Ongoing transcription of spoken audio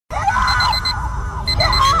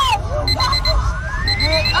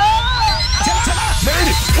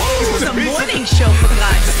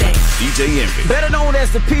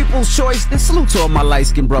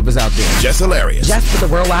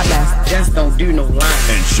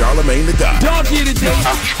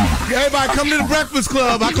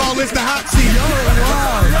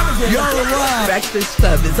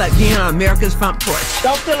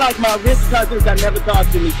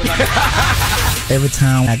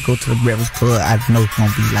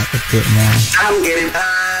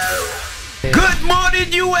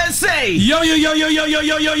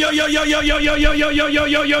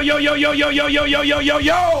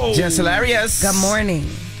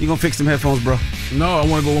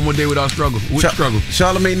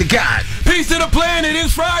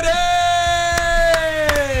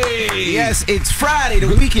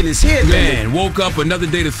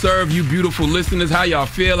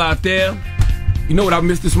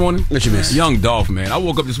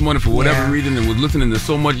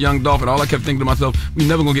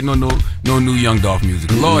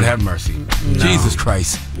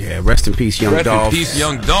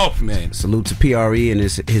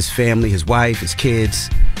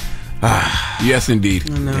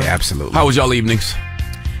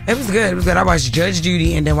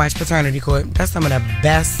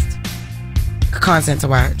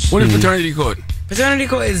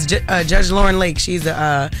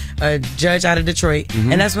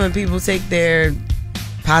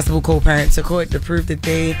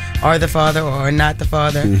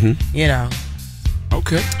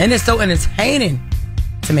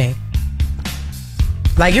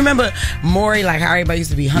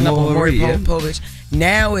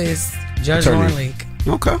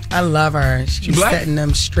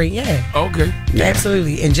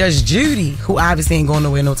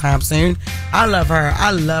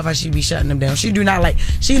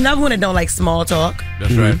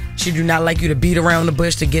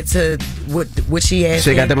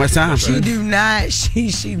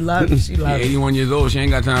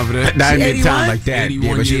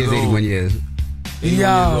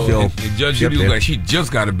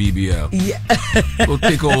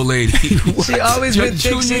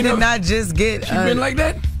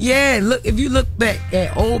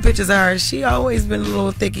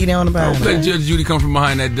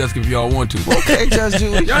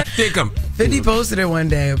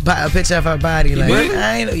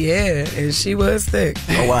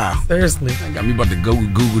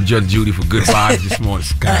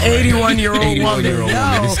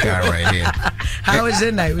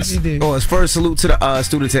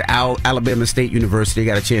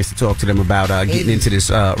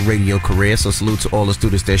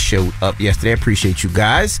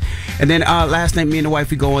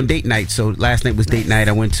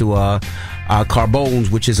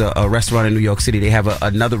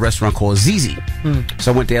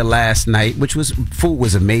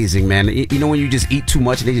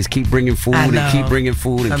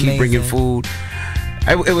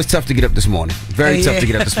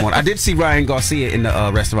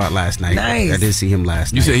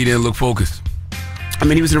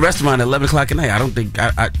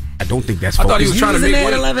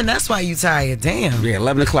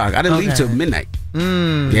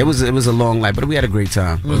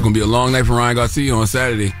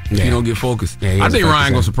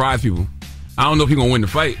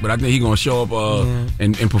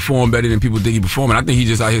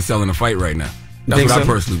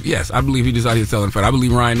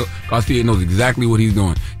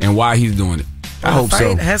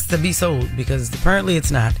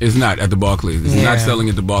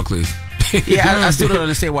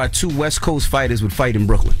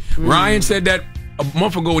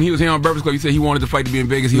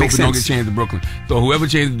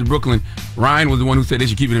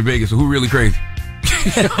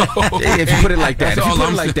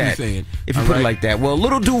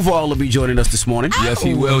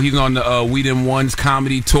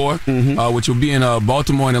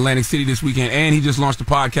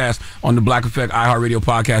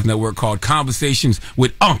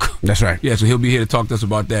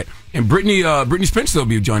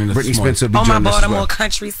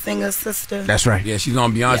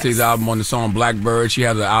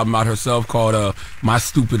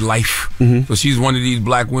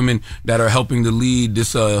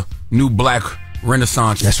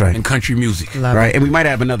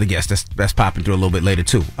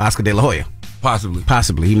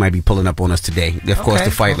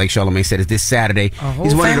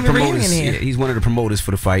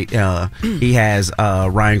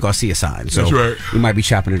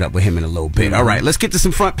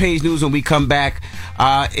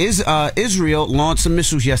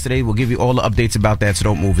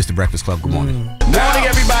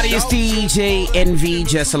everybody. It's DJ NV,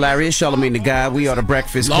 Jess Hilarious, Charlamagne the Guy. We are the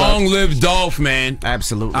Breakfast Club. Long live Dolph, man.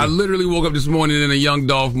 Absolutely. I literally woke up this morning in a Young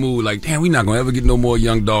Dolph mood. Like, damn, we not going to ever get no more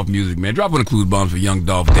Young Dolph music, man. Drop on the clues bombs for Young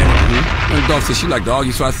Dolph, damn it. Young Dolph said she liked to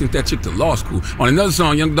argue, so I sent that chick to law school. On another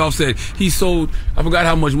song, Young Dolph said he sold, I forgot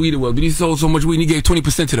how much weed it was, but he sold so much weed and he gave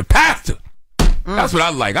 20% to the pastor. That's what I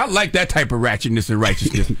like. I like that type of ratchetness and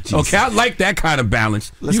righteousness. Okay, I like that kind of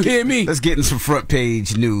balance. You hear me? Let's get in some front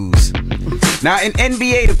page news. Now, in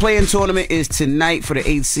NBA, the play-in tournament is tonight for the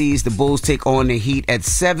 8 seeds. The Bulls take on the Heat at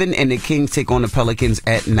 7, and the Kings take on the Pelicans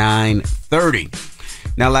at 9:30.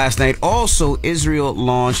 Now, last night, also, Israel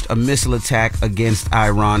launched a missile attack against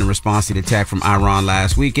Iran in response to the attack from Iran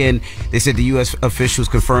last weekend. They said the U.S. officials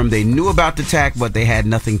confirmed they knew about the attack, but they had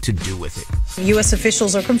nothing to do with it. U.S.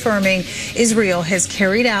 officials are confirming Israel has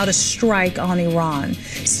carried out a strike on Iran.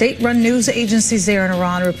 State-run news agencies there in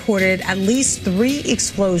Iran reported at least 3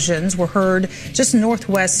 explosions were heard just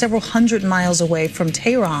northwest, several hundred miles away from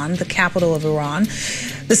Tehran, the capital of Iran.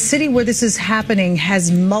 The city where this is happening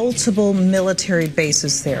has multiple military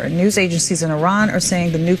bases there. And news agencies in Iran are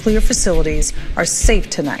saying the nuclear facilities are safe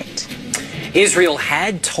tonight. Israel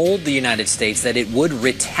had told the United States that it would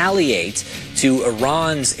retaliate to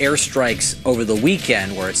Iran's airstrikes over the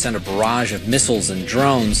weekend, where it sent a barrage of missiles and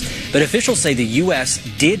drones. But officials say the U.S.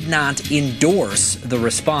 did not endorse the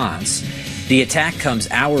response. The attack comes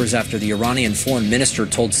hours after the Iranian foreign minister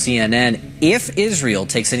told CNN if Israel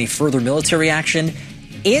takes any further military action,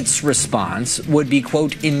 its response would be,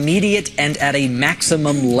 quote, immediate and at a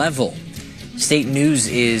maximum level. State news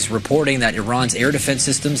is reporting that Iran's air defense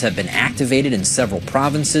systems have been activated in several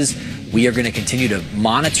provinces. We are going to continue to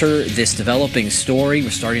monitor this developing story.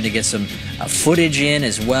 We're starting to get some footage in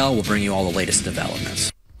as well. We'll bring you all the latest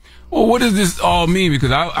developments. Well, what does this all mean?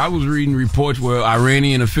 Because I was reading reports where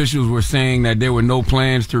Iranian officials were saying that there were no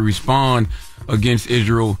plans to respond against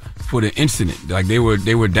Israel for the incident. Like they were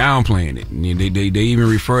downplaying it. And they even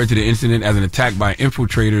referred to the incident as an attack by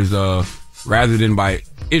infiltrators rather than by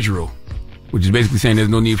Israel, which is basically saying there's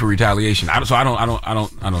no need for retaliation. I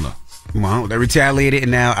don't know. Well, they retaliated,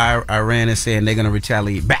 and now Iran is saying they're going to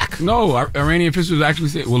retaliate back. No, Iranian officials actually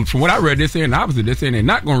said, well, from what I read, they're saying the opposite. They're saying they're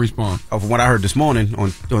not going to respond. Oh, from what I heard this morning on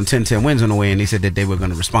 1010 Wins on the way, and they said that they were going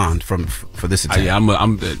to respond for this attack. Yeah,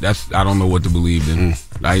 I don't know what to believe in.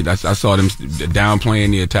 I saw them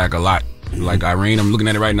downplaying the attack a lot. Like Iran, I'm looking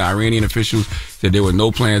at it right now. Iranian officials said there were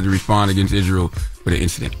no plans to respond against Israel for the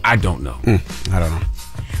incident. I don't know. I don't know.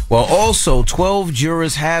 Well, also, 12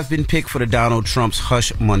 jurors have been picked for the Donald Trump's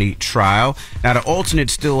hush money trial. Now, the alternate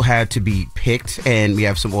still had to be picked, and we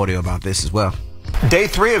have some audio about this as well. Day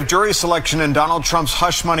 3 of jury selection in Donald Trump's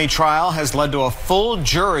hush money trial has led to a full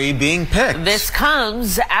jury being picked. This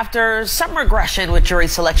comes after some regression with jury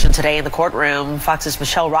selection today in the courtroom. Fox's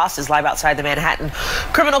Michelle Ross is live outside the Manhattan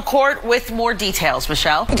Criminal Court with more details.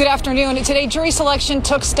 Michelle? Good afternoon. Today, jury selection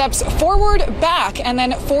took steps forward, back, and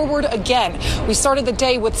then forward again. We started the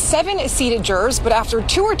day with 7 seated jurors, but after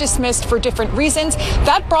 2 were dismissed for different reasons,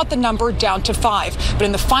 that brought the number down to 5. But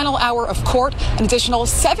in the final hour of court, an additional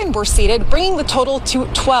 7 were seated, bringing the total to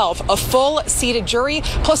 12, a full seated jury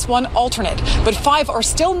plus 1 alternate. But 5 are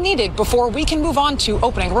still needed before we can move on to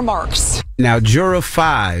opening remarks. Now, juror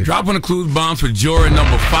 5. Drop on the clues bombs for juror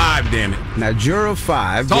number 5, damn it. Now, juror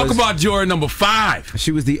 5. Talk about juror number 5.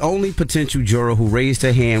 She was the only potential juror who raised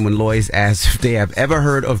her hand when lawyers asked if they have ever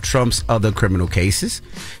heard of Trump's other criminal cases.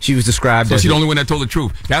 She was described as... she's the only one that told the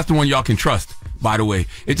truth. That's the one y'all can trust. By the way,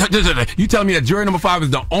 you tell me that jury number 5 is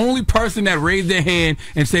the only person that raised their hand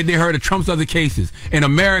and said they heard of Trump's other cases in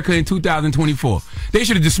America in 2024. They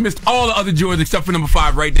should have dismissed all the other jurors except for number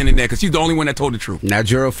 5 right then and there, because she's the only one that told the truth. Now,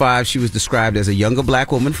 juror 5, she was described as a younger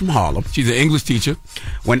black woman from Harlem. She's an English teacher.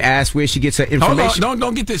 When asked where she gets her information... Hold on,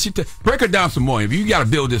 don't get this. Break her down some more. If you got to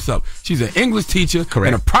build this up. She's an English teacher. Correct.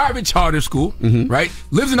 In a private charter school, right?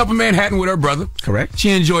 Lives in Upper Manhattan with her brother. Correct. She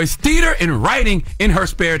enjoys theater and writing in her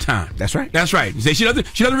spare time. That's right. That's right. You say she doesn't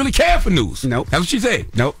really care for news. Nope. That's what she said.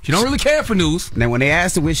 Nope. She don't really care for news. Now, when they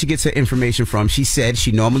asked her where she gets her information from, she said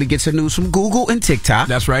she normally gets her news from Google and TikTok.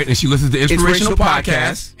 That's right. And she listens to inspirational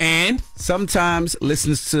podcasts. And sometimes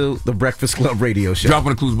listens to the Breakfast Club radio show. Drop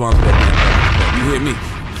on the clues bomb. You hear me?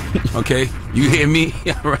 Okay, you hear me,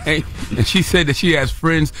 right? And she said that she has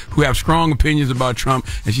friends who have strong opinions about Trump,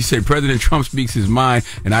 and she said President Trump speaks his mind,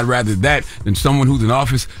 and I'd rather that than someone who's in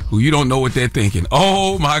office who you don't know what they're thinking.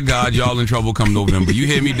 Oh my God, y'all in trouble come November. You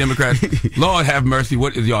hear me, Democrats? Lord have mercy,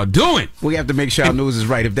 what is y'all doing? We have to make sure our news is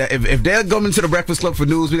right. If they're coming to the Breakfast Club for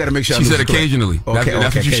news, we got to make sure our news is said occasionally. Okay,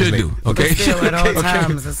 that's what you should do. Okay, still at all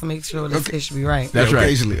times, let's make sure it should be right. That's right.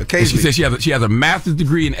 Occasionally. She said she has a master's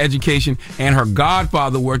degree in education, and her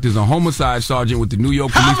godfather worked as a homicide homicide sergeant with the New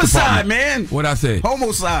York Police Homicide, Department. man. What'd I say?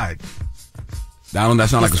 Homicide. That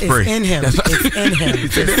sound like a spray. It's in him. It's in him.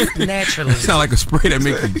 Just naturally. It sound like a spray that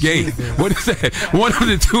makes you gay. What is that? One of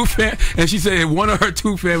the two and she said one of her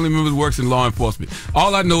 2 family members works in law enforcement.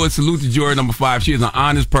 All I know is salute to jury number 5. She is an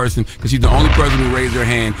honest person because she's the only person who raised her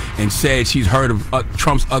hand and said she's heard of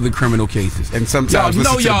Trump's other criminal cases. And sometimes y'all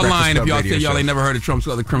know y'all Breakfast lying if Club y'all radio say y'all show. ain't never heard of Trump's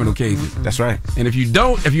other criminal cases. That's right. And if you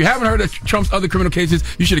haven't heard of Trump's other criminal cases,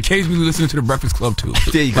 you should occasionally listen to the Breakfast Club too.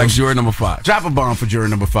 There you go. Like jury number 5. Drop a bomb for jury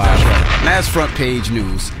number 5. Last front page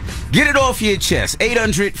news. Get it off your chest.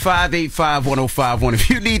 800-585-1051. If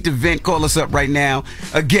you need to vent, call us up right now.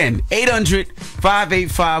 Again,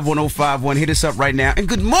 800-585-1051. Hit us up right now. And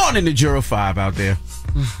good morning to Juror 5 out there.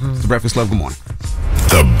 It's the Breakfast Club. Good morning.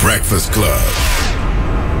 The Breakfast Club.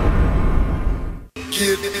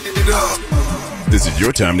 Get it up. This is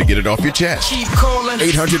your time to get it off your chest. Keep calling.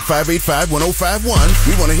 800-585-1051.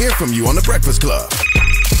 We want to hear from you on The Breakfast Club.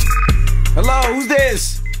 Hello, who's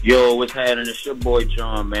this? Yo, what's happening? It's your boy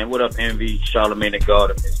John, man. What up, Envy, Charlamagne, and God,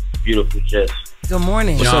 man. Beautiful Jess. Good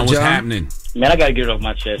morning. John, what's happening? Man, I gotta get it off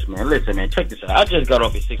my chest, man. Listen, man, check this out. I just got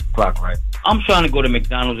off at 6 o'clock, right? I'm trying to go to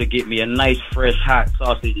McDonald's and get me a nice, fresh, hot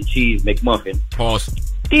sausage and cheese McMuffin.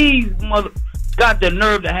 Pause. These mother got the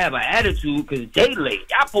nerve to have an attitude because they late.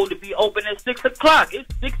 Y'all supposed to be open at 6 o'clock.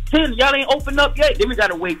 It's 6:10. Y'all ain't open up yet. Then we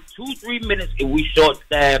gotta wait 2-3 minutes if we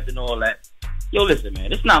short-staffed and all that. Yo, listen,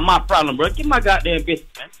 man, it's not my problem, bro. Get my goddamn business,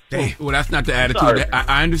 man. Well, that's not the attitude. Sorry,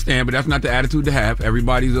 I understand, but that's not the attitude to have.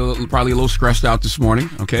 Everybody's probably a little stressed out this morning,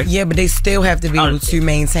 okay? Yeah, but they still have to be able to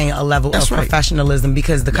maintain a level of professionalism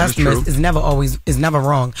because the customer is never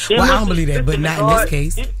wrong. Yeah, well, I don't listen, believe that, but not in this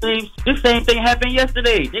case. This same thing happened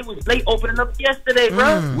yesterday. They was late opening up yesterday,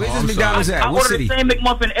 bro. Where's this McDonald's at? I What order city? the same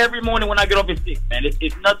McMuffin every morning when I get up at 6, man.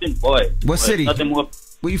 It's nothing, boy. What city? Nothing more.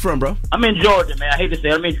 Where you from, bro? I'm in Georgia, man. I hate to say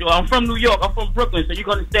it. I'm from New York. I'm from Brooklyn, so you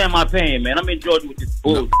can understand my pain, man. I'm in Georgia with this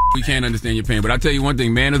bull. No, we can't understand your pain, but I tell you one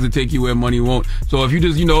thing: man doesn't take you where money won't. So if you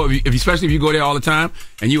just, especially if you go there all the time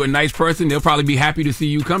and you're a nice person, they'll probably be happy to see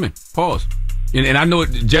you coming. Pause. And I know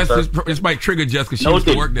Jess, this might trigger Jess because she used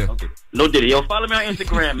to work there. Okay. No diddy. Yo, follow me on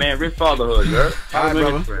Instagram, man. Rich Fatherhood, you heard? All right,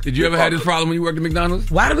 brother. Did you ever have this problem when you worked at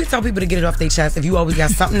McDonald's? Why do we tell people to get it off their chest if you always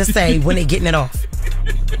got something to say when they getting it off?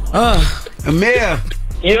 Amir.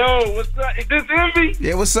 Yo, what's up? Is this Envy?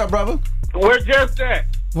 Yeah, what's up, brother? Where Jess at?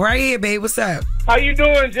 Right here, babe. What's up? How you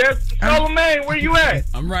doing, Jess? Charlamagne, where you at?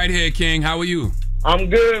 I'm right here, King. How are you?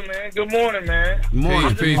 I'm good, man. Good morning, man.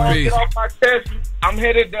 Morning. Peace. Get off my chest. I'm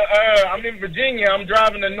headed to, I'm in Virginia. I'm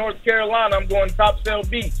driving to North Carolina. I'm going Topsail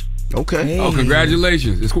Beach. Okay. Hey. Oh,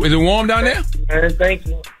 congratulations. Is it warm down there? Man, thank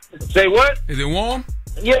you. Say what? Is it warm?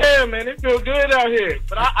 Yeah, man. It feels good out here.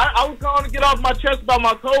 But I was calling to get off my chest about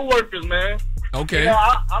my coworkers, man. Okay. You know,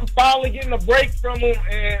 I'm finally getting a break from them,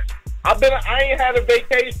 and I ain't had a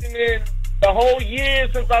vacation in the whole year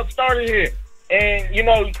since I started here. And,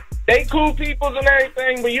 they cool peoples and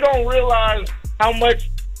everything, but you don't realize how much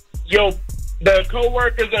the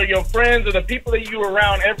coworkers or your friends or the people that you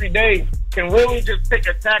around every day can really just take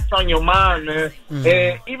a tax on your mind, man. Mm-hmm.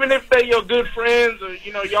 And even if they're your good friends or,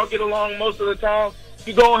 y'all get along most of the time,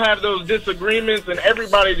 you gonna have those disagreements, and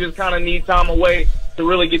everybody just kind of need time away to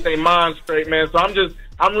really get their mind straight, man. So I'm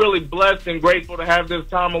really blessed and grateful to have this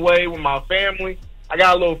time away with my family. I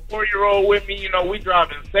got a little 4-year-old with me. We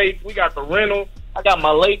driving safe. We got the rental. I got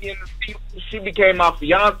my lady in the seat. She became my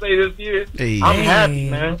fiance this year. Hey. I'm happy,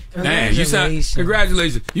 man. Man,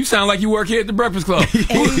 congratulations. You sound like you work here at the Breakfast Club.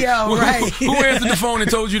 Who answered the phone and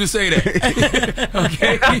told you to say that?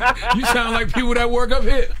 Okay. You sound like people that work up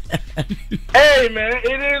here. Hey, man,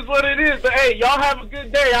 it is what it is. But, hey, y'all have a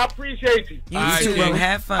good day. I appreciate you. You too, bro.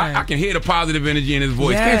 Have fun. I can hear the positive energy in his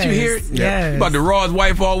voice. Yes, can't you hear it? Yes. About to raw his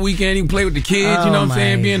wife all weekend. He can play with the kids, you know what I'm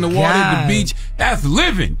saying? Be in the water at the beach. That's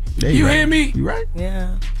living. You hear me? You right?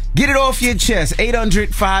 Yeah. Get it off your chest.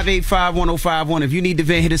 800-585-1051. If you need to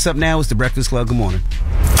vent, hit us up now. It's The Breakfast Club. Good morning.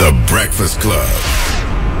 The Breakfast Club.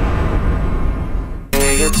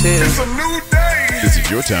 It's a new day. This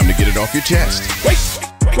is your time to get it off your chest.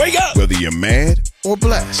 Wake up. Whether you're mad or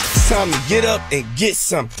blessed. It's time to get up and get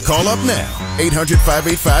something. Call up now.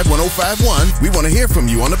 800-585-1051. We want to hear from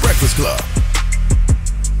you on The Breakfast Club.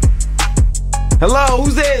 Hello,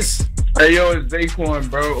 who's this? Hey, yo, it's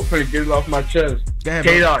Daquan, bro. I'm finna get it off my chest.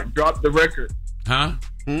 K-Dot, drop the record. Huh?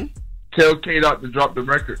 Tell K-Dot to drop the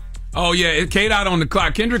record. Oh, yeah, K-Dot on the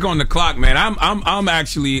clock. Kendrick on the clock, man. I'm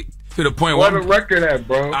actually to the point where... What the record at,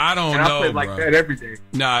 bro? I don't know, I play like that every day.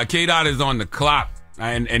 Nah, K-Dot is on the clock.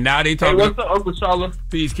 And now they talking... Hey, what's up, Uncle Charla?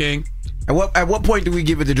 Peace, King. At what point do we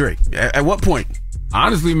give it to Drake? At what point?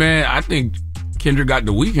 Honestly, man, I think Kendrick got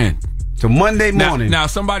the weekend. So Monday morning. Now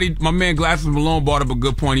somebody, my man Glasses Malone brought up a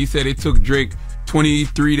good point. He said it took Drake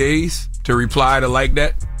 23 days to reply to Like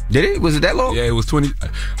That. Did it? Was it that long? Yeah, it was 20.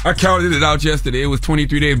 I counted it out yesterday. It was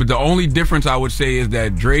 23 days. But the only difference I would say is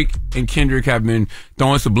that Drake and Kendrick have been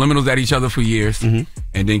throwing subliminals at each other for years. And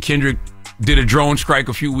then Kendrick did a drone strike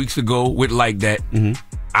a few weeks ago with Like That.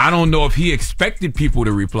 I don't know if he expected people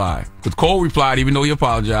to reply. Because Cole replied even though he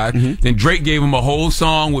apologized. Then Drake gave him a whole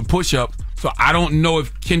song with push-ups. So I don't know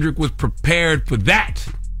if Kendrick was prepared for that.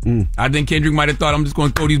 I think Kendrick might have thought, I'm just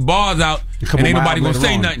going to throw these bars out and ain't nobody going to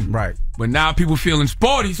say nothing. Right. But now people feeling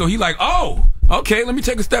sporty, so he like, oh, okay, let me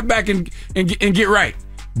take a step back and get right.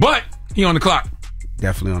 But he on the clock.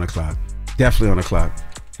 Definitely on the clock. Definitely on the clock.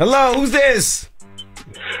 Hello, who's this?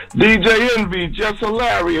 DJ Envy, Jess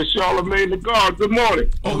Hilarious, Charlamagne the God. Good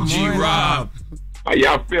morning. OG Rob. How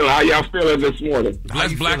y'all feeling? How y'all feeling this morning?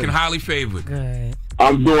 Blessed, black, and highly favored. Good.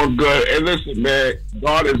 I'm doing good. And listen, man,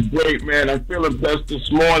 God is great, man. I'm feeling blessed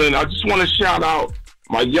this morning. I just want to shout out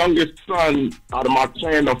my youngest son out of my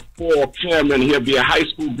clan of 4, Cameron. He'll be a high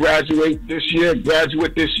school graduate this year.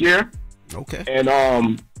 Okay. And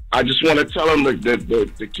I just want to tell him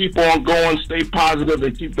to keep on going, stay positive,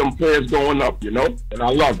 and keep them players going up, you know? And I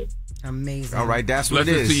love it. Amazing. All right, that's what it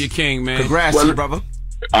Blessings is. to your king, man. Congrats to you, brother.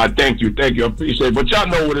 Thank you, I appreciate it. But y'all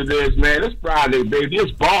know what it is, man. It's Friday, baby.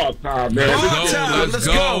 It's ball time, man. Let's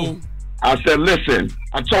go. I said, listen,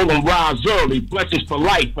 I told him rise early, blessings for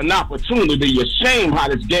life, an opportunity. A shame how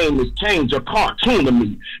this game has changed, a cartoon to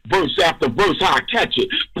me. Verse after verse, how I catch it.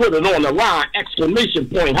 Put it on the line, exclamation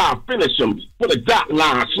point, how I finish them. Put a dot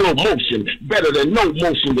line, slow motion, better than no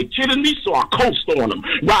motion. You kidding me? So I coast on them.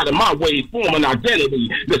 Riding my way, forming identity.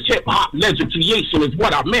 This hip-hop legend creation is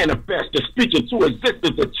what I manifest. The speaking to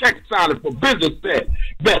existence, a check signing for business set.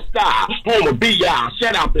 Best I, home of B.I.,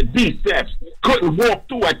 shout out the D-Steps. Couldn't walk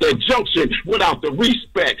through at that junction without the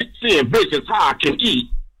respect. Seeing visions how I can eat.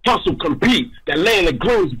 Hustle, compete. That land of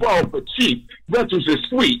Greensboro for cheap. Rentals is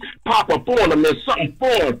sweet. Pop up on them in something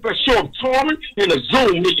foreign. Fresh off touring in a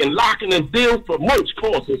Zoom meeting. Locking in deals for merch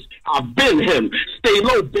courses. I've been him. Stay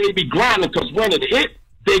low, baby. Grinding, cause when it hit,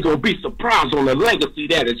 they gonna be surprised on the legacy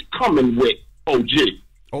that is coming with OG.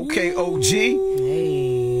 Okay, OG.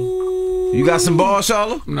 You got some bars,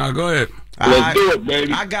 Charlotte? Nah, go ahead. Let's do it,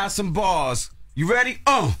 baby. I got some bars. You ready?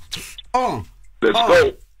 Let's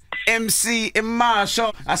go. MC in my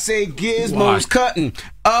show. I say Gizmo's cutting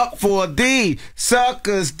up for thee.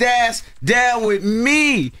 Suckers that's down with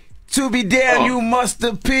me. To be down, you must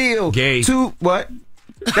appeal. Gay. To what?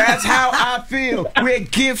 That's how I feel. We're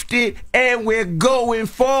gifted and we're going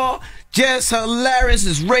for. Jess Hilarious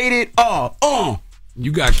is rated R.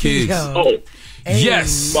 You got kids.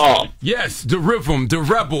 Yes. Mom. Yes, the rhythm, the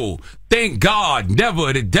rebel. Thank God,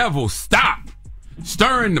 never the devil. Stop.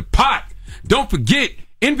 Stirring the pot. Don't forget,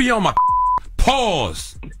 envy on my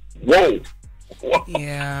pause. Whoa.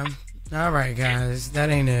 Yeah. All right, guys. That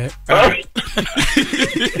ain't it.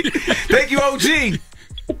 Thank you, OG.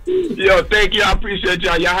 Yo, thank you. I appreciate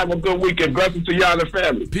y'all. Y'all have a good weekend. Blessings to y'all and the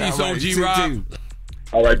family. Peace, All right, OG you Rob. too.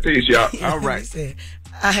 All right, peace, y'all. All right. He said,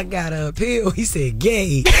 I got a appeal. He said,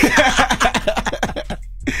 gay.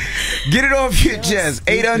 Get it off your chest.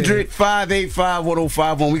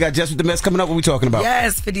 800-585-1051. We got Jess with the Mess coming up. What we talking about?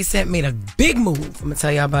 Yes, 50 Cent made a big move. I'm going to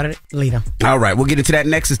tell y'all about it later. All right, we'll get into that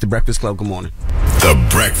next. It's The Breakfast Club. Good morning. The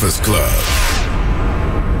Breakfast Club.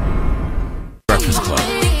 Breakfast Club.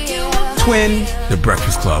 Twin, The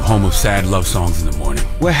Breakfast Club, home of sad love songs in the morning.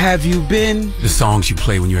 where have you been? The songs you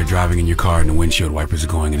play when you're driving in your car and the windshield wipers are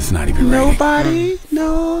going and it's not even raining. Nobody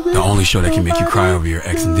knows. The only show that can make you cry over your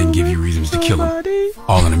ex and then give you reasons to kill him.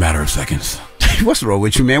 All in a matter of seconds. What's wrong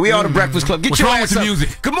with you, man? We are The Breakfast Club. Get What's your wrong ass with the up.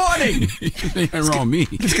 music? Good morning. Ain't wrong with me.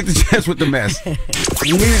 Let's get the Jess with the Mess.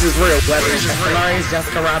 News is real, brother. Jess Hilarious,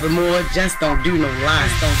 Jessica Robin Moore. Just don't do no lies.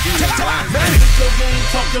 Don't do no lies.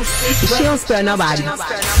 She don't spare nobody.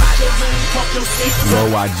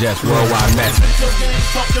 Worldwide Jess, worldwide Mess.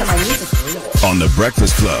 On The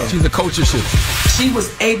Breakfast Club. She's a culture shift. She was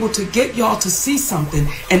able to get y'all to see something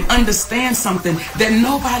and understand something that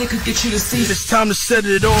nobody could get you to see. It's time to set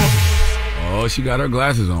it off. Oh, she got her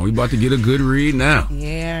glasses on. We about to get a good read now.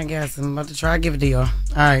 Yeah, I guess. I'm about to try to give it to y'all. All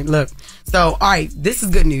right, look. So, all right, this is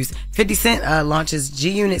good news. 50 Cent launches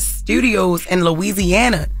G-Unit Studios in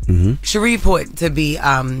Louisiana. Shreveport to be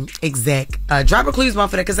exact. Drop a clues one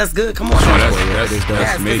for that because that's good. Come on. That's Because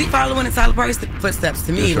he amazing. following in Tyler Perry's footsteps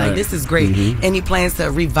to me. That's Like, right. this is great. And he plans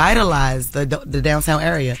to revitalize the downtown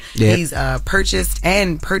area. Yeah. He's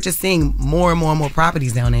purchasing more and more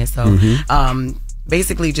properties down there. So,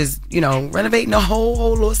 basically just, renovating the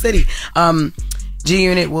whole little city.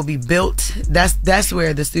 G-Unit will be built. That's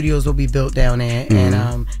where the studios will be built down there.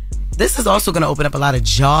 And this is also going to open up a lot of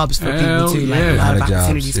jobs for people too, like a lot of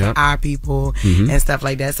opportunities for our people and stuff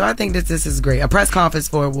like that. So I think that this is great. A press conference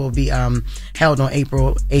for it will be held on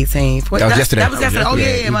April 18th. That was yesterday. That was yesterday. Oh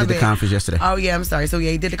yeah, he did the conference yesterday. Oh yeah, I'm sorry. So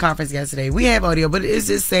yeah, he did the conference yesterday. We have audio, but it's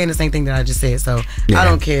just saying the same thing that I just said. So I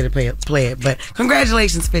don't care to play it. But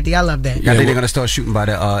congratulations, 50. I love that. I think they're going to start shooting by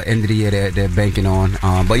the end of the year. They're banking on.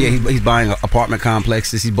 But yeah, he's buying apartment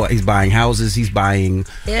complexes. He's buying houses. He's buying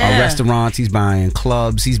restaurants. He's buying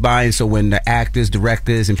clubs. He's buying so when the actors,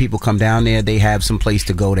 directors, and people come down there, they have some place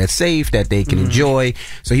to go that's safe, that they can enjoy.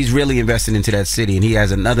 So he's really investing into that city. And he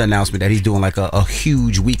has another announcement that he's doing like a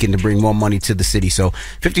huge weekend to bring more money to the city. So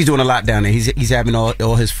 50's doing a lot down there. He's having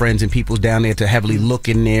all his friends and people down there to heavily look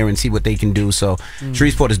in there and see what they can do. So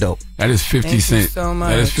Shreveport is dope. That is 50 Cent. So much.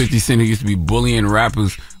 That is 50 Cent who used to be bullying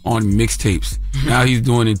rappers on mixtapes. Now he's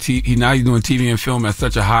doing TV and film at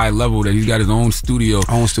such a high level that he's got his own studio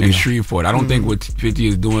in Shreveport. I don't think what 50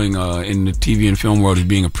 is doing in the TV and film world is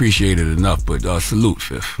being appreciated enough, but salute,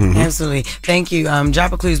 Fifth. Absolutely. Thank you.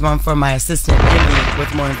 Drop a clues bomb for my assistant Emily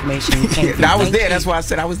with more information. I was there. That's why I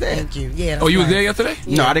said I was there. Thank you. Yeah. Oh, you was there yesterday?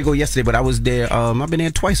 No, I didn't go yesterday, but I was there. I've been there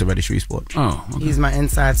twice already, Shreveport. Oh, okay. He's my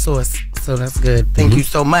inside source, so that's good. Thank you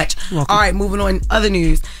so much. All right, moving on. Other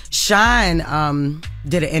news. Shine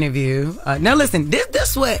did an interview. Now listen,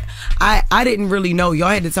 this what I didn't really know. Y'all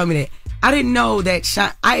had to tell me that. I didn't know that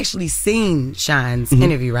Shine. I actually seen Shine's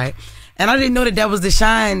interview, right? And I didn't know that was the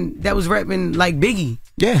Shine that was rapping like Biggie.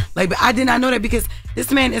 Yeah. Like, I did not know that because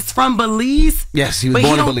this man is from Belize. Yes, he was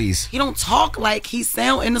born in Belize. He don't talk like he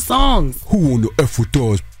sound in the songs. Who on the F with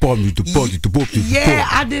us? Yeah,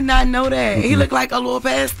 I did not know that. He looked like a little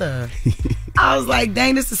pastor. I was like,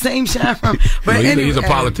 dang, this the same Shine from. But anyway, he's a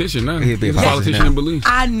politician now. He's a politician in Belize.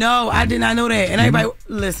 I know. I did not know that. And everybody,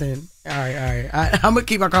 listen. All right. I'm going to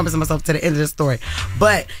keep my comments to myself to the end of the story.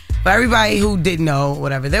 But for everybody who didn't know,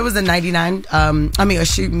 whatever, there was a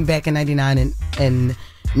shooting back in 99 in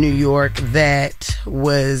New York that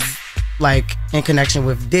was like in connection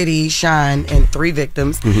with Diddy, Shine, and 3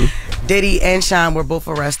 victims. Diddy and Shine were both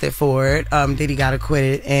arrested for it. Diddy got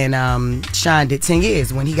acquitted, and Shine did 10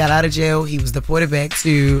 years. When he got out of jail, he was deported back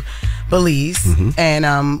to Belize,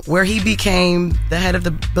 and where he became the head of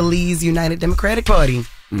the Belize United Democratic Party.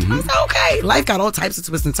 I was like, okay, life got all types of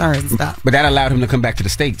twists and turns and stuff. But that allowed him to come back to the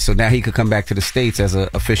States. So now he could come back to the States as an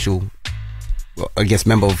official, I guess,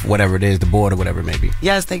 member of whatever it is, the board or whatever it may be.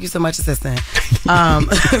 Yes, thank you so much, assistant.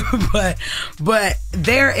 But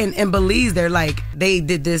they're in Belize, they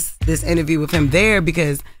did this interview with him there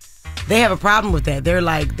because they have a problem with that. They're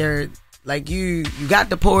like you got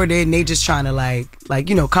deported and they just trying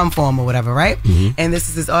to come for him or whatever, right? And this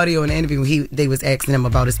is his audio in the interview. They was asking him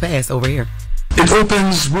about his past over here. It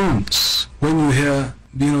opens wounds when you hear,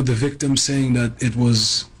 the victim saying that it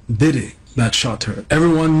was Diddy that shot her.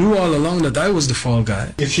 Everyone knew all along that I was the fall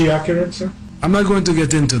guy. Is she accurate, sir? I'm not going to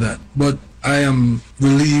get into that, but I am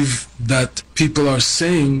relieved that people are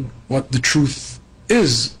saying what the truth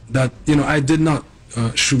is, that, I did not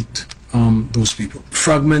shoot those people.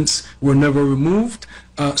 Fragments were never removed,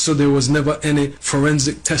 so there was never any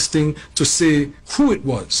forensic testing to say who it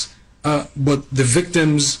was. But the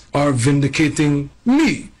victims are vindicating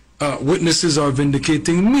me. Witnesses are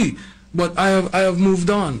vindicating me. But I have moved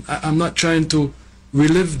on. I'm not trying to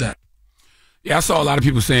relive that. Yeah, I saw a lot of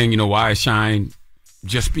people saying, why is Shine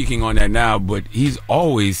just speaking on that now? But he's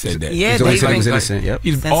always said that. Yeah, he's always said he was innocent. Yep.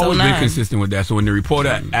 He's always been consistent with that. So when the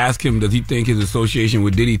reporter asked him, does he think his association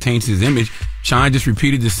with Diddy taints his image, Shine just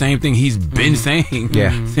repeated the same thing he's been saying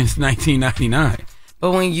since 1999.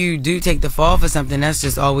 But when you do take the fall for something, that's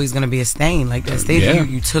just always going to be a stain. Like that stage,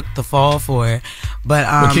 you took the fall for it.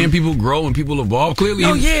 But can people grow and people evolve?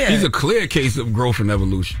 Clearly, he's a clear case of growth and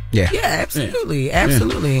evolution. Yeah, absolutely.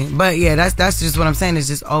 But that's just what I'm saying. It's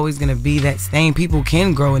just always going to be that stain. People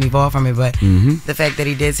can grow and evolve from it, but the fact that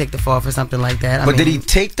he did take the fall for something like that. But did he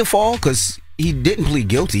take the fall? Because he didn't plead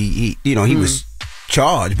guilty. He was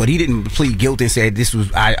charged, but he didn't plead guilty and say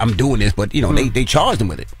I'm doing this. But they charged him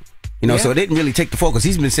with it. So it didn't really take the fall because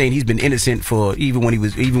he's been saying he's been innocent for even when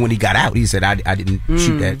he got out. He said I didn't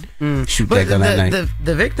shoot that gun that night.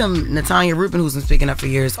 The victim, Natanya Rubin, who's been speaking up for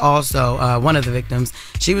years, also one of the victims.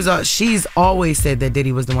 She's always said that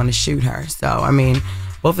Diddy was the one to shoot her. So I mean,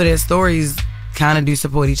 both of their stories kind of do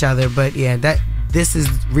support each other. But yeah, this has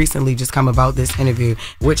recently just come about, this interview,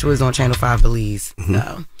 which was on Channel 5 Belize.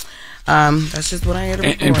 So. That's just what I had to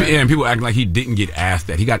report. And people acting like he didn't get asked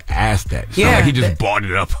that. He got asked that. It's not like he just bought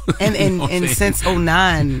it up. And since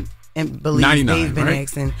 09, and believe 99, they've been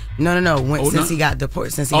asking. No. Since he got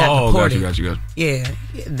deported. Got you. Yeah,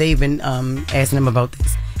 they've been asking him about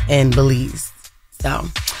this in Belize. So,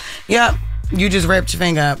 yeah. You just wrapped your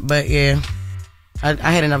finger up, but yeah. I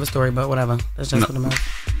had another story, but whatever. That's just with the mess.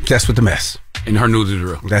 Jess with the mess. And her news is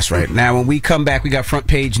real. That's right. Now, when we come back, we got front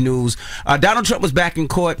page news. Donald Trump was back in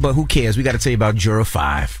court, but who cares? We got to tell you about Juror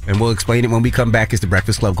 5. And we'll explain it when we come back. It's The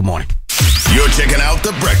Breakfast Club. Good morning. You're checking out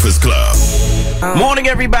The Breakfast Club. Morning,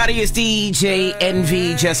 everybody. It's DJ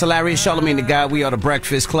NV, Jess Hilarious, Charlamagne the Guy. We are The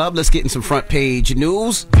Breakfast Club. Let's get in some front page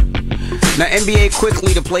news. Now, NBA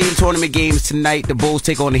quickly, the play-in tournament games tonight. The Bulls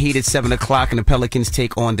take on the Heat at 7 o'clock, and the Pelicans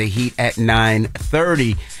take on the Heat at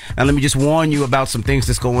 9:30. Now, let me just warn you about some things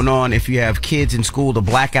that's going on. If you have kids in school, the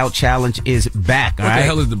Blackout Challenge is back. What the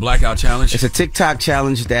hell is the Blackout Challenge? It's a TikTok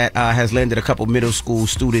challenge that has landed a couple middle school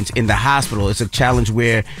students in the hospital. It's a challenge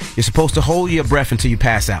where you're supposed to hold your breath until you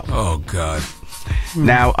pass out. Oh, God.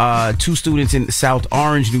 Now, 2 students in South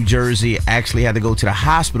Orange, New Jersey, actually had to go to the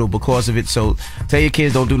hospital because of it. So tell your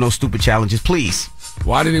kids, don't do no stupid challenges, please.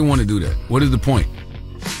 Why do they want to do that? What is the point?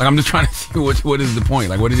 Like, I'm just trying to see what is the point.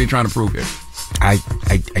 Like, what are they trying to prove here? I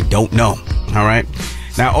don't know. All right.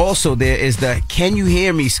 Now, also, there is the Can You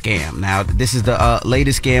Hear Me scam. Now, this is the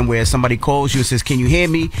latest scam where somebody calls you and says, can you hear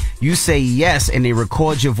me? You say yes, and they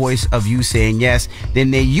record your voice of you saying yes.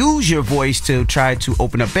 Then they use your voice to try to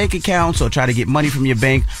open up bank accounts or try to get money from your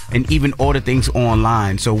bank and even order things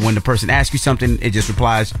online. So when the person asks you something, it just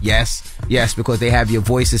replies yes, yes, because they have your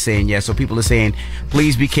voices saying yes. So people are saying,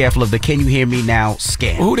 please be careful of the Can You Hear Me Now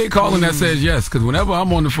scam. Well, who they calling that says yes? Because whenever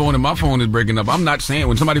I'm on the phone and my phone is breaking up, I'm not saying,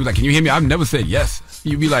 when somebody was like, can you hear me? I've never said yes.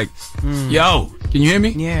 You'd be like, yo, can you hear me?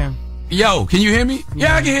 Yeah. Yo, can you hear me?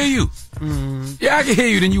 Yeah, I can hear you. Yeah, I can hear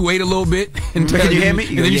you. Then you wait a little bit. And can you hear me?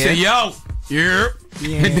 And then you say, yo, yeah.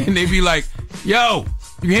 And then they be like, yo,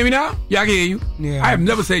 you can hear me now? Yeah, I can hear you. Yeah. I have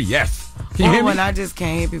never said yes. Can you hear me? When I just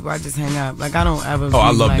can't hear people, I just hang up. Like, I don't ever. Oh, I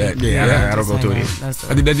love like, that. Yeah, I don't go through it.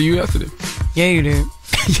 I did that to you yesterday. Yeah, you did.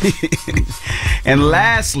 And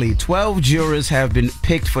lastly, 12 jurors have been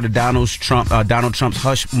picked for the Donald Trump's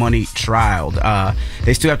hush money trial.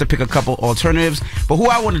 They still have to pick a couple alternatives, but who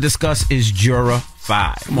I want to discuss is Juror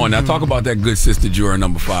 5. Come on, now talk about that good sister Juror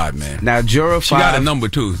number 5, man. Now, Juror 5. She got a number,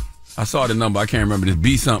 too. I saw the number. I can't remember this.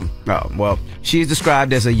 B something. Oh, well, she is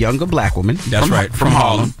described as a younger black woman. That's right. From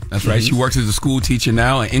Harlem. That's right. She works as a school teacher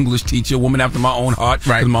now, an English teacher, woman after my own heart.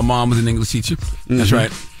 Right. Because my mom was an English teacher. That's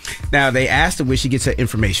right. Now, they asked her where she gets her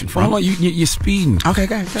information from. Hold on, you're speeding. Okay,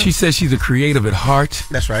 go. She says she's a creative at heart.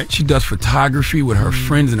 That's right. She does photography with her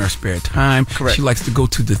friends in her spare time. Correct. She likes to go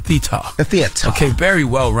to the theater. The theater. Okay, very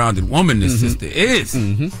well-rounded woman this sister is.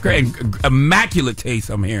 Great, immaculate taste,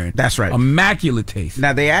 I'm hearing. That's right. Immaculate taste.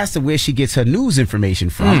 Now, they asked her where she gets her news information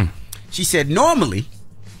from. She said normally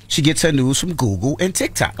she gets her news from Google and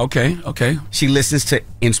TikTok. Okay. She listens to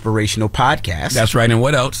inspirational podcasts. That's right, and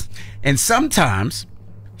what else? And sometimes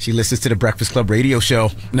she listens to the Breakfast Club radio show.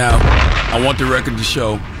 Now, I want the record to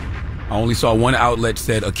show I only saw one outlet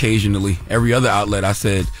said occasionally. Every other outlet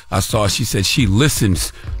she said she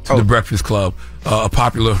listens to the Breakfast Club, a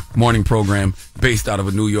popular morning program based out of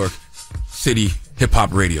a New York City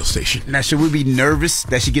hip-hop radio station. Now, should we be nervous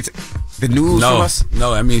that she gets the news from us?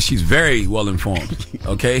 No, I mean, she's very well-informed,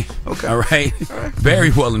 okay? Okay. All right?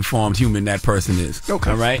 Very well-informed human that person is.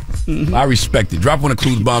 Okay. All right? I respect it. Drop one of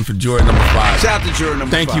Clues Bombs for Juror number 5. Shout out to Juror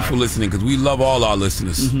number 5. Thank you for listening, because we love all our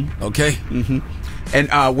listeners, okay?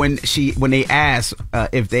 And when they asked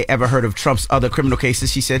if they ever heard of Trump's other criminal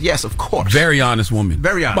cases, she said, yes, of course. Very honest woman.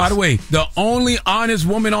 Very honest. By the way, the only honest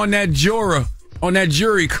woman on that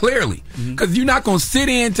jury, clearly. Because you're not going to sit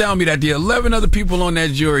in and tell me that the 11 other people on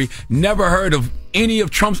that jury never heard of any of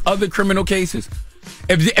Trump's other criminal cases.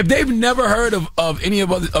 If they've never heard of any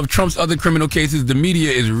of Trump's other criminal cases, the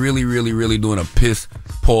media is really, really, really doing a piss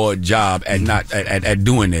poor job at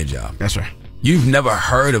doing their job. That's right. You've never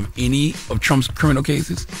heard of any of Trump's criminal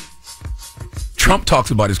cases? Trump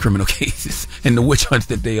talks about his criminal cases and the witch hunts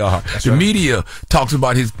that they are. The media talks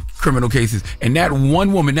about his criminal cases, and that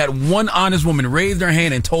one woman, that one honest woman, raised her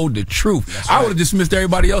hand and told the truth. I would have dismissed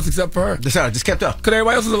everybody else except for her. Just kept up. Because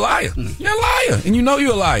everybody else is a liar. You're a liar, and you know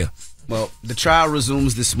you're a liar. Well, the trial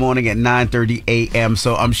resumes this morning at 9:30 a.m.,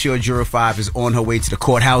 so I'm sure Juror 5 is on her way to the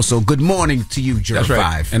courthouse. So good morning to you, Juror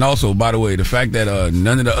 5. And also, by the way, the fact that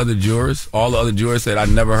none of the other jurors, all the other jurors said, I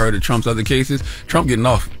never heard of Trump's other cases, Trump getting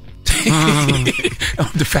off.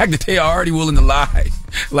 The fact that they are already willing to lie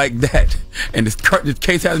like that, and this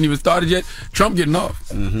case hasn't even started yet, Trump getting off.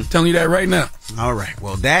 Telling you that right now. All right.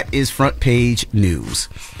 Well, that is front page news.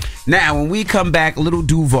 Now, when we come back, Lil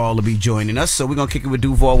Duval will be joining us, so we're going to kick it with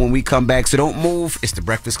Duval when we come back. So don't move. It's The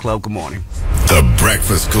Breakfast Club. Good morning. The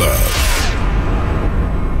Breakfast Club.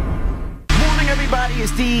 Morning, everybody. everybody.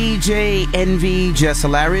 It's DJ Envy, Jess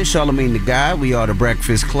Hilarious, Charlamagne the Guy. We are the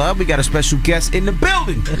Breakfast Club. We got a special guest in the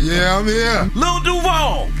building. Yeah, I'm here. Lil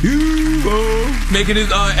Duval. Making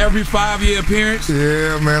his every 5-year appearance.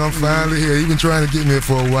 Yeah, man, I'm finally here. You've been trying to get me here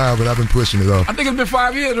for a while, but I've been pushing it off. I think it's been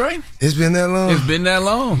 5 years, right? It's been that long? It's been that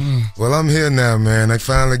long. Well, I'm here now, man. They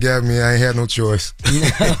finally got me. I ain't had no choice.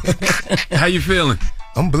 How you feeling?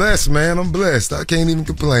 I'm blessed, man. I'm blessed. I can't even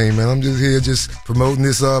complain, man. I'm just here just promoting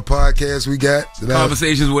this podcast we got.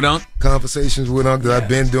 Conversations with Unc. Conversations with Unc that I've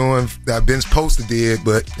been doing, that I've been supposed to do it,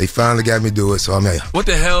 but they finally got me do it, so I'm here. What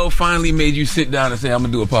the hell finally made you sit down and say, I'm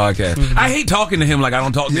going to do a podcast? Mm-hmm. I hate talking to him like I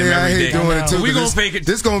don't talk to him every day. Yeah, I hate doing it, too. We going to fake it.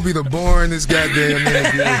 This going to be the boringest goddamn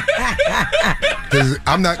interview. Because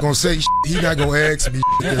I'm not going to say he's not going to ask me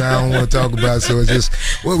that I don't want to talk about, so it's just,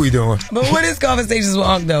 what we doing? But what is Conversations with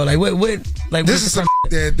Unc, though? This is something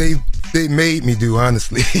that they made me do,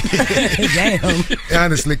 honestly. Damn.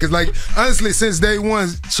 Honestly, because honestly, since day one,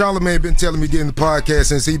 Charlamagne been telling me getting the podcast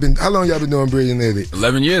since how long y'all been doing Brilliant Idiot?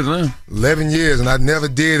 11 years, huh? 11 years, and I never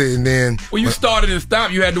did it, and then... Well, you started and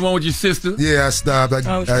stopped. You had the one with your sister? Yeah, I stopped.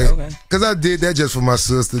 Okay. Because I did that just for my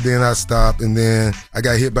sister, then I stopped, and then I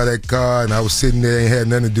got hit by that car, and I was sitting there and had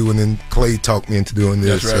nothing to do, and then Clay talked me into doing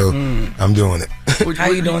this, That's right. so I'm doing it. How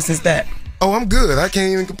you doing since that? Oh, I'm good. I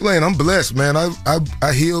can't even complain. I'm blessed, man.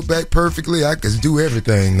 I healed back perfectly. I can do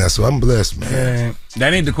everything now, so I'm blessed, man.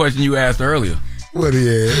 That ain't the question you asked earlier. What he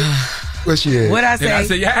had? What she had? What I say? I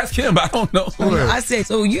said, yeah, ask him, but I don't know. I said,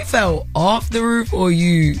 so you fell off the roof or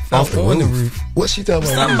you fell on the roof? What she talking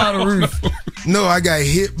about? Something about a roof. No, I got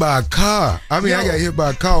hit by a car. I got hit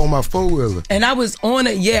by a car on my 4-wheeler. And I was on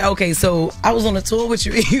it. Yeah, okay. So I was on a tour with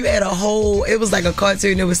you. You had it was like a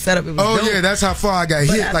cartoon that was set up. It was dope. Yeah, that's how far I got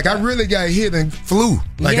hit. I really got hit and flew.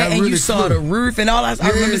 You saw the roof and all that. I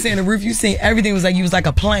remember seeing the roof. You seen everything was like you was like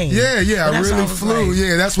a plane. Yeah, I really flew.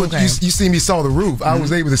 Yeah, that's what you see me saw the roof. Mm-hmm. I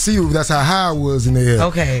was able to see the roof. That's how high I was in the air.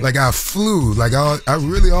 Okay. Like I flew. Like I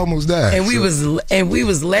really almost died. And we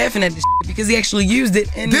was laughing at the because he actually used it.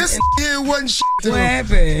 This here wasn't shit to What him.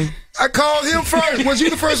 happened? I called him first. Was you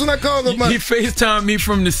the first one I called him? He FaceTimed me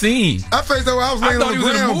from the scene. I was laying on the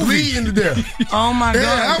ground bleeding to death. Oh my God.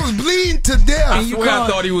 Yeah, I was bleeding to death. I swear I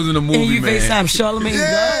thought he was in a movie, and you man. FaceTimed Charlamagne?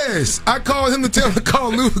 Yes. I called him to tell him to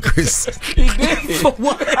call Lucas. He did. For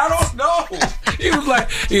what? I don't know. He was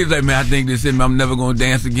like, man, I think this is it. I'm never going to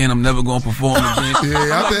dance again. I'm never going to perform again.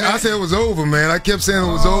 I said it was over, man. I kept saying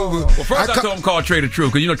it was over. Well, first I told him call Trey the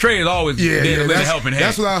truth, because, Trey is always there to lend a helping hand.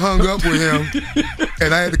 That's when I hung up with him,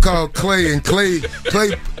 and I had to call Clay, and Clay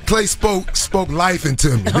spoke life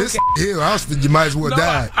into me. This here, you might as well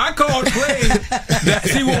die. I called Clay to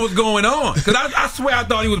see what was going on, because I swear I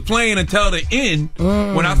thought he was playing until the end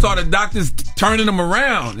when I saw the doctors turning him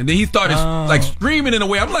around, and then he started screaming in a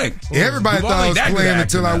way. I'm like, everybody thought I was playing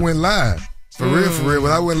until I went live. For real.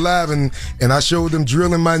 When I went live and I showed them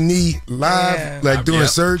drilling my knee live, doing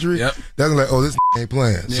surgery, they was like, oh, this ain't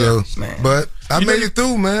playing. Yeah. So, but I made it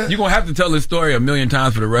through, man. You're going to have to tell this story 1,000,000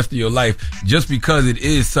 times for the rest of your life just because it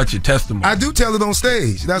is such a testimony. I do tell it on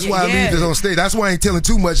stage. That's why I leave it on stage. That's why I ain't telling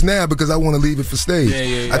too much now, because I want to leave it for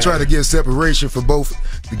stage. I try to give separation for both,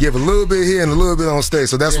 to give a little bit here and a little bit on stage.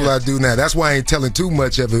 So that's what I do now. That's why I ain't telling too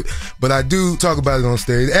much of it, but I do talk about it on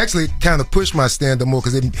stage. It actually kind of pushed my stand-up more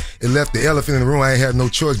because it left the elephant in the room. I ain't had no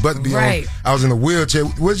choice but to be on. I was in a wheelchair.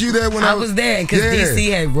 Was you there when I was there? Because DC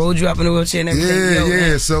had rolled you up in a wheelchair and everything.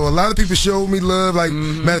 Yeah. So a lot of people showed me love. Like,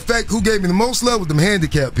 matter of fact, who gave me the most love was them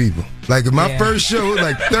handicapped people. Like, in my first show, it was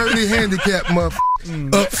like 30 handicapped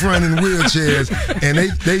motherfuckers up front in wheelchairs, and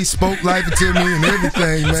they spoke life into me and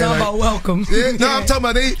everything, man. Talking about welcome. Yeah, no, I'm talking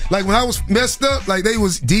about when I was messed up, like they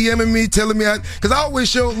was DMing me, telling me, because I always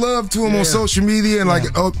showed love to them on social media and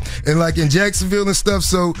like in Jacksonville and stuff.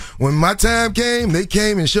 So when my time came, they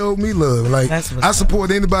came and showed me love. Like, I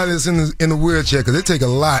support anybody that's in the wheelchair, because it take a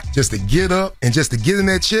lot just to get up and just to get in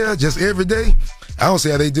that chair just every day. I don't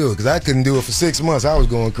see how they do it, because I couldn't do it for 6 months. I was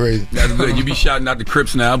going crazy. That's good. You be shouting out the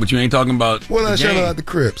Crips now, but you ain't talking about shout out the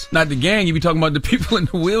Crips. Not the gang. You be talking about the people in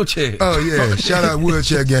the wheelchair. Oh, yeah. Shout out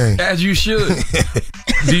wheelchair gang. As you should.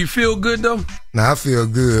 Do you feel good, though? Nah, I feel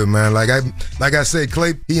good, man. Like I said,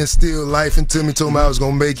 Clay, he instilled life into me, told me I was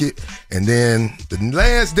going to make it. And then the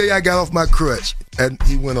last day I got off my crutch,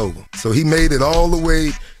 he went over. So he made it all the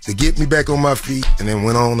way to get me back on my feet, and then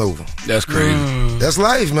went on over. That's crazy. That's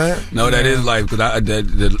life, man. No, that is life. Because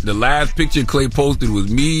the last picture Clay posted was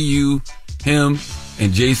me, you, him,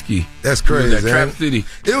 and J-Ski. That's crazy. That Trap City.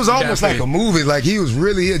 It was almost like a movie. Like, he was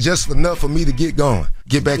really here just enough for me to get going,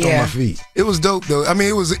 get back on my feet. It was dope, though. I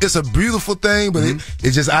mean, it's a beautiful thing, but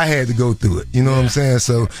it's just I had to go through it. You know what I'm saying?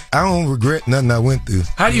 So I don't regret nothing I went through.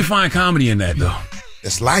 How do you find comedy in that, though?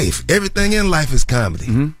 it's life. Everything in life is comedy.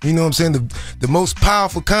 Mm-hmm. You know what I'm saying? The most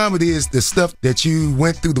powerful comedy is the stuff that you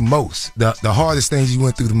went through the most, the hardest things you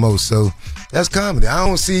went through the most. So that's comedy. I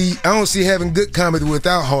don't see having good comedy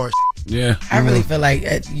without hard. Yeah, I really feel like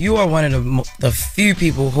you are one of the few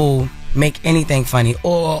people who make anything funny,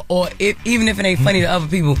 or even if it ain't funny to other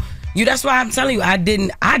people. That's why I'm telling you, I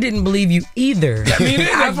didn't believe you either. I mean,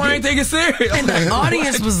 that's why I ain't take it serious. And the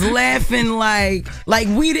audience was laughing like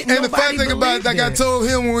we didn't. And the funny thing about it, like I told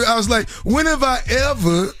him, I was like, when have I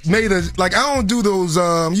ever made I don't do those,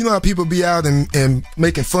 you know how people be out and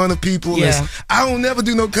making fun of people? Yeah. I don't never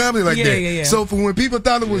do no comedy like that. Yeah. So for when people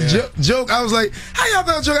thought it was joke, I was like, how y'all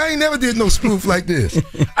thought joke? I ain't never did no spoof like this.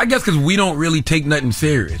 I guess because we don't really take nothing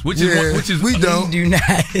serious, which is we don't. We do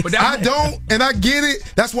not. But I don't, and I get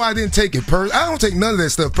it. That's why I didn't take it personal. I don't take none of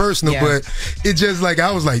that stuff personal, but it just like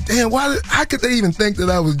I was like, damn, how could they even think that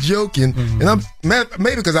I was joking? And I'm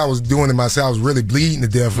maybe because I was doing it myself, I was really bleeding to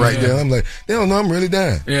death right there. I'm like, they don't know I'm really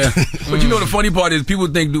dying. Yeah, but you know the funny part is people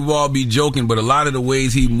think Duval be joking, but a lot of the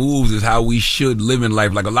ways he moves is how we should live in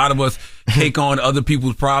life. Like a lot of us take on other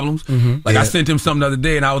people's problems. Like I sent him something the other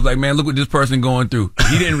day, and I was like, man, look what this person going through.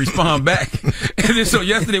 He didn't respond back. And then so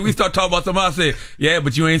yesterday we started talking about something. I said, yeah,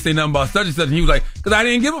 but you ain't say nothing about such and such. And he was like, because I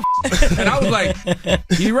didn't give a f. And I was like,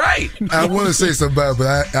 he right. I want to say something about it,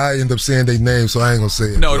 but I end up saying their name, so I ain't gonna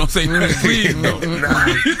say it. No, don't say nothing. Please don't.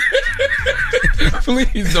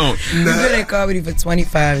 Please don't. You've been in comedy for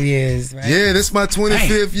 25 years, right? Yeah, this is my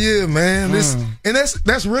 25th year, man. And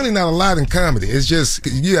that's really not a lot in comedy. It's just,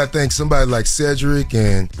 you gotta think somebody like Cedric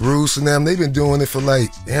and Bruce and them, they've been doing it for like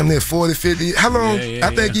damn near 40, 50 years. How long?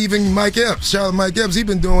 I think even Mike Epps, Charlamagne Epps, he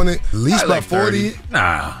been doing it at least about 40.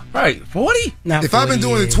 Nah, right, 40? If I've been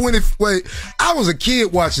doing it 20, I was a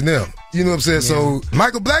kid watching them. You know what I'm saying? So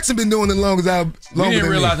Michael Blackson been doing it longer than we didn't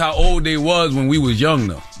realize how old they was when we was young,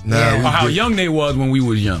 though. Or how young they was when we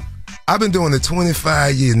was young. I've been doing it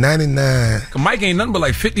 25 years, 99. Mike ain't nothing but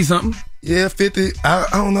like 50-something. Yeah, 50. I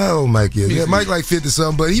don't know how old Mike is. Yeah, Mike like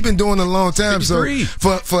 50-something, but he been doing it a long time. 53.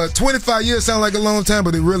 So for 25 years, sound like a long time,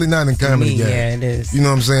 but it really not in comedy game. Yeah, it is. You know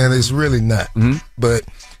what I'm saying? It's really not. But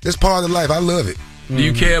it's part of life. I love it. Do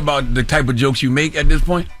you care about the type of jokes you make at this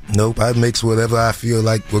point? Nope, I makes whatever I feel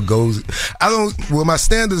like what goes. I don't. Well, my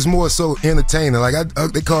standard is more so entertaining. Like I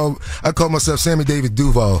call myself Sammy Davis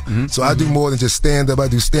Duval. So I do more than just stand up. I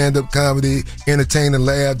do stand up comedy, entertaining,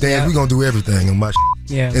 laugh, dance. We gonna do everything on my.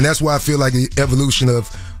 And that's why I feel like the evolution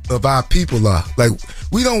of our people are. Like,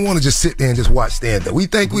 we don't want to just sit there and just watch stand-up. We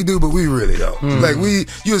think we do, but we really don't. Like,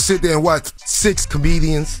 you'll sit there and watch 6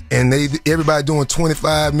 comedians, and everybody doing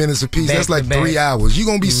 25 minutes apiece. That's like 3 hours. You're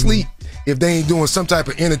going to be asleep if they ain't doing some type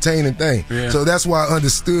of entertaining thing. So that's why I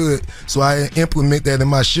understood. So I implement that in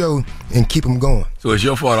my show and keep them going. So it's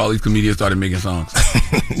your fault all these comedians started making songs.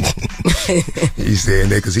 He's saying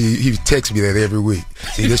that because he texts me that every week.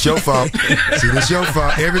 See, that's your fault. See, that's your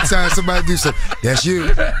fault. Every time somebody do something, that's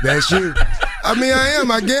you. That's you. I mean, I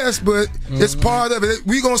am, I guess, but it's part of it.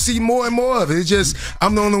 We're going to see more and more of it. It's just,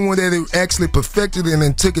 I'm the only one that actually perfected it and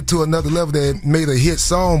then took it to another level that made a hit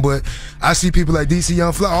song. But I see people like DC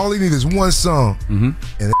Young Fly, all they need is one song. And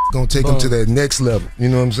it's going to take them to that next level. You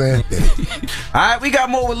know what I'm saying? All right, we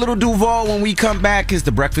got more with Lil Duval when we come back. It's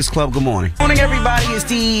The Breakfast Club. Good morning. Morning, everybody. It's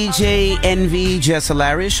DJ Envy, Jess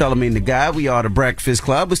Hilarious, Charlamagne the Guy. We are The Breakfast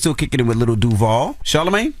Club. We're still kicking it with Lil Duval.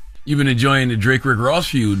 Charlamagne? You've been enjoying the Drake-Rick Ross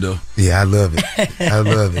feud, though. Yeah, I love it. I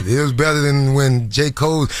love it. It was better than when J.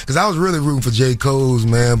 Cole, because I was really rooting for J. Cole's,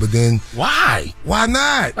 man, but then. Why? Why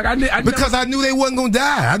not? Like because I knew they wasn't going to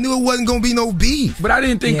die. I knew it wasn't going to be no beef. But I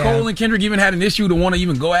didn't think Cole and Kendrick even had an issue to want to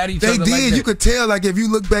even go at each other. They did. Like that. You could tell, like, if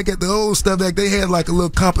you look back at the old stuff, like, they had, like, a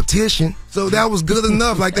little competition. So that was good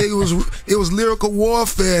enough. Like, it was lyrical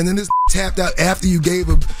warfare, and then this tapped out after you gave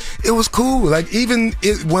a. It was cool. Like, even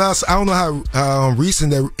when I don't know how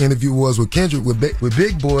recent that interview was with Kendrick with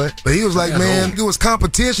Big Boy, but he was like, man, it was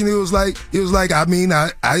competition. It was like, I mean,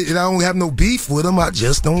 I don't have no beef with him. I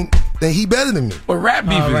just don't think he better than me. But rap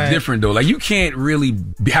beef is different though. Like, you can't really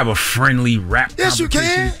have a friendly rap. Yes, you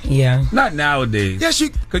can. Yeah. Not nowadays. Yes,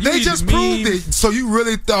 they just proved it. So you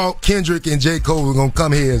really thought Kendrick and J. Cole were gonna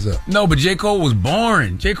come heads up? No, but J. Cole was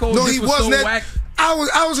boring. J. Cole was so whack.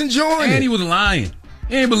 I was enjoying it. And he was lying.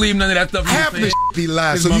 He ain't believe none of that stuff. Half the he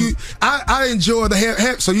lied. So I enjoyed the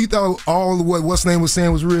half. So you thought all of what's name was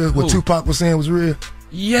saying was real? What Tupac was saying was real?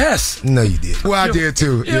 Yes. No, you did. Well, I did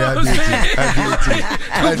too. Yeah,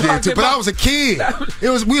 I did too. But I was a kid. We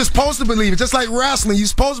were supposed to believe it. Just like wrestling, you're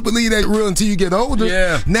supposed to believe that real until you get older.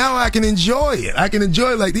 Yeah. Now I can enjoy it. I can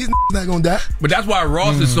enjoy it like these not gonna die. But that's why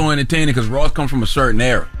Ross is so entertaining, because Ross comes from a certain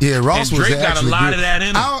era. Yeah, Ross and was Drake got a lot good. of that in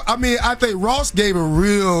him. I mean, I think Ross gave a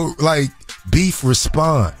real beef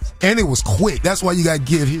response. And it was quick. That's why you got to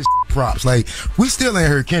give his props. Like, we still ain't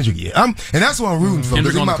heard Kendrick yet. And that's what I'm rooting for.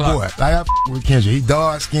 Because he's my boy. Like, I with Kendrick. He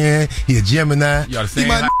dark skinned. He a Gemini. Y'all the same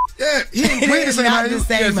height? Yeah, he ain't the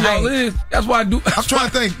same height. That's why I do. I'm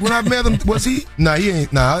trying to think. When I met him, was he? Nah, he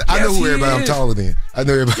ain't. Nah, I know who everybody I'm taller than. I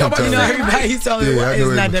know everybody I'm taller than. Everybody he's taller than.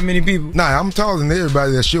 It's not that many people. Nah, I'm taller than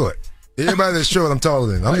everybody that's short. Everybody that's short, I'm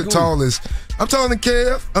taller than. I'm the tallest. I'm taller than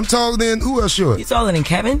Kev. I'm taller than who else short? You taller than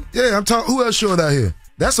Kevin? Yeah, I'm tall. Who else short out here?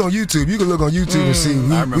 That's on YouTube. You can look on YouTube and see.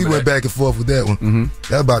 We went back and forth with that one.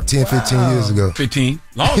 That was about 10, 15 years ago. 15?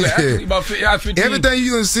 Longer, actually. About 15. Everything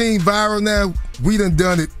you done seen viral now, we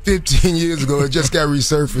done it 15 years ago. It just got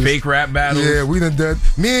resurfaced. Fake rap battles. Yeah, we done done.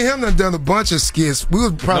 Me and him done a bunch of skits. We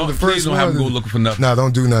was probably the first one. Don't have to go looking for nothing. Nah,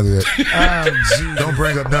 don't do none of that. Don't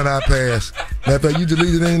bring up none of our past. Matter of fact, you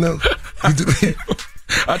deleted anything though? You deleted.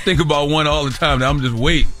 I think about one all the time. Now I'm just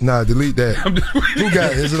waiting. Nah, delete that. Who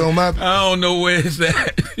got it? Is it on my? I don't know where it's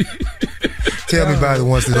at. Tell me about it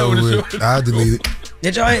once it's over with. I'll delete it.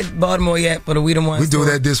 Did y'all hit Baltimore yet for the We the Ones? We do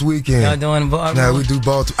that this weekend. Y'all doing Baltimore? Nah, we do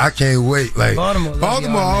Baltimore. I can't wait. Like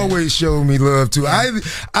Baltimore always showed me love too. I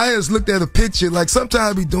just looked at a picture. Like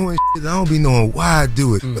sometimes I be doing shit, I don't be knowing why I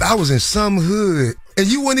do it. But I was in some hood. And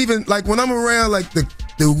you wouldn't even, like, when I'm around, like, the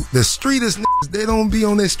streetest niggas, they don't be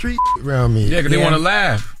on that street around me. Yeah, because they want to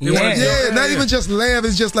laugh. Not even just laugh.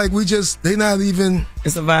 It's just like they not even.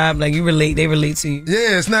 It's a vibe. Like, they relate to you.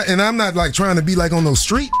 Yeah, it's not, and I'm not, like, trying to be, like, on those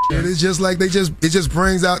street. It's just, like, it just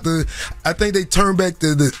brings out I think they turn back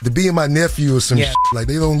to the being my nephew or some shit. Like,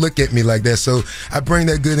 they don't look at me like that. So I bring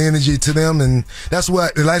that good energy to them, and that's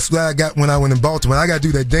what I got when I went in Baltimore. I got to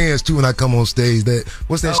do that dance, too, when I come on stage.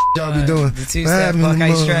 What's that shit y'all be doing? The two-step Park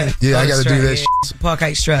Heights strut. Yeah, I got to do that shit. Park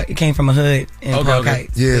Heights strut. It came from a hood in Park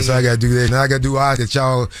Heights. Yeah, so I got to do that. And I got to do Arce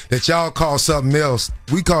that y'all call something else.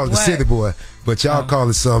 We call it the City Boy. But y'all call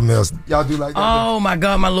it something else. Y'all do like that? Oh my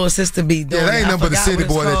God, my little sister be doing that ain't nothing but the City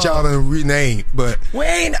Boy that y'all done renamed. But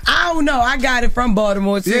I don't know. I got it from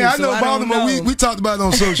Baltimore too. Yeah, I know Baltimore. We talked about it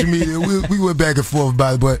on social media. we went back and forth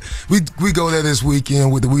about it. But we go there this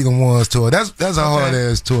weekend with the We the Ones tour. That's a hard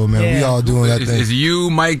ass tour, man. Yeah. We all doing that thing. It's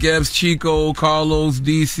you, Mike Epps, Chico, Carlos,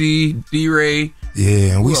 DC, D-Ray.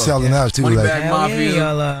 Yeah, and we selling out too. Like,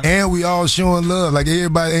 Mafia. And we all showing love. Like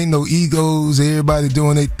everybody ain't no egos. Everybody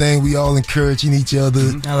doing their thing. We all encouraging each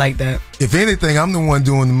other. I like that. If anything, I'm the one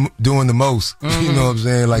doing the most. You know what I'm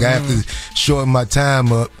saying? Like I have to shorten my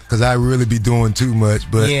time up because I really be doing too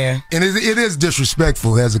much. But and it is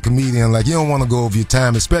disrespectful as a comedian. Like you don't want to go over your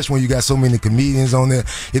time, especially when you got so many comedians on there.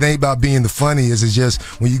 It ain't about being the funniest. It's just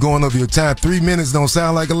when you're going over your time. 3 minutes don't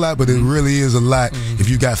sound like a lot, but it really is a lot. If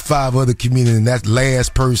you got 5 other comedians and that's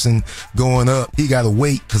last person going up, he got to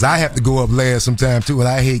wait because I have to go up last sometime too, and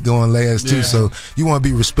I hate going last too. So you want to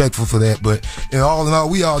be respectful for that. But all in all,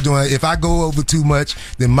 we all doing it. If I go over too much,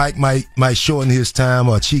 then Mike might shorten his time,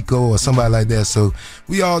 or Chico or somebody like that. So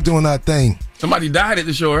we all doing our thing. Somebody died at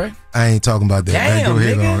the show, right? I ain't talking about that. Damn, go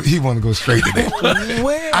ahead on. He want to go straight to that.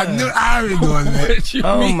 Where? I knew I already doing that.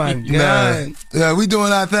 Oh my God! Yeah, we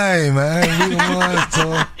doing our thing, man. We the ones.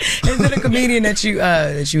 So. Is there a comedian that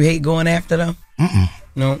you hate going after though?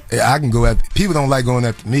 No. I can go after. People don't like going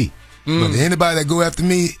after me. But anybody that go after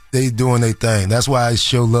me, they doing their thing. That's why I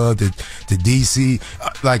show love to DC,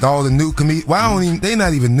 like all the new comedians. Well, they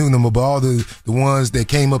not even new no more, but all the ones that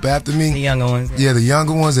came up after me. The younger ones. Yeah, the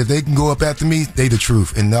younger ones, if they can go up after me, they the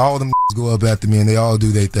truth. And all them go up after me and they all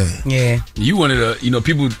do their thing. Yeah. You wanted to,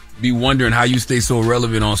 people be wondering how you stay so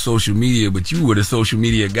relevant on social media, but you were the social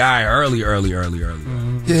media guy early.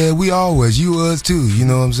 Yeah, we all was. You was too. You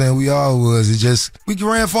know what I'm saying? We all was. It's just, we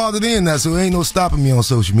grandfathered in that, so there ain't no stopping me on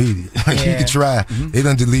social media. You can try. They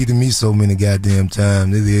done deleted me so many goddamn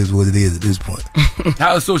times. It is what it is at this point.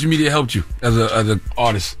 How has social media helped you as an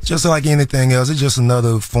artist? Just like anything else. It's just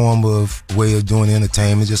another form of way of doing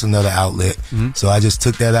entertainment, just another outlet. So I just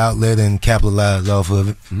took that outlet and capitalized off of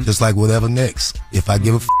it. Just like whatever next. If I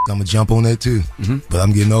give a I'm gonna jump on that too. But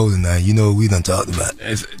I'm getting older now. You know what we done talked about.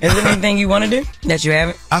 Is there anything you want to do that you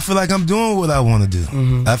haven't? I feel like I'm doing what I want to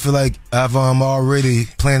do. I feel like I've already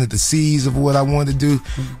planted the seeds of what I want to do.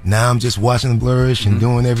 Now I'm just watching them flourish and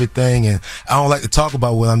doing everything. And I don't like to talk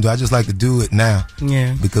about what I'm doing. I just like to do it now.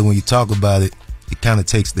 Yeah. Because when you talk about it, it kind of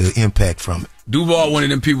takes the impact from it. Duval, one of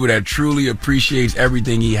them people that truly appreciates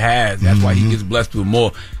everything he has. That's why he gets blessed with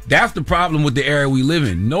more. That's the problem with the era we live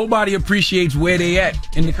in. Nobody appreciates where they at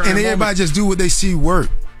in the current And everybody moment. just do what they see work.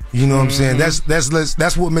 You know what I'm saying?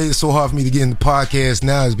 That's what made it so hard for me to get into podcast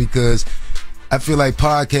now, is because I feel like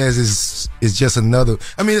podcast is just another.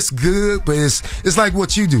 I mean, it's good, but it's like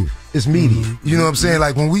what you do. It's media. You know what I'm saying?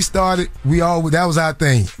 Like when we started, that was our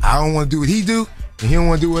thing. I don't want to do what he do, and he don't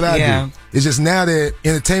want to do what I do. It's just now that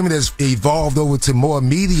entertainment has evolved over to more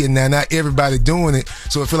media now. Not everybody doing it.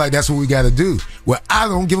 So I feel like that's what we got to do. Well, I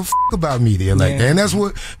don't give a about media like that. And that's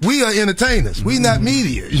what we are, entertainers. We not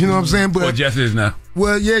media. You know what I'm saying? But well, Jess is now.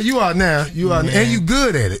 Well, yeah, you are now. You are, and you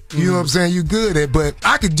good at it. You know what I'm saying? You good at it. But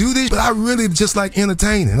I could do this, but I really just like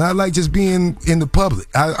entertaining. I like just being in the public.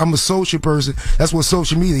 I'm a social person. That's what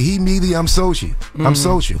social media. He media, I'm social. I'm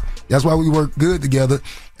social. That's why we work good together.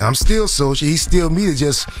 I'm still social. He's still media.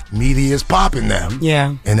 Just media is popping now.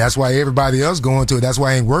 Yeah. And that's why everybody else going to it. That's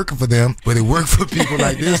why I ain't working for them, but it worked for people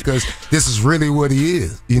like this because this is really what he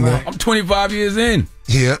is. You know. I'm 25 years in.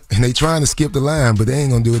 Yeah, and they trying to skip the line, but they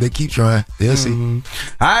ain't gonna do it. They keep trying. They'll see. All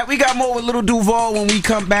right, we got more with Lil Duval when we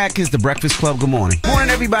come back. It's The Breakfast Club. Good morning. Morning,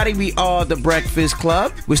 everybody. We are The Breakfast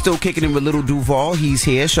Club. We're still kicking in with Lil Duval. He's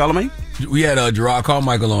here. Charlamagne? We had Gerard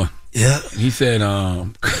Carmichael on. Yeah. He said,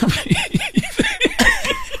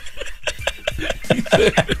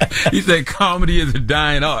 he said comedy is a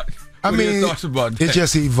dying art. I mean, about that? It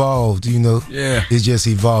just evolved, you know. Yeah. It just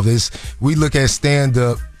evolved. We look at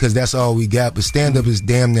stand-up because that's all we got, but stand-up is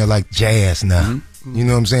damn near like jazz now. You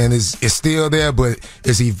know what I'm saying? It's still there, but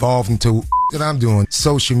it's evolved into that I'm doing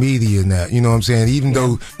social media now. You know what I'm saying? Even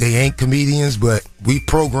though they ain't comedians, but we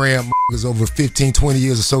program over 15, 20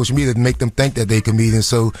 years of social media to make them think that they comedians,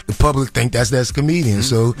 so the public think that's a comedian.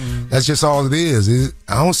 So that's just all it is.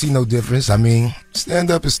 I don't see no difference. I mean,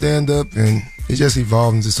 stand-up is stand-up, and it just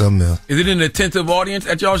evolved into something else. Is it an attentive audience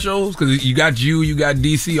at y'all shows? Because you got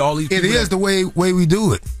DC, all these people. It is the way we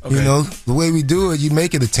do it. Okay. You know, the way we do it, you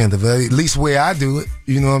make it attentive. At least the way I do it.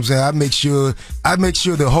 You know what I'm saying? I make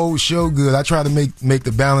sure the whole show good. I try to make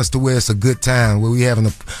the balance to where it's a good time, where we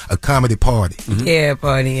having a comedy party. Yeah,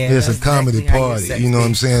 party. Yeah, it's a comedy party. You know what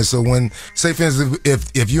I'm saying? So when, say for instance,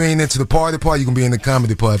 if you ain't into the party, you can be in the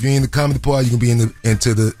comedy party. If you ain't in the comedy party, you can be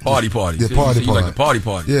into the party. The party you party. Like the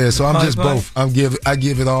party. Yeah, so I'm just both. I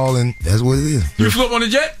give it all, and that's what it is. You flew up on the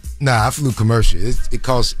jet? Nah, I flew commercial. It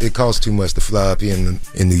costs too much to fly up here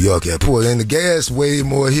in New York Airport, and the gas way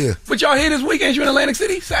more here. But y'all here this week? Ain't you in Atlantic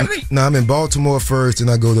City Saturday? No, I'm in Baltimore first, and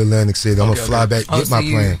I go to Atlantic City. I'm gonna fly back, get my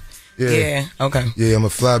plane. Yeah, okay. Yeah, I'm gonna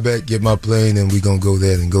fly back, get my plane, and we gonna go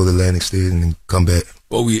there and go to Atlantic City and then come back.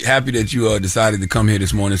 Well, we happy that you decided to come here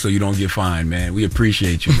this morning so you don't get fined, man. We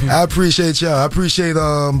appreciate you. I appreciate y'all. I appreciate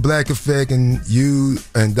Black Effect and you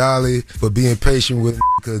and Dolly for being patient with me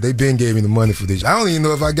because they been gave me the money for this. I don't even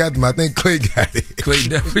know if I got them. I think Clay got it. Clay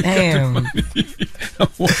definitely got the money.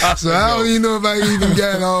 So I don't even know if I even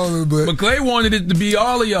got all of it. But Clay wanted it to be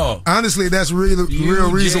all of y'all. Honestly, that's real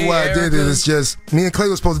reason why I did it. It's just me and Clay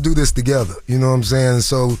were supposed to do this together. You know what I'm saying?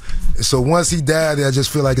 So once he died, I just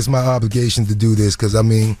feel like it's my obligation to do this because I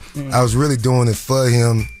mean, I was really doing it for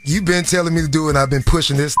him. You've been telling me to do it, and I've been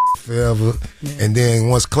pushing this forever. And then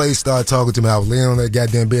once Clay started talking to me, I was laying on that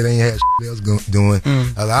goddamn bed. I ain't had else doing. I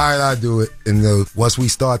was like, all right, I'll do it. And once we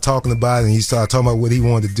started talking about it, and he started talking about what he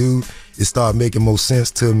wanted to do, it started making more sense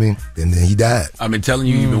to me. And then he died. I've been telling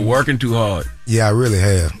you, you've been working too hard. Yeah, I really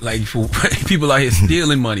have. Like, for people out here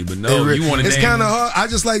stealing money, but no, you want to. It's kind of hard. I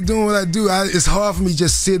just like doing what I do. It's hard for me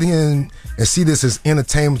just sit here and see this as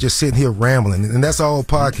entertainment, just sitting here rambling, and that's all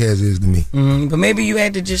podcast is to me. But maybe you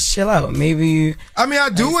had to just chill out. Maybe you. I mean, I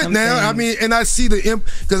do it now. I mean, and I see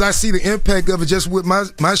the impact of it just with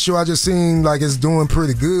my show. I just seen like it's doing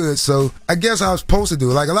pretty good. So I guess I was supposed to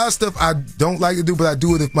do it. Like a lot of stuff I don't like to do, but I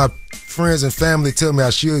do it if my friends and family tell me I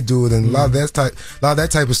should do it, and a lot of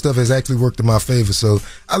that type of stuff has actually worked in my favor. So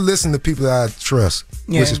I listen to people that I trust,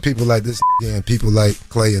 which is people like this and people like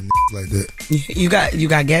Clay and like that. You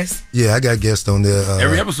got guests? Yeah, I got guests on there.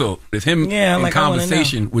 Every episode, it's him in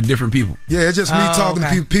conversation with different people. Yeah, it's just me talking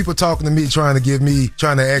to people talking to me, trying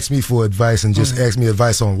to ask me for advice and just ask me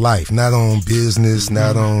advice on life, not on business,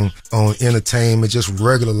 not on entertainment, just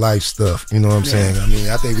regular life stuff. You know what I'm saying? I mean,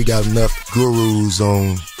 I think we got enough gurus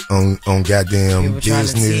on goddamn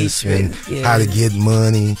business and how to get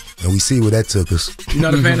money, and we see where that took us. You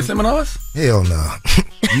not a fan of seminars? Hell no.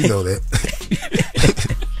 You know that.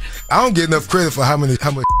 I don't get enough credit for how much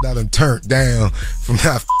I done turned down from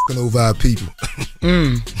not f***ing over our people.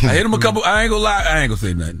 I hit him a couple. I ain't gonna lie. I ain't gonna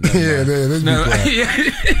say nothing.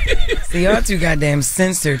 See, y'all too goddamn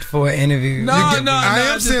censored for an interview.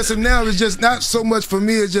 I am censored now. It's just not so much for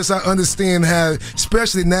me. It's just I understand how,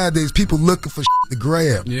 especially nowadays, people looking for to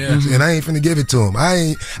grab. Yeah. And I ain't finna give it to them.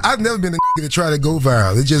 I've never been a to try to go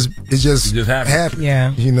viral. It just happened.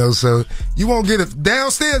 Yeah. You know, so you won't get it.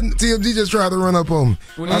 Downstairs, TMG just tried to run up on me.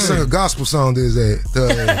 I sung a gospel song to his ass.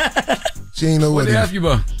 She ain't know What what they to ask you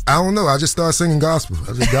about? I don't know. I just started singing gospel.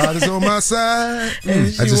 I said, God is on my side.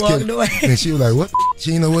 And she walked away. And she was like, what? She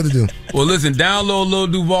didn't know what to do. Well, listen, download Lil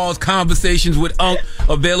Duval's Conversations with Unc,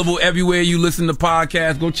 available everywhere you listen to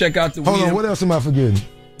podcasts. Go check out the Hold on, what else am I forgetting?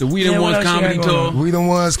 The We Done Ones Comedy Tour. We Done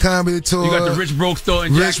Ones Comedy Tour. You got the Rich Broke Store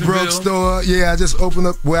in Jacksonville. Rich Broke Store. Yeah, I just opened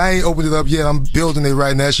up. Well, I ain't opened it up yet. I'm building it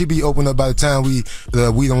right now. It should be opened up by the time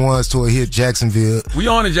the We Done Ones Tour hit Jacksonville. We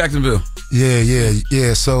on in Jacksonville.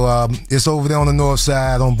 Yeah. So it's over there on the north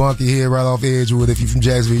side on Bunker Hill, right off Edgewood. If you're from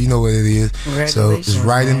Jacksonville, you know what it is. So it's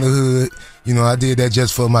right in the hood. You know, I did that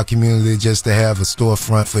just for my community, just to have a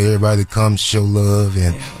storefront for everybody to come show love.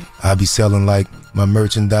 And I'll be selling like my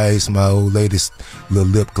merchandise, my old lady's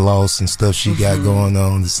little lip gloss and stuff she got going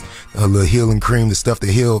on, her little healing cream, the stuff that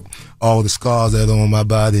healed all the scars that are on my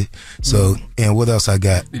body. So, and what else I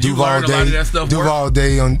got? Did you learn a lot of that stuff? Duval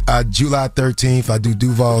Day on July 13th. I do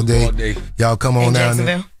Duval Day. Y'all come on down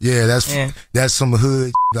there. Yeah, that's some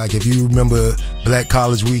hood. Like if you remember Black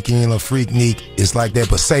College Weekend or Freaknik, it's like that,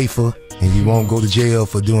 but safer. And you won't go to jail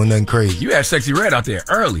for doing nothing crazy. You had Sexy Red out there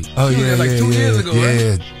early. Oh, yeah, like 2 years ago,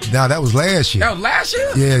 right? Nah, that was last year. That was last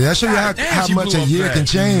year? Yeah, that show you how much a year can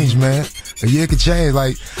change, man. A year can change.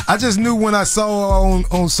 Like, I just knew when I saw her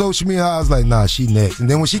on social media, I was like, nah, she next. And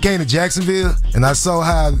then when she came to Jacksonville, and I saw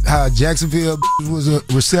how Jacksonville was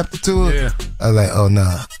receptive to her, I was like, oh,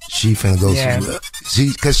 nah, she finna go somewhere.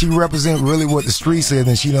 Because she represent really what the street said,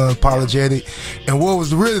 and she unapologetic. And what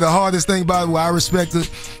was really the hardest thing about it, what I respect her,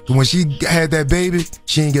 when she had that baby,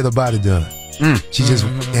 she didn't get her body done. She just,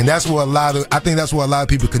 and that's what I think that's what a lot of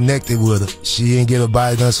people connected with her. She didn't get her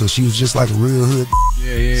body done, so she was just like a real hood.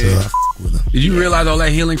 Yeah. With her. Did you realize all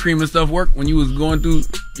that healing cream and stuff worked when you was going through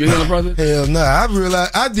your healing process? Hell no. I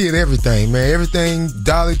realized I did everything, man. Everything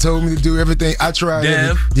Dolly told me to do, everything. I tried.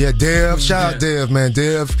 Dev. Shout out Dev, man.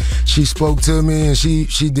 Dev, she spoke to me and she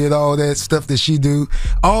did all that stuff that she do.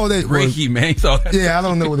 All that. Reiki, man. Yeah, I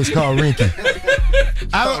don't know what it's called, Reiki.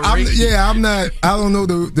 I don't know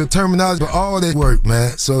the terminology, but all that work,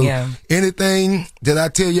 man. So anything that I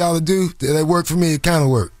tell y'all to do that work for me, it kind of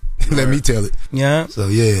work. Let me tell it. Yeah. So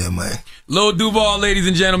yeah, man. Lil Duval, ladies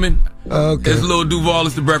and gentlemen. Okay. It's Lil Duval.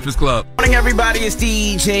 It's the Breakfast Club. Morning, everybody. It's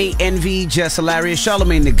DJ NV, Jess Hilarious,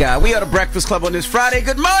 Charlamagne the guy. We are the Breakfast Club on this Friday.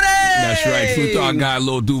 Good morning. That's right. Salute to our guy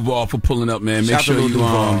Lil Duval for pulling up, man. Make sure you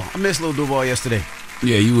I missed Lil Duval yesterday.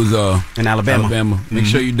 Yeah, you was in Alabama. Make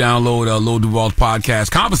sure you download Lil Duval's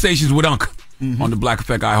podcast, Conversations with Unc, on the Black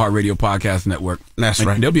Effect iHeartRadio Podcast Network. That's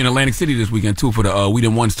right. They'll be in Atlantic City this weekend too for the We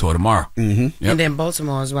Done Ones tour tomorrow. And then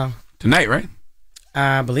Baltimore as well. Tonight, right?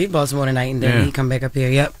 I believe Baltimore tonight, and then he come back up here.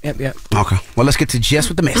 Yep. Okay. Well, let's get to Jess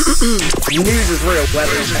with the Mess. News is real.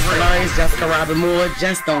 Whether it's Jess Hilarious, Jessica Robin Moore,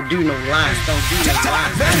 just don't do no lies.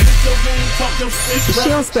 She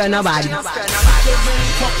don't spare nobody.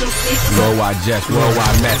 Worldwide Jess,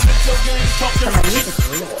 worldwide Mess.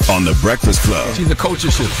 On the Breakfast Club. She's a culture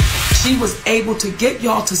shift. She was able to get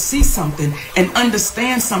y'all to see something and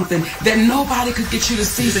understand something that nobody could get you to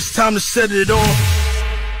see. It's time to set it off.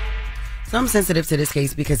 So I'm sensitive to this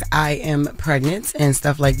case because I am pregnant and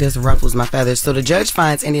stuff like this ruffles my feathers. So the judge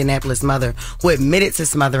finds Indianapolis mother who admitted to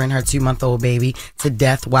smothering her 2-month-old baby to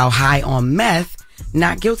death while high on meth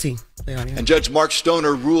not guilty. And Judge Mark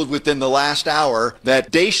Stoner ruled within the last hour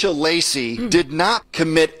that Daisha Lacey did not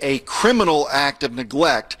commit a criminal act of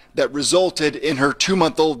neglect that resulted in her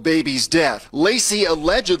 2-month-old baby's death. Lacey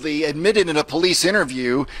allegedly admitted in a police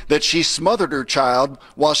interview that she smothered her child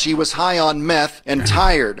while she was high on meth and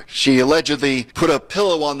tired. She allegedly put a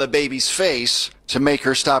pillow on the baby's face to make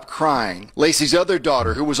her stop crying. Lacey's other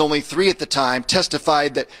daughter, who was only 3 at the time,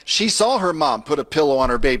 testified that she saw her mom put a pillow on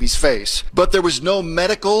her baby's face. But there was no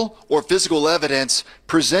medical or physical evidence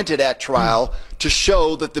presented at trial to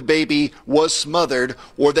show that the baby was smothered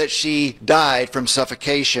or that she died from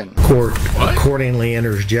suffocation. Court accordingly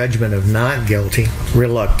enters judgment of not guilty,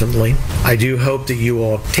 reluctantly. I do hope that you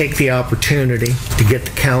will take the opportunity to get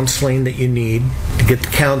the counseling that you need, to get the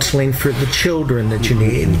counseling for the children that you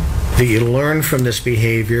need, that you learn from this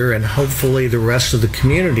behavior, and hopefully the rest of the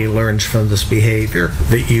community learns from this behavior,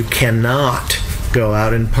 that you cannot go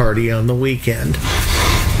out and party on the weekend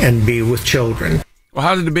and be with children. Well,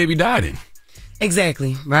 how did the baby die then?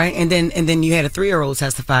 Exactly, right? And then you had a 3-year-old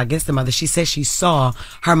testify against the mother. She said she saw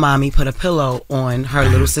her mommy put a pillow on her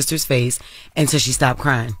little sister's face until she stopped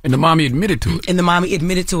crying. And the mommy admitted to it. And the mommy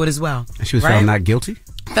admitted to it as well. And she was found not guilty?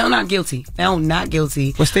 Found not guilty. Found not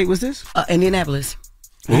guilty. What state was this? Indianapolis.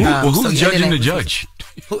 Well, who's judging the judge?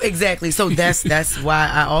 Exactly. So that's why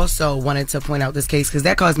I also wanted to point out this case, because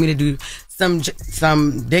that caused me to do some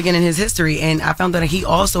digging in his history, and I found that he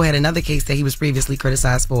also had another case that he was previously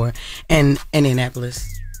criticized for in Indianapolis.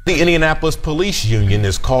 The Indianapolis Police Union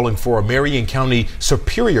is calling for a Marion County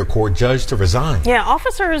Superior Court judge to resign. Yeah,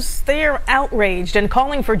 officers, they're outraged and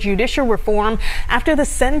calling for judicial reform after the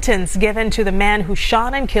sentence given to the man who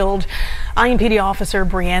shot and killed IMPD officer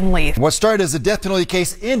Breanne Leith. What started as a death penalty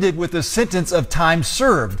case ended with a sentence of time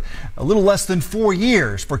served, a little less than 4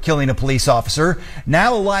 years for killing a police officer.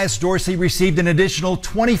 Now Elias Dorsey received an additional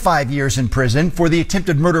 25 years in prison for the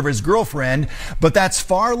attempted murder of his girlfriend, but that's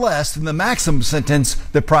far less than the maximum sentence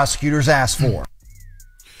the prosecutors asked for.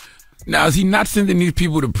 Now, is he not sending these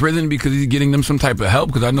people to prison because he's getting them some type of help?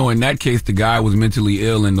 Because I know in that case, the guy was mentally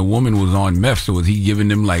ill and the woman was on meth. So is he giving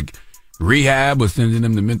them like rehab or sending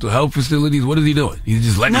them to mental health facilities? What is he doing? He's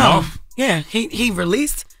just letting them off? Yeah, he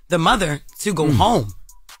released the mother to go home.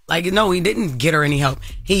 Like, no, he didn't get her any help.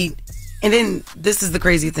 And then this is the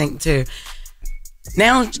crazy thing too.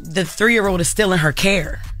 Now the 3-year-old is still in her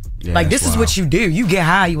care. Yeah, like, this is what you do. You get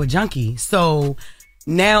high, you a junkie. So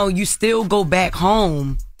now you still go back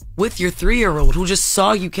home with your 3-year-old who just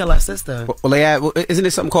saw you kill our sister. Well, isn't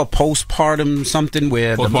it something called postpartum something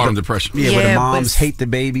where postpartum depression? Yeah, where the moms hate the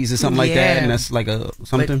babies or something like that, and that's like a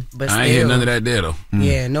something. But I ain't hear none of that there though.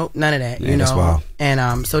 Yeah, nope, none of that. Yeah, you know, that's wild.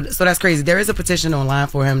 And so that's crazy. There is a petition online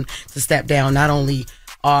for him to step down. Not only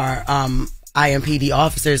are IMPD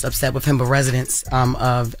officers upset with him, but residents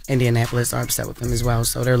of Indianapolis are upset with him as well.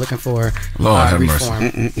 So they're looking for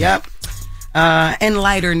reform. Yep. In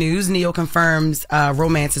lighter news, Neo confirms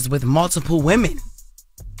romances with multiple women.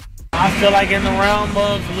 I feel like in the realm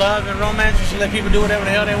of love and romance, you should let people do whatever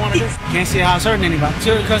the hell they want to do. Can't see how it's hurting anybody.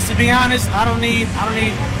 Because to be honest, I don't need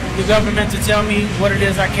the government to tell me what it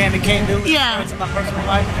is I can and can't do. Yeah. It's my personal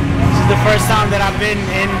life. This is the first time that I've been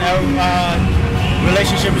in a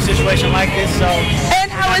relationship or situation like this. So,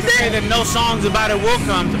 and how is it? Say that no songs about it will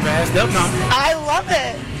come to pass. They'll come. I love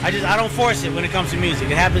it. I don't force it when it comes to music.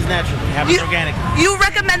 It happens naturally. It happens organically. You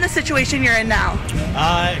recommend the situation you're in now?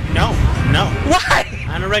 No. Why?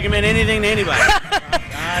 I don't recommend anything to anybody.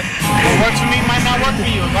 What works for me might not work for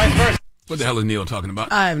you, and vice versa. What the hell is Neil talking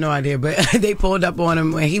about? I have no idea, but they pulled up on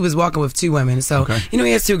him when he was walking with 2 women. So, you know,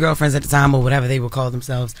 he has 2 girlfriends at the time or whatever they would call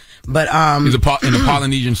themselves. But he's in a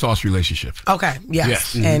Polynesian sauce relationship. Okay,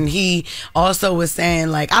 yes. Mm-hmm. And he also was saying,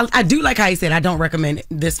 like, I do like how he said, I don't recommend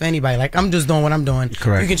this for anybody. Like, I'm just doing what I'm doing.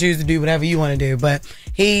 Correct. You can choose to do whatever you want to do. But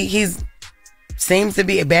he's seems to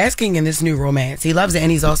be basking in this new romance. He loves it,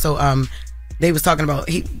 and he's also they was talking about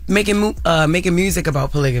making music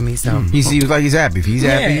about polygamy. So he seems like he's happy. If he's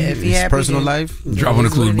happy, if his personal life. Dropping the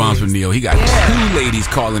clues bombs for Neo. He got 2 ladies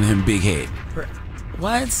calling him big head.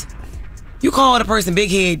 What? You call a person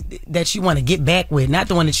big head that you want to get back with, not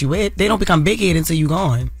the one that you with. They don't become big head until you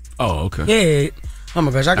gone. Oh, okay. Yeah. Oh my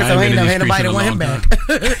gosh, I can tell he ain't never had nobody that want him back.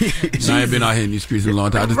 I ain't been out here in these streets in a long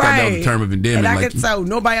time. I just thought that was a term of endearment. And I can tell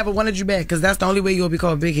nobody ever wanted you back because that's the only way you'll be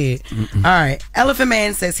called big head. All right. Elephant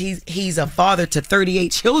Man says he's a father to 38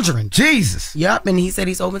 children. Jesus. Yep, and he said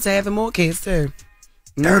he's open to having more kids too.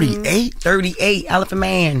 38? 38. Elephant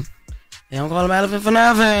Man. They don't call him Elephant for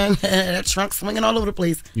nothing. That trunk swinging all over the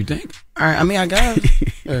place. You think? All right. I mean, I guess.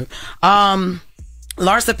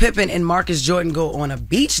 Larsa Pippen and Marcus Jordan go on a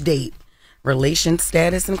beach date. Relation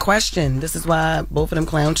status in question. This is why both of them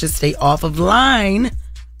clowns should stay off of line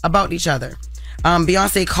about each other.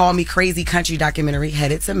 Beyonce Call Me Crazy country documentary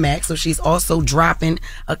headed to Mack, so she's also dropping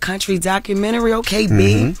a country documentary. Okay,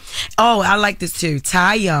 B. Oh, I like this too.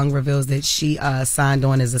 Ty Young reveals that she signed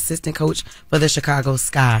on as assistant coach for the Chicago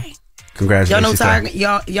Sky. Congratulations.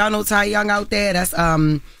 Y'all know Ty Young out there. That's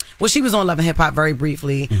well, she was on Love and Hip Hop very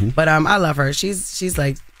briefly, but I love her. She's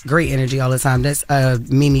like great energy all the time. That's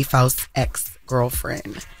Mimi Faust's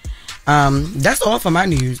ex-girlfriend. That's all for my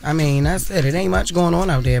news. I mean, that's it. It ain't much going on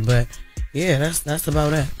out there, but yeah, that's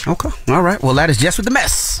about it. Okay. All right. Well, that is Jess with the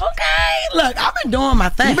Mess. Okay. Look, I've been doing my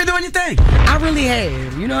thing. You've been doing your thing. I really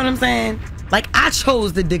have. You know what I'm saying? Like, I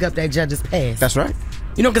chose to dig up that judge's past. That's right.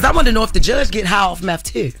 You know, because I want to know if the judge get high off meth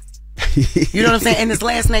too. You know what I'm saying? And his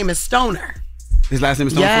last name is Stoner. His last name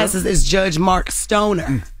is Stoner? Yes, it's Judge Mark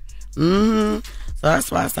Stoner. So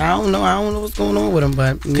that's why I said I don't know what's going on with him,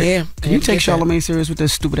 but yeah. Can you take Charlamagne serious with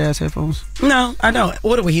those stupid ass headphones? No, I don't.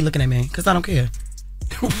 What are he looking at me? Because I don't care.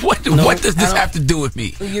 What does this have to do with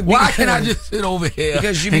me? Why can't I just sit over here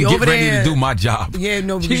because you and be get over ready there, to do my job? Yeah,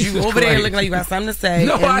 no, because you over there looking like you got something to say.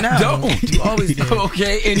 No, I don't. You always do.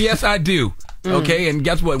 Okay, and yes, I do. Okay, and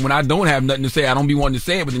guess what? When I don't have nothing to say, I don't be wanting to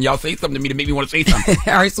say it, but then y'all say something to me to make me want to say something.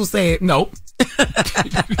 All right, so say it. Nope.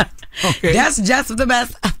 Okay. That's Jess with the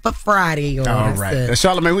Mess for Friday. All right.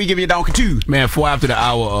 Charlamagne, we give you a donkey too. Man, 4 after the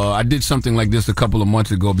hour, I did something like this a couple of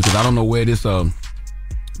months ago because I don't know where this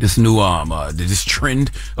this new this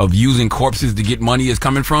trend of using corpses to get money is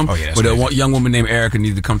coming from. Oh, yeah, but a young woman named Erica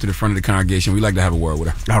needs to come to the front of the congregation. We'd like to have a word with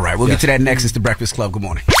her. All right, we'll get to that next. It's the Breakfast Club. Good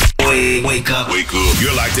morning. Wake up. Wake up.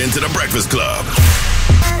 You're locked into the Breakfast Club.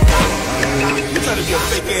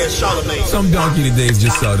 Some donkey today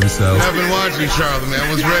just saw themselves. I've been watching Charlamagne.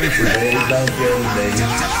 I was ready for it.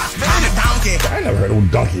 I never heard of a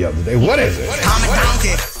donkey the other day. What is it? I'm a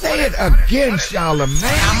donkey. Say it again, Charlamagne.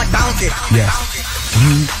 I'm a donkey. Yes,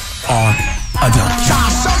 you are a donkey. Show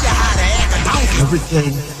you how to act a donkey.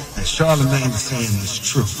 Everything that Charlamagne is saying is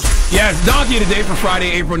true. Yes, donkey today for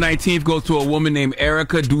Friday, April 19th goes to a woman named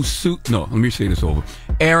Erica let me say this over.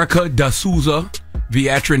 Erica D'Souza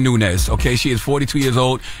Vietra Nunes. Okay, she is 42 years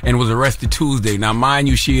old and was arrested Tuesday. Now, mind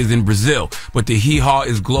you, she is in Brazil, but the hee-haw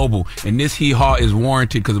is global, and this hee-haw is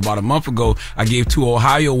warranted because about a month ago, I gave 2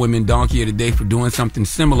 Ohio women donkey of the day for doing something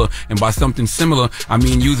similar, and by something similar, I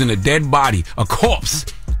mean using a dead body, a corpse,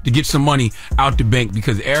 to get some money out the bank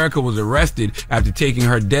because Erica was arrested after taking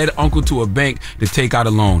her dead uncle to a bank to take out a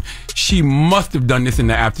loan. She must have done this in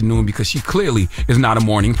the afternoon because she clearly is not a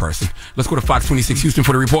morning person. Let's go to Fox 26 Houston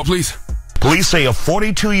for the report, please. Police say a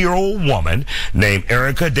 42-year-old woman named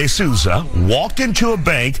Erica D'Souza walked into a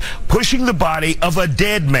bank pushing the body of a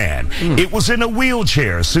dead man. It was in a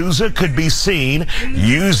wheelchair. Souza could be seen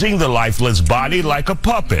using the lifeless body like a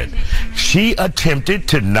puppet. She attempted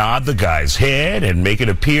to nod the guy's head and make it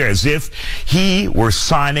appear as if he were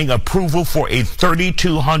signing approval for a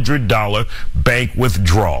 $3,200 bank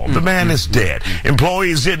withdrawal. The man is dead.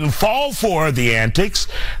 Employees didn't fall for the antics.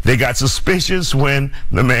 They got suspicious when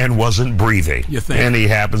the man wasn't breathing. And he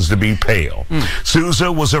happens to be pale. Souza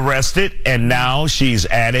was arrested, and now she's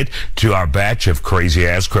added to our batch of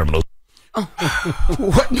crazy-ass criminals.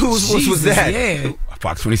 What news was that? Yeah.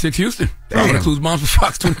 Fox 26 Houston. Who's moms for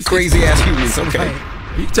Fox 26? Crazy-ass humans, okay.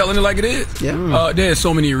 You telling it like it is. Yeah. There's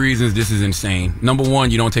so many reasons this is insane. Number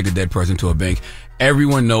one, you don't take a dead person to a bank.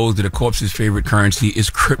 Everyone knows that a corpse's favorite currency is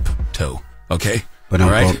crypto, okay? But all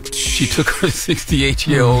right, she took her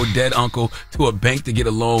 68-year-old dead uncle to a bank to get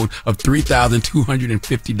a loan of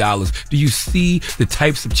 $3,250. Do you see the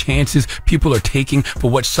types of chances people are taking for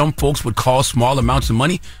what some folks would call small amounts of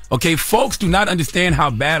money? Okay, folks do not understand how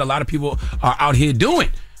bad a lot of people are out here doing.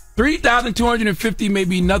 $3,250 may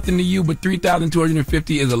be nothing to you, but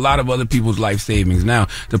 $3,250 is a lot of other people's life savings. Now,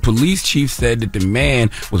 the police chief said that the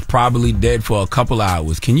man was probably dead for a couple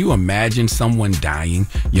hours. Can you imagine someone dying,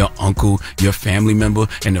 your uncle, your family member,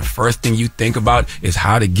 and the first thing you think about is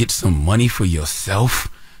how to get some money for yourself?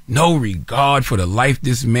 No regard for the life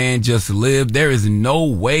this man just lived. There is no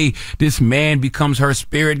way this man becomes her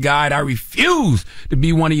spirit guide. I refuse to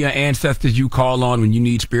be one of your ancestors you call on when you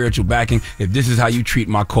need spiritual backing if this is how you treat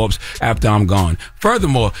my corpse after I'm gone.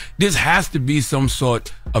 Furthermore, this has to be some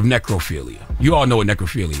sort of necrophilia. You all know what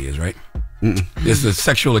necrophilia is, right? It's a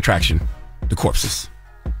sexual attraction to corpses.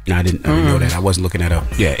 No, I didn't know that. I wasn't looking that up.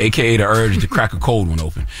 Yeah, a.k.a. the urge to crack a cold one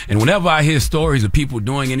open. And whenever I hear stories of people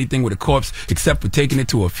doing anything with a corpse except for taking it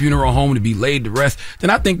to a funeral home to be laid to rest, then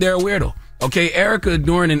I think they're a weirdo. Okay, Erica,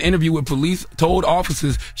 during an interview with police, told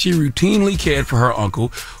officers she routinely cared for her uncle,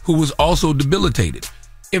 who was also debilitated.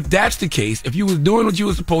 If that's the case, if you was doing what you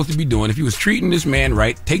were supposed to be doing, if you was treating this man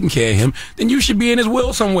right, taking care of him, then you should be in his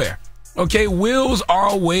will somewhere. Okay, wills are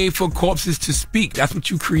a way for corpses to speak. That's what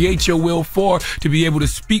you create your will for, to be able to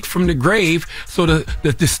speak from the grave so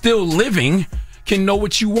that the still living can know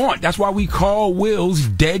what you want. That's why we call wills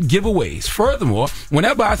dead giveaways. Furthermore,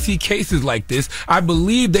 whenever I see cases like this, I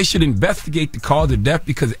believe they should investigate the cause of death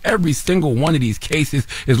because every single one of these cases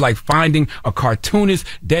is like finding a cartoonist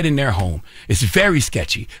dead in their home. It's very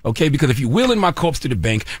sketchy, okay? Because if you're willing my corpse to the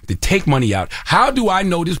bank to take money out, how do I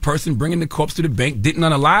know this person bringing the corpse to the bank didn't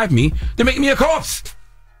unalive me to make me a corpse?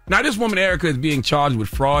 Now, this woman, Erica, is being charged with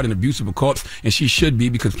fraud and abuse of a corpse, and she should be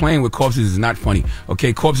because playing with corpses is not funny.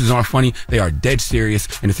 Okay, corpses aren't funny. They are dead serious,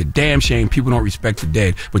 and it's a damn shame people don't respect the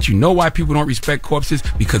dead. But you know why people don't respect corpses?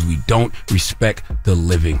 Because we don't respect the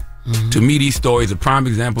living. To me, these stories are prime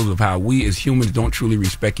examples of how we as humans don't truly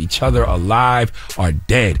respect each other, alive or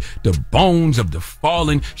dead. The bones of the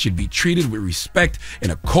fallen should be treated with respect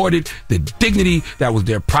and accorded the dignity that was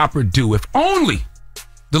their proper due. If only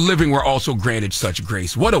the living were also granted such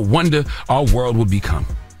grace. What a wonder our world would become.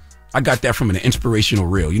 I got that from an inspirational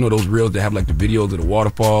reel. You know those reels that have like the videos of the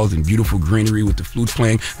waterfalls and beautiful greenery with the flutes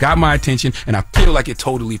playing? Got my attention, and I feel like it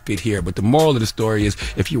totally fit here. But the moral of the story is,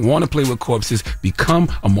 if you want to play with corpses, become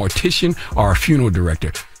a mortician or a funeral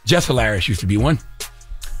director. Jess Hilarious used to be one.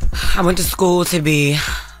 I went to school to be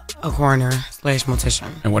a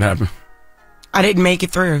coroner/mortician. And what happened? I didn't make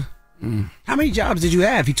it through. How many jobs did you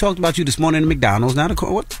have? He talked about you this morning at McDonald's. Now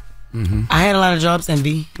what? I had a lot of jobs,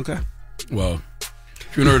 Envy. Okay. Well,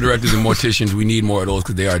 funeral directors and morticians, we need more of those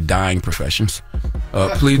because they are dying professions.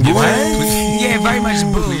 Please give Yeah, very much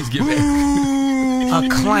boo. Please give a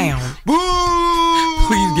clown.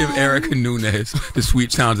 Please give Erica Nunez the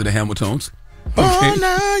sweet sounds of the Hamiltones. Okay. Oh,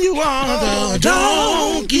 now you are the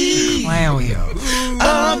donkey Clown, yo.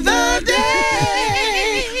 of the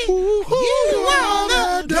day. You are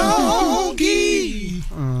the donkey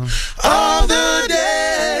of the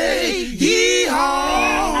day.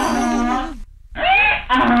 Yee-haw.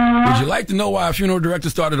 Would you like to know why a funeral director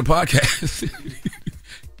started a podcast?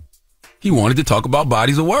 He wanted to talk about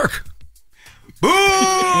bodies of work. Boo!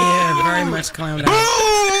 Yeah, very much clown.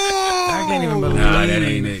 I can't even believe. Nah, that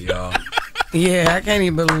ain't it, y'all. Yeah, I can't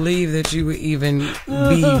even believe that you would even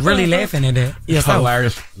be really laughing at that. It's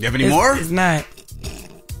hilarious. You have any more? It's not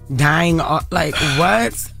dying. Like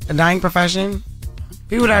what? A dying profession?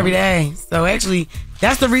 People die every day. So actually,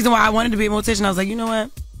 that's the reason why I wanted to be a mortician. I was like, you know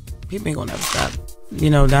what? People ain't gonna never stop.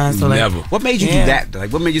 Dying. So never. Like, What made you do that?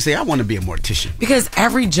 Like, what made you say I want to be a mortician? Because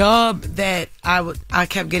every job that I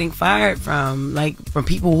kept getting fired from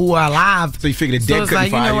people who are alive. So you figured the dead so it's couldn't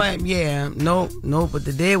like, fire you know you? what? Yeah, no, but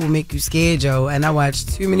the dead will make you scared, Joe. And I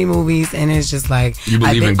watched too many movies, and it's just like You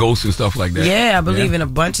believe in ghosts and stuff like that? Yeah, I believe in a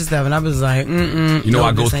bunch of stuff, and I was like, You know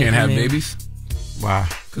why ghosts can't have babies? Why?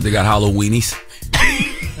 Because they got Halloweenies.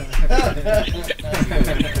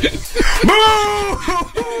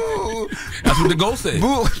 That's what the ghost said.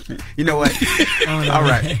 Boo. You know what?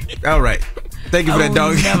 All right. Thank you for that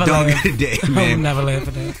dog of the day, man. I would never laugh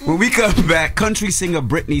at that. When we come back, country singer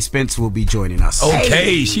Brittney Spencer will be joining us.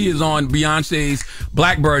 Okay, she is on Beyonce's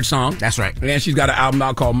Blackbird song. That's right. And she's got an album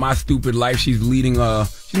out called My Stupid Life. She's leading,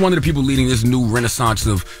 she's one of the people leading this new renaissance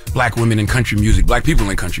of black women in country music, black people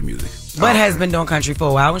in country music. But has been doing country for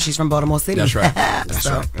a while, and she's from Baltimore City. That's right. That's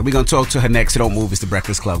right. And we're going to talk to her next. So don't move. It's The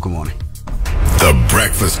Breakfast Club. Good morning. The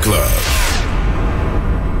Breakfast Club.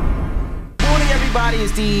 Morning, everybody.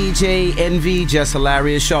 It's DJ Envy, Jess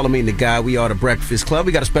Hilarious, Charlamagne the Guy. We are The Breakfast Club.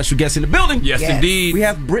 We got a special guest in the building. Yes, indeed. We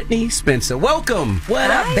have Brittney Spencer. Welcome. What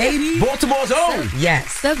up, baby? Baltimore's own.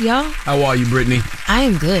 Yes. What's up, y'all? How are you, Brittney? I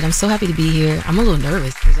am good. I'm so happy to be here. I'm a little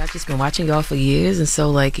nervous because I've just been watching y'all for years, and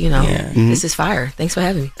so this is fire. Thanks for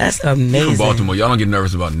having me. That's amazing. You're from Baltimore. Y'all don't get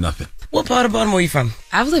nervous about nothing. What part of Baltimore are you from?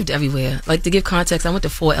 I've lived everywhere. Like, to give context, I went to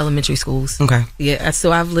 4 elementary schools. Okay. Yeah,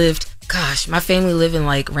 so I've lived, my family lived in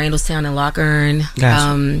like Randallstown and Lockern.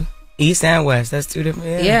 Gotcha. East and West, that's 2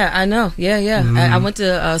 different. Yeah, I know. Yeah. Mm-hmm. I went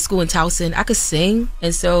to school in Towson. I could sing,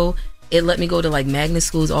 and so it let me go to like magnet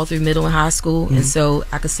schools all through middle and high school, and so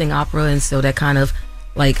I could sing opera, and so that kind of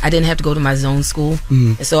like I didn't have to go to my zone school,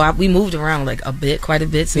 and so we moved around like quite a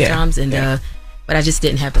bit sometimes, but I just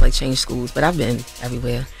didn't have to like change schools. But I've been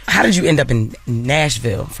everywhere. How did you end up in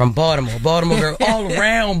Nashville from Baltimore? Baltimore girl, all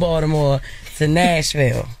around Baltimore to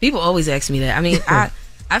Nashville. People always ask me that. I mean, I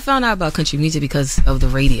found out about country music because of the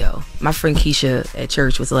radio. My friend Keisha at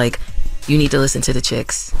church was like, "You need to listen to the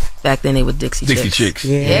Chicks." Back then they were Dixie Chicks.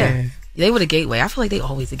 Yeah. They were the gateway. I feel like they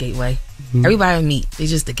always the gateway. Everybody I meet, they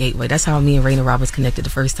just the gateway. That's how me and Raina Roberts connected the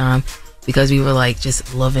first time, because we were like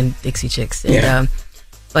just loving Dixie Chicks. And,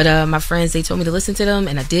 but my friends, they told me to listen to them,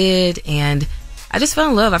 and I did, and I just fell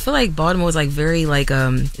in love. I feel like Baltimore is like very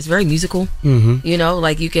it's very musical. You know,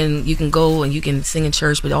 like you can go and you can sing in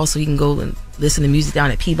church, but also you can go and listen to music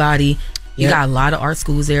down at Peabody. You got a lot of art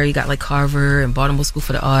schools there. You got like Carver and Baltimore School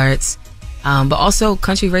for the Arts. But also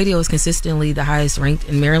country radio is consistently the highest ranked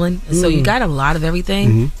in Maryland. And so you got a lot of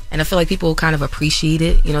everything. And I feel like people kind of appreciate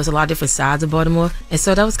it. You know, there's a lot of different sides of Baltimore. And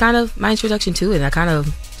so that was kind of my introduction to it. And I kind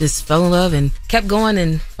of just fell in love and kept going,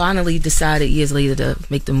 and finally decided years later to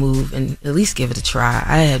make the move and at least give it a try.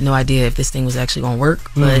 I had no idea if this thing was actually going to work,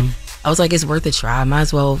 but I was like, it's worth a try. I might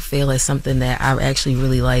as well fail at something that I actually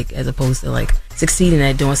really like, as opposed to like succeeding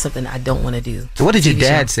at doing something I don't want to do. So what did your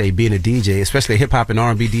dad say, being a DJ, especially a hip hop and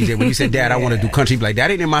R&B DJ, when you said, "Dad, I want to do country"? Like, that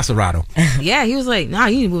ain't in my Serato. Yeah, he was like, "Nah,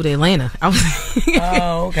 you need to move to Atlanta." I was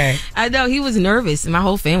oh, okay. I know he was nervous. My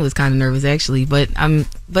whole family was kind of nervous actually, but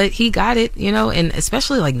he got it, you know. And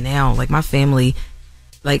especially like now, like my family,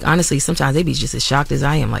 like honestly, sometimes they be just as shocked as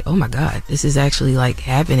I am. Like, oh my God, this is actually like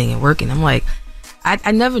happening and working. I'm like,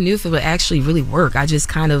 I never knew if it would actually really work. I just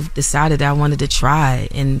kind of decided that I wanted to try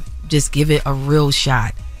and just give it a real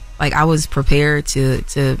shot. Like I was prepared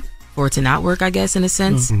for it to not work, I guess, in a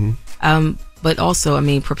sense. But also, I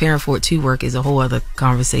mean, preparing for it to work is a whole other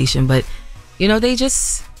conversation. But you know,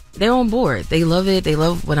 they're on board. They love it. They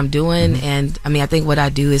love what I'm doing. And I mean, I think what I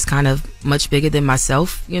do is kind of much bigger than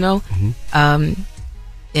myself, you know.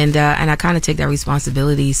 And I kind of take that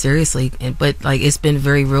responsibility seriously. But like, it's been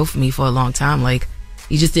very real for me for a long time. Like,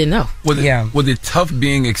 you just didn't know. Was it tough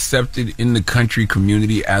being accepted in the country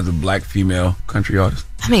community as a black female country artist?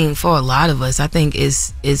 I mean, for a lot of us, I think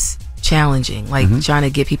it's challenging, like trying to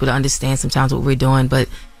get people to understand sometimes what we're doing. But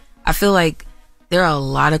I feel like there are a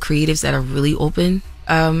lot of creatives that are really open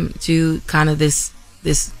to kind of this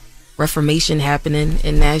reformation happening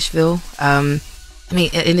in Nashville. I mean,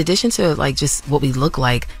 in addition to like just what we look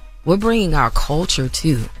like, we're bringing our culture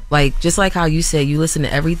too. Like, just like how you said you listen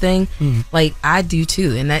to everything, like I do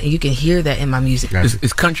too, and that you can hear that in my music.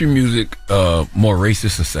 Is country music more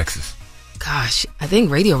racist or sexist? Gosh, I think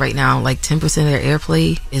radio right now, like 10% of their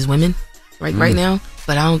airplay is women right now.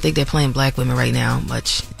 But I don't think they're playing black women right now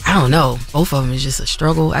much. I don't know. Both of them is just a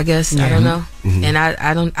struggle, I guess. I don't know. And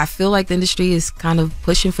I feel like the industry is kind of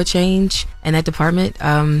pushing for change in that department.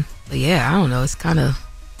 But yeah, I don't know. It's kind of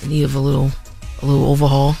in need of a little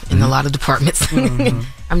overhaul in a lot of departments.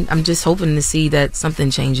 I'm just hoping to see that something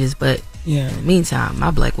changes, but in the meantime,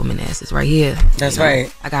 my black woman ass is right here. That's you know?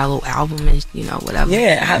 right. I got a little album and whatever.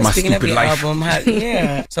 Yeah, speaking of your album,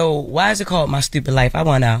 so why is it called My Stupid Life? I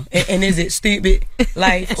want to know. And is it Stupid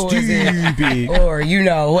Life or is it, or you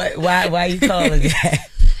know what? Why you call it that?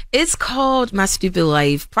 It's called My Stupid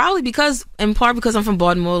Life, probably in part because I'm from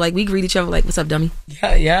Baltimore. Like, we greet each other like, "What's up, dummy?"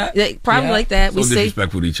 Yeah. Like, probably like that. So we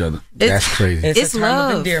disrespectful to each other. That's crazy. It's a term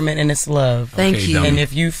love. of endearment, and it's love. Thank you. dummy. And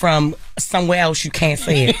if you from somewhere else, you can't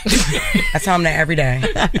say it. I tell them that every day,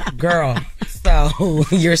 girl. So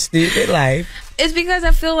your stupid life. It's because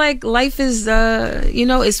I feel like life is,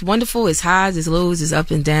 it's wonderful. It's highs, it's lows, it's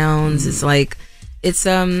up and downs. It's like, it's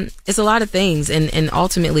a lot of things. And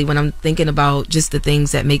ultimately, when I'm thinking about just the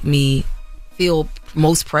things that make me feel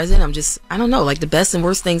most present, I don't know, like the best and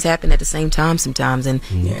worst things happen at the same time sometimes. And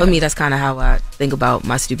for me, that's kind of how I think about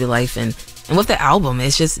My Stupid Life. And with the album,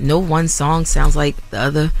 it's just no one song sounds like the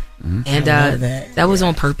other. And that was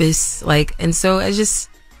on purpose. Like, and so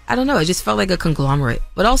I don't know, it just felt like a conglomerate.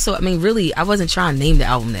 But also, I mean, really, I wasn't trying to name the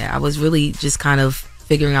album that. I was really just kind of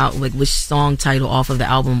figuring out like which song title off of the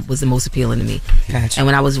album was the most appealing to me. Gotcha. And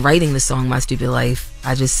when I was writing the song My Stupid Life,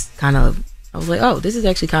 I was like, oh, this is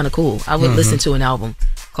actually kind of cool. I would listen to an album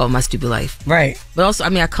called My Stupid Life. Right. But also, I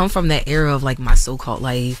mean, I come from that era of like My So-Called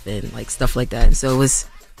Life and like stuff like that. And so it was,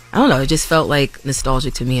 I don't know, it just felt like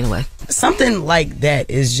nostalgic to me in a way. Something like that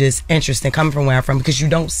is just interesting coming from where I'm from, because you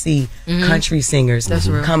don't see country singers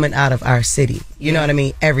coming out of our city. You know what I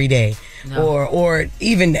mean? Every day. No. Or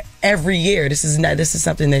even every year. This is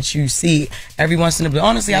something that you see every once in a blue.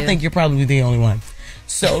 Honestly, I think you're probably the only one.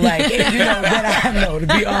 So like, that I know, to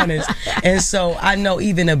be honest. And so I know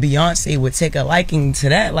even a Beyonce would take a liking to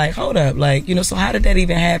that. Like, hold up, like, so how did that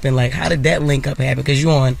even happen? Like, how did that link up happen? Because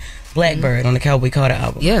you on Blackbird on the Cowboy Carter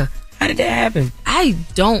album. Yeah. How did that happen? I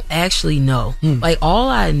don't actually know. Like, all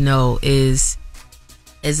I know is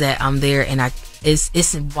that I'm there, and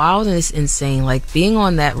it's wild and it's insane. Like, being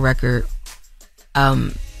on that record,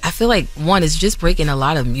 I feel like, one, is just breaking a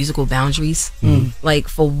lot of musical boundaries. Like,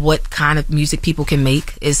 for what kind of music people can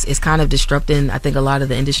make. It's kind of disrupting, I think, a lot of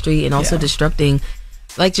the industry, and also disrupting,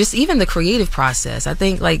 like, just even the creative process. I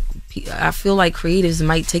think, like, I feel like creatives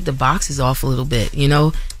might take the boxes off a little bit,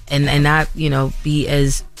 and not, be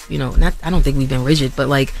as, not, I don't think we've been rigid, but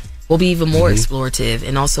like, we'll be even more explorative,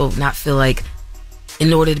 and also not feel like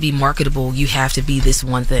in order to be marketable, you have to be this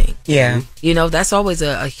one thing. Yeah. That's always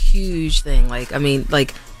a huge thing. Like, I mean,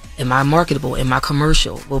 like, am I marketable? Am I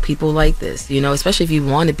commercial? Will people like this? Especially if you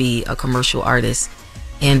want to be a commercial artist.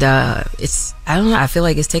 And I don't know, I feel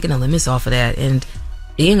like it's taking the limits off of that. And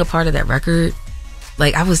being a part of that record,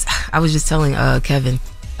 like, I was just telling Kevin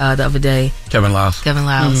the other day. Kevin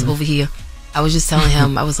Lyles over here. I was just telling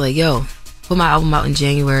him, I was like, yo, put my album out in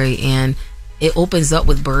January, and it opens up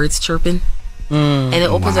with birds chirping. And it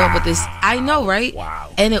opens up with this, I know, right? Wow.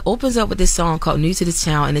 And it opens up with this song called New to This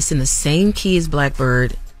Town, and it's in the same key as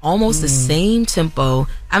Blackbird, almost the same tempo.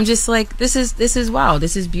 I'm just like, this is wow,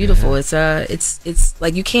 this is beautiful. It's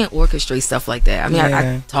like, you can't orchestrate stuff like that. I mean,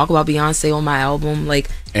 I talk about Beyonce on my album, like,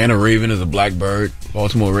 Anna Raven is a Blackbird,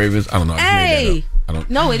 Baltimore Ravens. I don't know. I just made that up.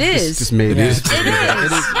 No, it is. Just made it. It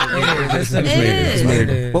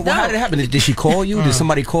is. Well, how did it happen? Did she call you? Did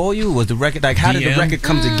somebody call you? Was the record, like, how did the record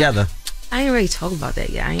come together? I ain't ready to talk about that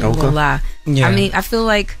yet. I ain't gonna lie. Yeah. I mean, I feel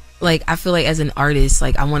like as an artist,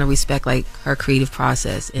 like, I want to respect, like, her creative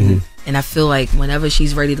process, and I feel like whenever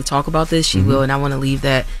she's ready to talk about this, she will, and I want to leave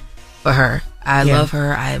that for her. I love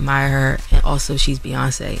her, I admire her, and also she's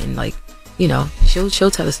Beyonce, and, like, she'll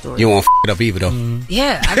tell a story. You won't f it up either, though.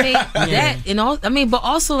 Yeah, I mean, that, and all, I mean, but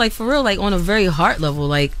also, like, for real, like, on a very heart level,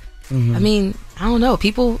 like, I mean, I I don't know.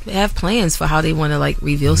 People have plans for how they want to like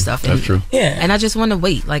reveal stuff. That's true. Yeah. And I just want to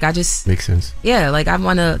wait. Like I just makes sense. Yeah. Like I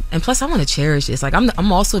want to, and plus I want to cherish this. Like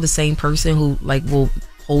I'm also the same person who like will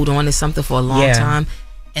hold on to something for a long time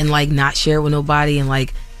and like not share it with nobody. And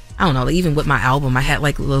like I don't know. Like, even with my album, I had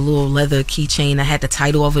like a little leather keychain. I had the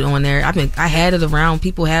title of it on there. I had it around.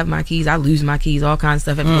 People have my keys. I lose my keys. All kinds of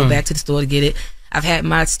stuff. I have to go back to the store to get it. I've had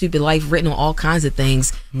my stupid life written on all kinds of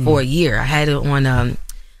things for a year. I had it on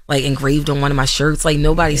like engraved on one of my shirts. Like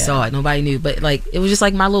nobody saw it, nobody knew, but like it was just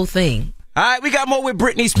like my little thing. All right, we got more with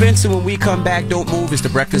Brittney Spencer when we come back. Don't move. It's the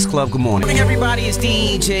Breakfast Club. Good morning. Good morning, everybody. It's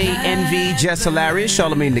DJ NV, Jess Hilarious,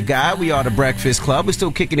 Charlamagne the Guy. We are the Breakfast Club. We're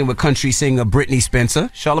still kicking in with country singer Brittney Spencer.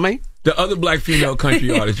 Charlamagne? The other black female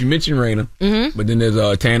country artists, you mentioned Raina, but then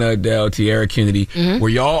there's Tana Adele, Tiara Kennedy. Were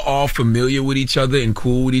y'all all familiar with each other and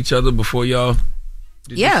cool with each other before y'all?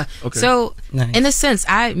 Yeah. Okay. So in a sense,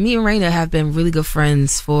 me and Raina have been really good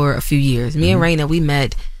friends for a few years. Me and Raina, we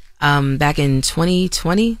met back in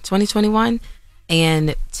 2021,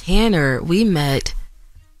 and Tanner, we met.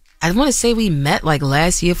 I want to say we met like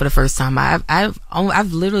last year for the first time.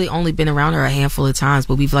 I've literally only been around her a handful of times,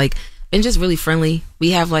 but we've like been just really friendly.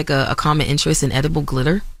 We have like a common interest in edible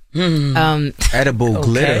glitter. Edible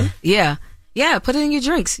glitter. Yeah. Put it in your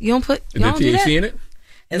drinks. You don't put. Is there THC in it?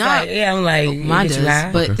 It's I'm like, mine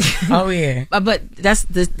does, but oh yeah, but that's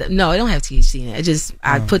no, I don't have THC in it.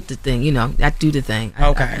 I put the thing, I do the thing.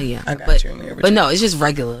 Okay, I got you. But no, it's just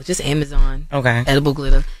regular, just Amazon. Okay, edible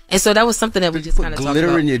glitter, and so that was something that we just kind of talked about.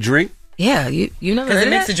 Glitter in your drink. Yeah, you know, because it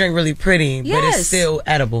makes the drink really pretty, but it's still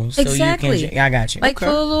edible. So exactly. You can. I got you. Like put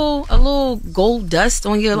a little gold dust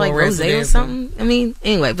on your like rosé or something. I mean,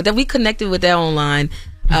 anyway, but then we connected with that online.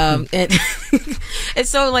 And and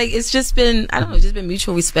so like it's just been just been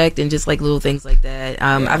mutual respect and just like little things like that.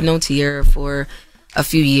 I've known Tiara for a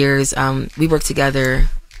few years. We worked together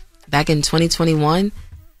back in 2021,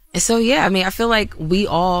 and so I feel like we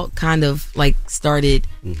all kind of like started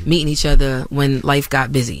meeting each other when life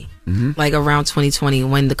got busy, like around 2020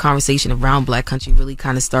 when the conversation around Black country really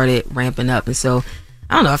kind of started ramping up. And so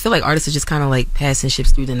I don't know, I feel like artists are just kind of like passing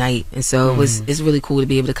ships through the night, and so it's really cool to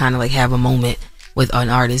be able to kind of like have a moment with an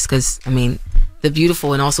artist, because the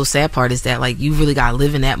beautiful and also sad part is that like you really gotta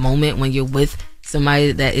live in that moment when you're with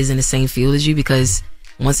somebody that is in the same field as you, because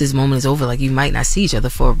once this moment is over, like you might not see each other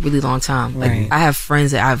for a really long time. Like I have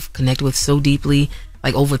friends that I've connected with so deeply,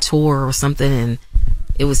 like over tour or something, and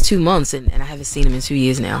it was 2 months and I haven't seen him in 2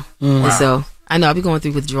 years now. And so I know I'll be going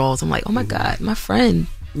through withdrawals. I'm like, oh my God, my friend.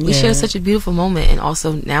 We share such a beautiful moment, and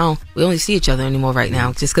also now we only see each other anymore right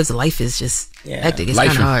now just because life is just hectic. It's kind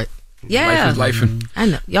of hard. Yeah, life is life. I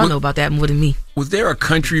know y'all know about that more than me. Was there a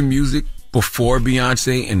country music before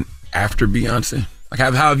Beyonce and after Beyonce? Like, how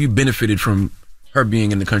have you benefited from her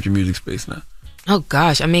being in the country music space now? Oh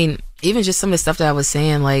gosh, even just some of the stuff that I was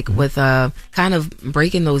saying, like with kind of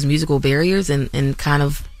breaking those musical barriers and kind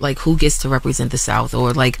of like who gets to represent the South,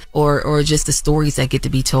 or like or just the stories that get to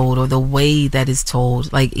be told, or the way that is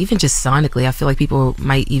told. Like even just sonically, I feel like people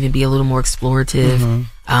might even be a little more explorative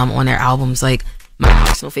on their albums. Like my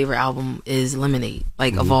personal favorite album is Lemonade,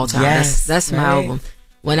 like of all time. That's my album.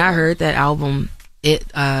 When I heard that album, it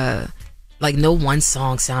like no one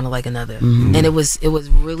song sounded like another, and it was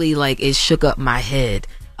really like it shook up my head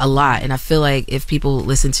a lot. And I feel like if people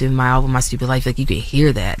listen to my album, My Stupid Life, like you can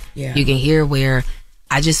hear that. You can hear where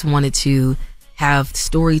I just wanted to have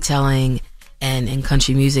storytelling and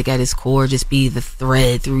country music at its core just be the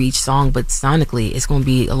thread through each song, but sonically it's going to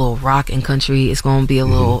be a little rock and country, it's going to be a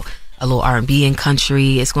little R&B in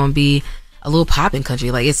country, it's going to be a little pop in country.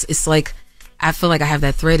 Like it's like I feel like I have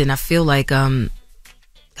that thread, and I feel like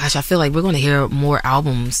I feel like we're going to hear more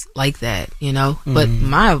albums like that, but a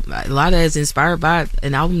lot of that is inspired by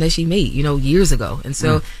an album that she made, years ago. And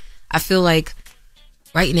so I feel like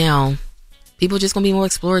right now people are just going to be more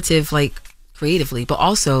explorative, like creatively, but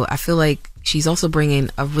also I feel like she's also bringing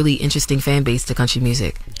a really interesting fan base to country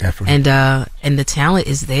music. Definitely. And the talent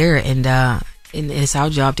is there, and it's our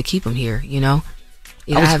job to keep them here,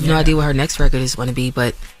 I have no idea what her next record is going to be,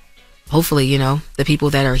 but hopefully, the people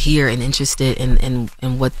that are here and interested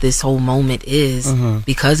in what this whole moment is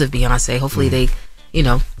because of Beyonce, hopefully they,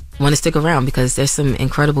 want to stick around, because there's some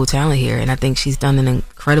incredible talent here. And I think she's done an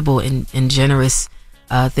incredible and generous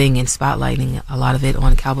thing in spotlighting a lot of it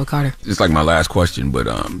on Cowboy Carter. It's like my last question, but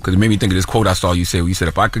because it made me think of this quote I saw you say, where you said,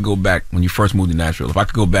 if I could go back when you first moved to Nashville, if I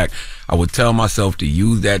could go back, I would tell myself to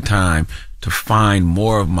use that time to find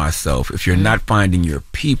more of myself. If you're not finding your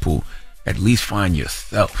people, at least find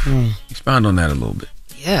yourself. Expound on that a little bit.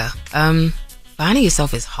 Yeah. Finding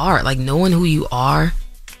yourself is hard. Like knowing who you are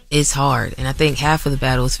is hard. And I think half of the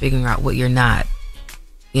battle is figuring out what you're not.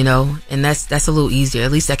 you know, and that's a little easier.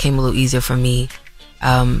 At least that came a little easier for me.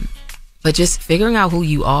 But just figuring out who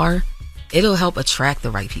you are, it'll help attract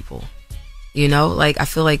the right people. You know, like I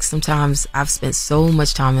feel like sometimes I've spent so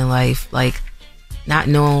much time in life, like not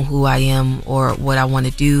knowing who I am or what I want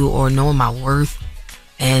to do or knowing my worth.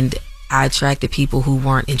 And I attracted people who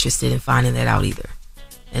weren't interested in finding that out either.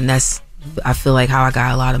 And that's, I feel like, how I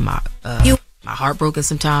got a lot of my heart broken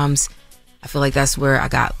sometimes. I feel like that's where I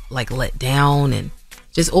got like let down, and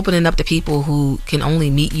just opening up to people who can only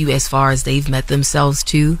meet you as far as they've met themselves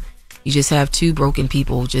too. You just have two broken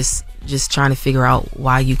people just trying to figure out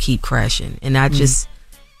why you keep crashing. And I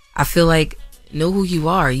feel like, know who you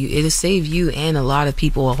are. It'll save you and a lot of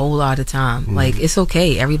people a whole lot of time. Like, it's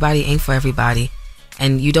okay. Everybody ain't for everybody.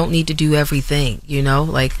 And you don't need to do everything, you know?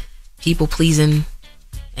 Like, people pleasing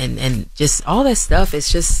and just all that stuff.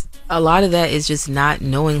 It's just, a lot of that is just not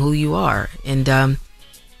knowing who you are. And I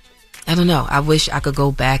don't know. I wish I could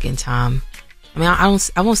go back in time. I mean,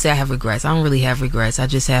 I won't say I have regrets. I don't really have regrets. I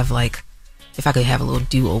just have, like, if I could have a little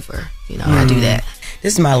do-over, you know, I do that.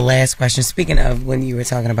 This is my last question. Speaking of when you were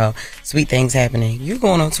talking about sweet things happening, you're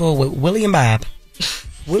going on tour with Willie and Bob.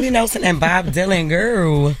 Willie Nelson and Bob Dylan,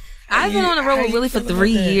 girl. I've been on the road with Willie for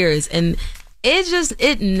 3 years, and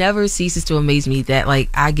it never ceases to amaze me that, like,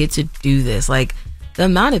 I get to do this. Like, the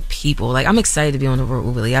amount of people, like, I'm excited to be on the road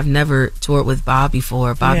with Willie. I've never toured with Bob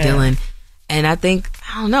before, Bob Dylan. And I think,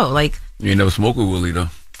 I don't know, like. You ain't never smoked with Willie, though.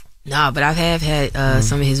 Nah, but I have had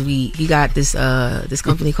some of his weed. He got this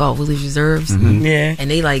company called Willie's Reserves. Yeah.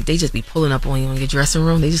 And they just be pulling up on you in your dressing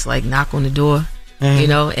room. They just like knock on the door, you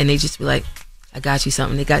know, and they just be like, I got you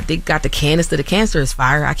something. They got the canister. The canister is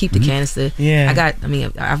fire. I keep the canister. Yeah.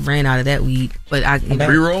 I've ran out of that weed, but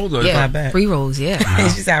pre-rolls? Yeah, pre-rolls, yeah.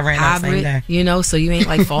 She said I ran out same day. You know, so you ain't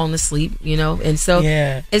like falling asleep, you know, and so,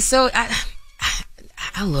 and so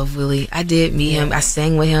I love Willie. I did meet him. I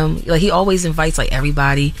sang with him. Like, he always invites like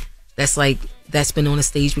everybody that's been on the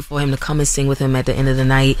stage before him to come and sing with him at the end of the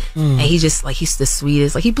night. And he just, like, he's the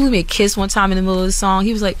sweetest. Like, he blew me a kiss one time in the middle of the song.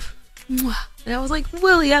 He was like, mwah. And I was like,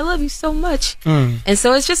 Willie, I love you so much. And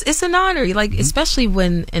so it's an honor, like, especially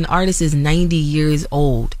when an artist is 90 years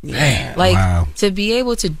old. Man, like, to be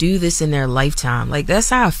able to do this in their lifetime, like, that's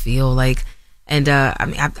how I feel. Like, and I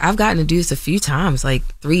mean, I've gotten to do this a few times, like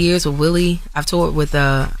 3 years with Willie. I've toured with,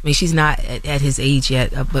 I mean, she's not at his age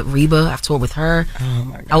yet, but Reba, I've toured with her. Oh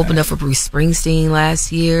my God. I opened up for Bruce Springsteen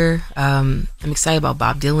last year. I'm excited about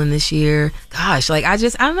Bob Dylan this year. Gosh, like, I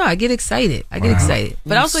don't know, I get excited. But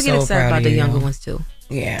I also get excited about the younger ones too.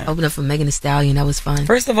 Yeah. I opened up for Megan Thee Stallion. That was fun.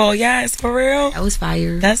 First of all, yes, for real. That was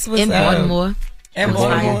fire. That's what's in Baltimore. In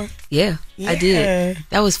Baltimore. Yeah, I did.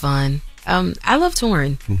 That was fun. I love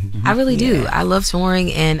touring. I really do. I love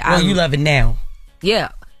touring, and you love it now. Yeah,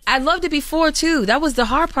 I loved it before too. That was the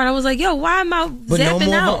hard part. I was like, yo, why am I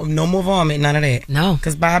zapping out? No more vomit, none of that. No,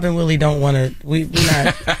 because Bob and Willie don't want to. We not.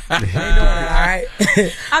 They doing it, all right.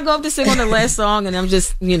 I go up to sing on the last song, and I'm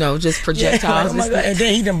just, just projectiles. Like, oh my God. And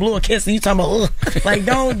then he done blew a kiss, and you talking about, ugh. Like,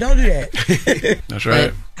 don't do that. That's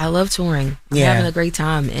right. But I love touring. I'm having a great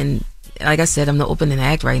time, and like I said, I'm the opening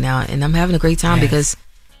act right now, and I'm having a great time because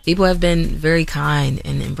people have been very kind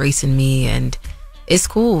and embracing me, and it's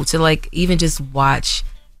cool to, like, even just watch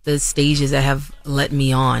the stages that have let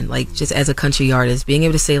me on, like, just as a country artist, being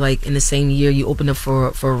able to say, like, in the same year you opened up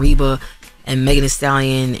for Reba and Megan Thee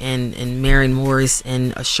Stallion and Maren Morris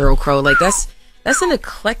and Sheryl Crow, like, that's an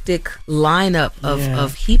eclectic lineup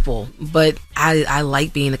of people, but I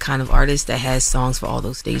like being the kind of artist that has songs for all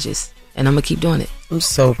those stages. And I'm going to keep doing it. I'm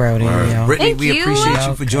so proud of you, y'all. Brittney, we appreciate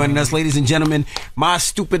you for joining us. Ladies and gentlemen, My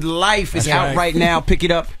Stupid Life is out right now. Pick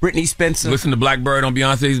it up. Brittney Spencer. Listen to Blackbird on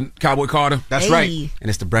Beyonce's Cowboy Carter. That's right. And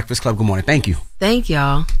it's The Breakfast Club. Good morning. Thank you. Thank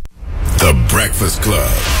y'all. The Breakfast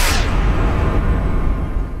Club.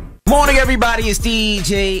 Morning, everybody. It's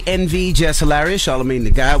DJ NV, Jess Hilarious, Charlamagne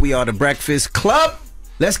the Guy. We are The Breakfast Club.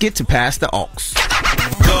 Let's get to Pass the Aux.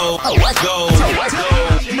 Go.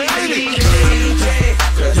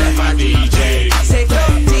 Cause that's my DJ. Say go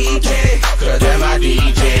DJ. Cause that's my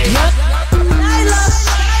DJ.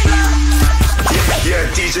 Yeah,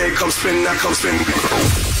 DJ, come spin, now come spin.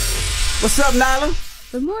 What's up, Nyla?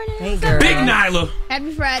 Good morning. Hey, girl. Big Nyla.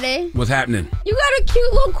 Happy Friday. What's happening? You got a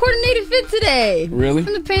cute little coordinated fit today. Really?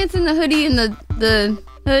 From the pants and the hoodie and the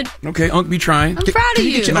hood. Okay, Unc be trying. I'm proud of Can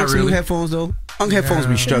you you. get your Not new really. headphones, though? Young headphones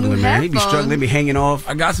be struggling, man. He be struggling. They be hanging off.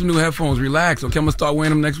 I got some new headphones. Relax. Okay, I'm gonna start wearing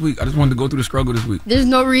them next week. I just wanted to go through the struggle this week. There's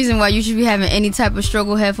no reason why you should be having any type of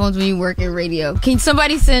struggle headphones when you work in radio. Can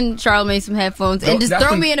somebody send Charlamagne some headphones and just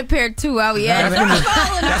throw me in a pair too?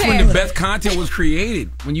 That's when the best content was created.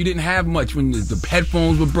 When you didn't have much. When the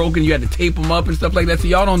headphones were broken, you had to tape them up and stuff like that. So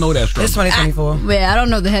y'all don't know that struggle. It's 2024. I don't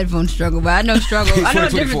know the headphone struggle, but I know struggle. I know a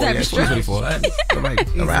different type of struggle.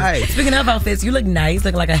 All right. Speaking of outfits, you look nice.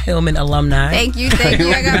 Look like a Hillman alumni. Thank you.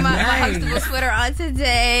 I got my Huxtable sweater on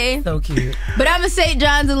today. So cute. But I'm a St.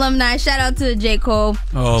 John's alumni. Shout out to J. Cole.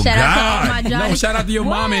 Oh, shout God. out to all my Johnny. No, shout out to your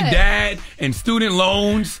mom and dad and student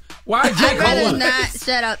loans. Why J. I'd rather Cole? not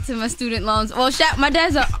shout out to my student loans. Well, my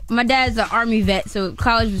dad's an Army vet, so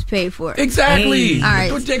college was paid for. Exactly. All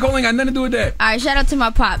right. J. Cole ain't got nothing to do with that. All right, shout out to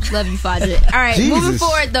my pops. Love you, Fadra. All right, moving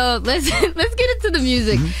forward though, let's get into the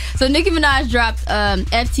music. So Nicki Minaj dropped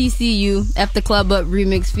FTCU, F the Club Up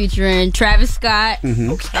remix featuring Travis Scott,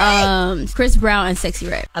 Chris Brown, and Sexy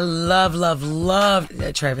Red. I love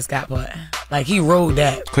that Travis Scott part. Like he wrote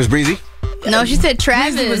that. Chris Breezy? No, she said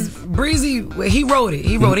Travis. Breezy, he wrote it.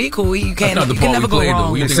 He cool. You can't never go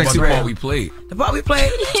wrong. What do you think about the part we played? The part we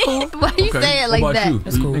played, it's cool. Why you say it like that? You?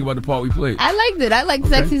 What do you think about the part we played? I liked it. I liked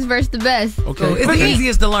Sexy's verse the best. Okay. It's the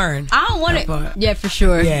easiest to learn. I don't want it. Yeah, for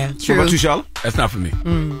sure. Yeah. True. What about you, Charlotte? That's not for me.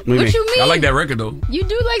 What you mean? I like that record though. You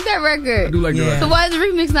do like that record. I do like that record. So why is the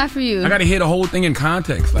remix not for you? I gotta hear the whole thing in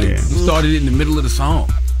context. Like you started it in the middle of the song.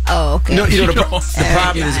 Oh, okay. The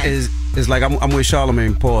problem is like I'm with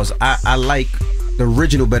Charlamagne. Pause. I like the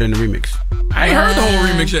original better than the remix. I ain't heard the whole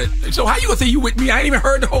remix yet. So how you gonna say you with me? I ain't even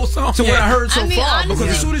heard the whole song. So yet. what I heard so far, honestly, because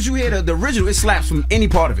as soon as you hear the original, it slaps from any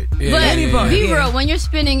part of it. But be real, when you're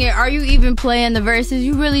spinning it, are you even playing the verses?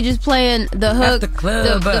 You really just playing the hook, the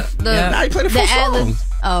club, I play the full song.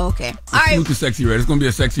 Oh, okay. All right. Salute to Sexy Red. It's gonna be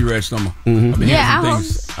a Sexy Red summer. Yeah, I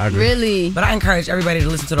hope. Really. But I encourage everybody to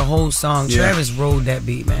listen to the whole song. Travis rode that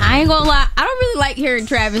beat, man. I ain't gonna lie. I don't really like hearing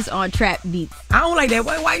Travis on trap beats. I don't like that.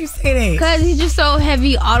 Why you say that? Because he's just so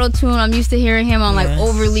heavy auto-tune. I'm used to hearing him on like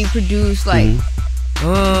overly produced, like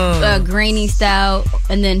grainy style.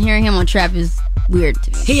 And then hearing him on trap is weird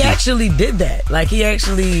to me. He actually did that. Like he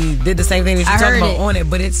actually did the same thing that you're talking about on it,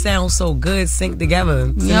 but it sounds so good synced together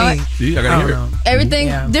to me. See, I gotta hear it.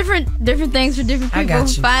 Everything different things for different people. I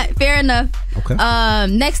got you. Fair enough. Okay.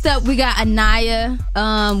 Next up we got Anaya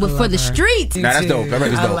with For the Streets. Nah, that's dope. That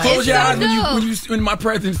record's dope. Close your eyes when you in my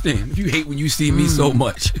presence. Then, if you hate when you see me so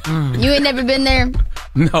much, you ain't never been there.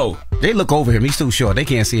 No, they look over him. He's too short. They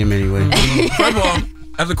can't see him anyway. First of all,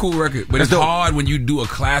 that's a cool record, but it's hard when you do a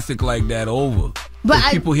classic like that over.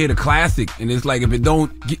 But people hear the classic, and it's like if it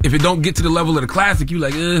don't get to the level of the classic, you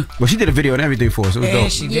like, Well, she did a video and everything for us. It was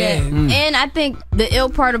dope. She did. And I think the ill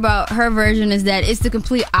part about her version is that it's the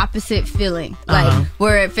complete opposite feeling. Like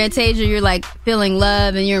where at Fantasia you're like feeling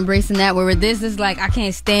love and you're embracing that. Where with this is like I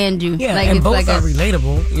can't stand you. Yeah, like, and it's both like are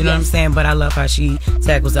relatable. You know what I'm saying? But I love how she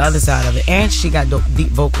tackles the other side of it, and she got deep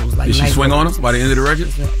vocals. Like did she swing vocals. on him by the end of the record?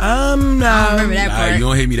 No. I don't remember that part. You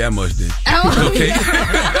don't hate me that much, then. Okay,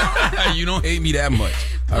 you don't hate me that much.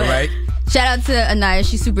 All right. Shout out to Anaya.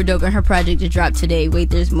 She's super dope, and her project just dropped today. Wait,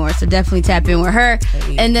 there's more. So definitely tap in with her.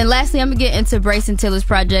 Hey. And then lastly, I'm going to get into Bryson Tiller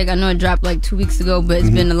project. I know it dropped like 2 weeks ago, but it's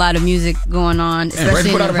been a lot of music going on.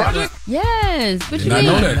 Especially put out a project? Yes. What you mean?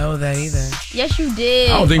 I didn't know that either. Yes, you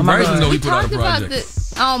did. I don't think Bryson knows he put out a talked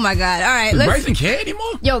project. About oh my God. All right. Does Bryson care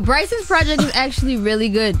anymore? Yo, Bryson's project is actually really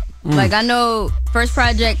good. Like, I know first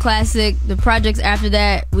project, classic. The projects after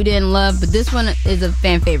that, we didn't love. But this one is a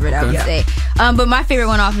fan favorite, I would say. But my favorite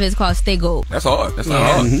one off of it is called Stay Gold. That's hard. That's not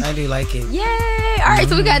hard. I do like it. Yay! All right,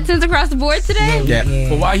 so we got 10s across the board today. Yeah.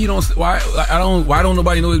 But why don't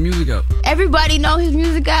nobody know his music out? Everybody know his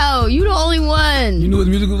music out. You the only one. You knew his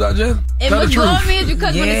music was out, Jess? It was blowing me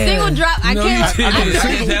because when the single dropped, I can't. I knew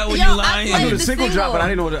the single dropped, but I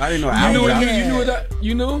didn't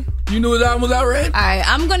know. You knew his album was out, Red? All right,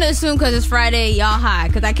 I'm gonna assume because it's Friday, y'all high.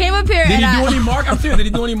 Because I came up here. Did he do any marketing? I'm serious. Did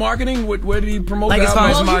he do any marketing? Where did he promote? Like as far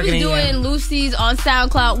as marketing, he was doing Lucy's on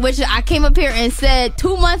SoundCloud, which I came up here and said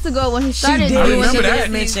 2 months ago when he started doing. She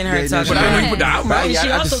did mention her talking about it. She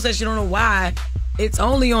also said she don't know why. It's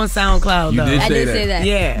only on SoundCloud, though. I did say that.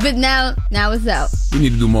 Yeah. But now it's out. You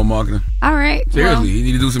need to do more marketing. All right. Seriously, you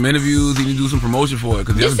need to do some interviews. You need to do some promotion for it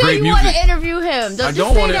because he has great music. You want to interview him? I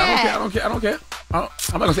don't want to. I don't care. I'm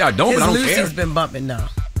not gonna say I don't, but I don't care. Lucy's been bumping though.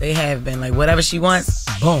 They have been like whatever she wants,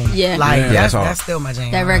 boom. Yeah. Like that's still my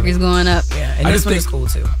jam. That record's going up. Yeah, and this one is cool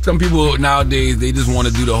too. Some people nowadays they just want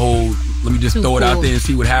to do the whole. Let me just throw it out there and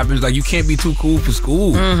see what happens. Like you can't be too cool for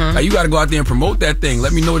school. Like you got to go out there and promote that thing.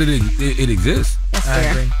 Let me know that it exists. That's fair. I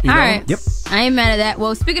agree. All right. Yep. I ain't mad at that.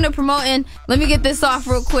 Well, speaking of promoting, let me get this off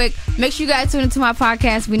real quick. Make sure you guys tune into my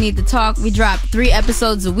podcast, We Need to Talk. We drop 3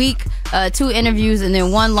 episodes a week, 2 interviews, and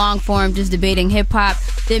then 1 long form just debating hip-hop.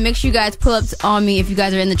 Then make sure you guys pull up on me if you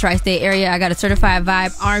guys are in the tri-state area. I got a certified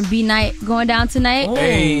vibe R&B night going down tonight.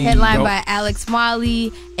 Hey, headlined by Alex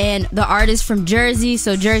Molly and the artist from Jersey.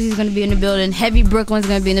 So Jersey's going to be in the building. Heavy Brooklyn's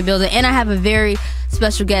going to be in the building. And I have a very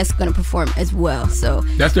special guest going to perform as well. So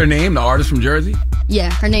that's their name, the artist from Jersey? Yeah,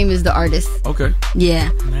 her name is The Artist. Okay. Yeah.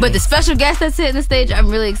 Nice. But the special guest that's hitting the stage, I'm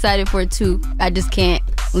really excited for it too. I just can't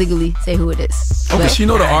legally say who it is. Okay, But so you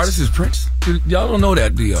know the artist is Prince? Y'all don't know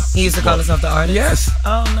that, do y'all? He used to call himself The Artist? Yes.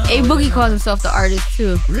 Oh, no. A Boogie calls himself The Artist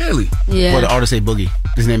too. Really? Yeah. Well, the artist ain't Boogie.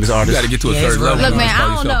 His name is Artist. You got to get to a certain level. Look, man,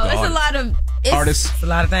 I don't know. It's a lot of... Artists. It's a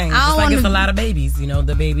lot of things. I don't Just like wanna- it's a lot of babies. You know,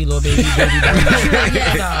 the baby, little baby, baby.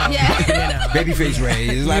 Babyface Ray.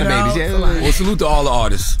 There's a lot of babies. Yeah. Well, salute to all the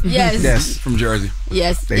artists. Yes. From Jersey.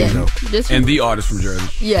 Yes. There you go. Just And the artist from Jersey.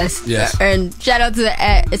 Yes. Yes. And shout out to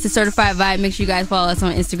it's a certified vibe. Make sure you guys follow us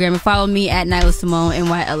on Instagram and follow me at Nyla Symone,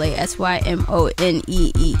 NYLASYMONEE.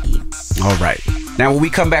 All right. Now, when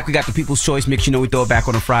we come back, we got the People's Choice mix. You know, we throw it back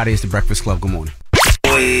on a Friday. It's the Breakfast Club. Good morning.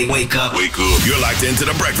 Wake up. Wake up. You're locked into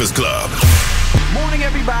the Breakfast Club. Morning,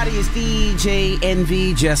 everybody. It's DJ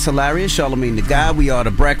NV, Jess Hilarious, Charlamagne the Guy. We are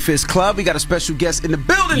the Breakfast Club. We got a special guest in the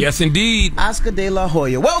building. Yes, indeed. Oscar de la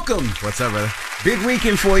Hoya. Welcome. What's up, brother? Big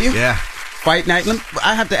weekend for you. Yeah. Fight night.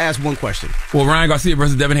 I have to ask one question. Well, Ryan Garcia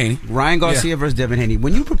versus Devin Haney. Ryan Garcia versus Devin Haney.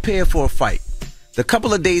 When you prepare for a fight, the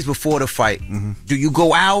couple of days before the fight, do you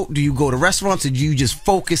go out? Do you go to restaurants? Or do you just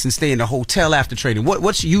focus and stay in the hotel after training?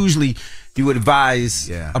 What's usually you would advise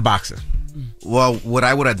a boxer? Well, what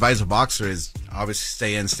I would advise a boxer is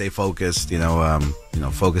obviously stay focused.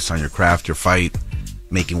 Focus on your craft, your fight,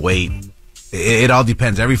 making weight. It all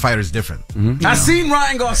depends. Every fighter is different. I seen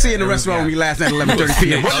Ryan Garcia in the restaurant with me last night at 11:30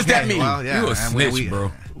 p.m. What does that mean? Well, yeah, You a snitch,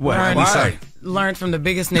 bro. What? Why? Learned from the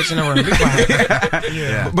biggest snitch in the world. Be quiet.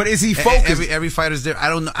 Yeah. But is he focused? Every fighter's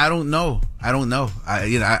different. I don't know.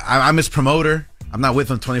 I'm his promoter. I'm not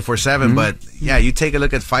with him 24/7, but yeah, you take a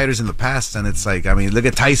look at fighters in the past, and it's like, I mean, look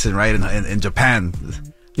at Tyson, right, in Japan.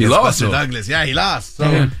 He lost. Buster Douglas. Yeah, he lost.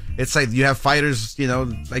 So it's like you have fighters,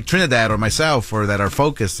 like Trinidad or myself, or that are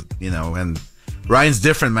focused, and Ryan's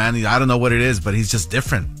different, man. I don't know what it is, but he's just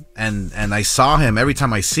different. And I saw him, every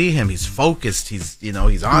time I see him, he's focused. He's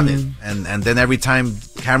on it. And then every time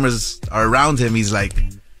cameras are around him, he's like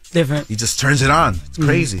different. He just turns it on. It's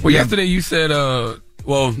crazy. Well, yesterday you said,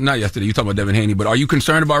 well, not yesterday. You talking about Devin Haney, but are you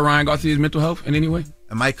concerned about Ryan Garcia's mental health in any way?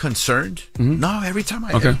 Am I concerned? No. Every time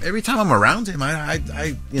I'm around him, I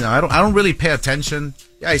don't really pay attention.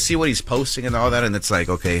 Yeah, I see what he's posting and all that, and it's like,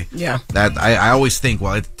 okay, yeah. That I always think,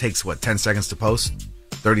 well, it takes 10 seconds to post,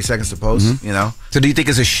 30 seconds to post, So do you think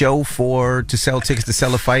it's a show to sell tickets to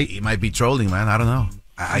sell a fight? He might be trolling, man. I don't know.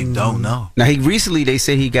 I don't know. Now, they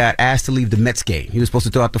said he got asked to leave the Mets game. He was supposed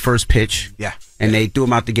to throw out the first pitch. Yeah. And they threw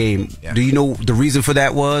him out the game. Yeah. Do you know the reason for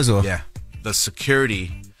that was? Or? Yeah. The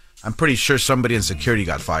security, I'm pretty sure somebody in security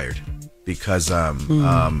got fired because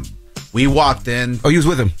we walked in. Oh, you was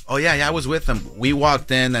with him? Oh, yeah, I was with him. We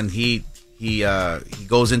walked in and he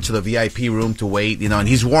goes into the VIP room to wait, and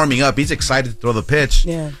he's warming up. He's excited to throw the pitch.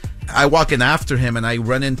 Yeah. I walk in after him and I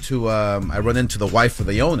run into the wife of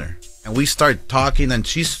the owner. And we start talking, and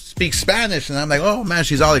she speaks Spanish, and I'm like, oh man,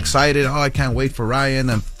 she's all excited. Oh, I can't wait for Ryan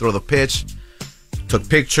and throw the pitch. Took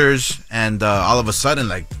pictures, and all of a sudden,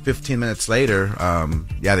 like 15 minutes later,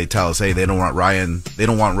 they tell us, hey, they don't want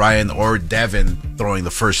Ryan or Devin throwing the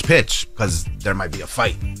first pitch because there might be a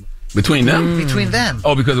fight between them. Between them.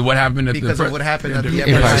 Oh, because of what happened at what happened at the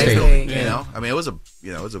Empire State. I mean, it was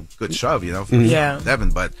a good shove, for Devin,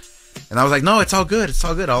 but. And I was like, no, it's all good. It's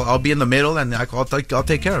all good. I'll be in the middle, and I'll take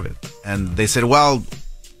care of it. And they said, well,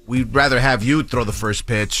 we'd rather have you throw the first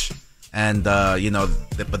pitch, and but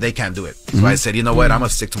they can't do it. So I said, you know what? I'm gonna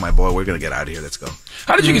stick to my boy. We're gonna get out of here. Let's go.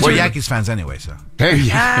 How did you get We're Yankees fans anyway, so.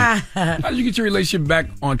 How did you get your relationship back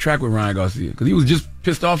on track with Ryan Garcia? Because he was just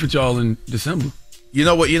pissed off at y'all in December. You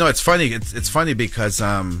know what? It's funny. It's funny because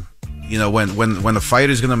when a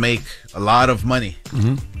fighter's gonna make a lot of money.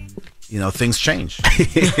 Things change.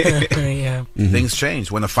 Yeah. Things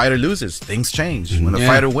change. When a fighter loses, things change. When a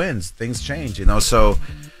fighter wins, things change. So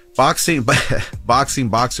boxers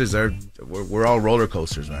we're all roller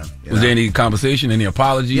coasters, man. Was there any conversation, any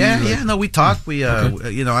apology? No, we talked. We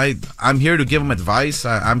I'm here to give him advice.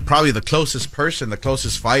 I'm probably the closest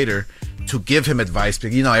fighter to give him advice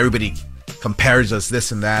because everybody compares us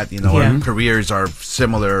this and that, our careers are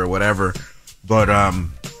similar or whatever. But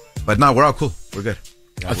no, we're all cool. We're good.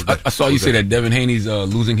 Yeah, I saw you say that Devin Haney's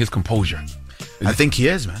losing his composure. I think he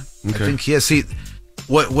is, man. Okay. I think he is. See,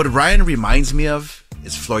 What Ryan reminds me of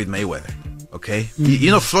is Floyd Mayweather. Okay,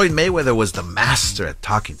 you know Floyd Mayweather was the master at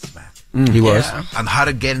talking smack. He was on how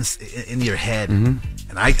to get in your head, and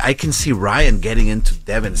I can see Ryan getting into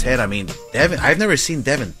Devin's head. I mean, Devin, I've never seen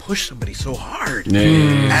Devin push somebody so hard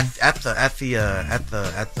at the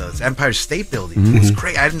Empire State Building. It's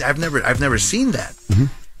crazy. I've never seen that,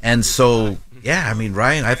 and so yeah, I mean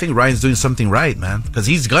Ryan. I think Ryan's doing something right, man, because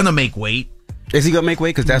he's gonna make weight. Is he gonna make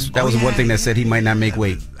weight? Because that was one thing that said he might not make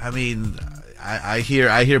weight. I mean, I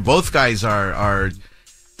hear both guys are.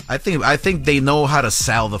 I think they know how to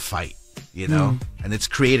sell the fight, you know, and it's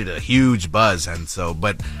created a huge buzz. And so,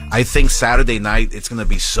 but I think Saturday night it's gonna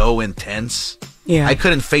be so intense. Yeah, I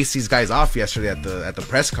couldn't face these guys off yesterday at the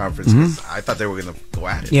press conference because I thought they were gonna go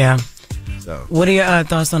at it. Yeah. So, what are your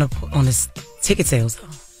thoughts on the ticket sales though?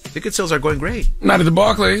 Ticket sales are going great. Not at the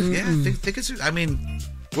Barclays. Yeah, tickets. I mean.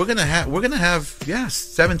 We're gonna have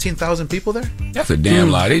 17,000 people there. That's a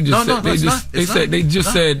damn lie. They just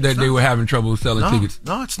said that they were having trouble selling tickets.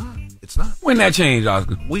 No, it's not. It's not. When that changed,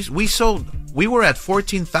 Oscar? We were at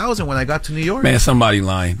 14,000 when I got to New York. Man, somebody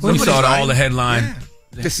lying. You saw all the headline.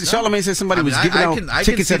 Yeah. Charlamagne said somebody was giving out tickets I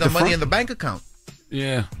can see at the the money front. in the bank account.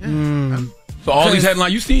 Yeah. So all these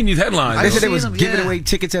headlines, you've seen these headlines. They said they was giving away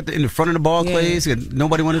tickets in the front of the Barclays and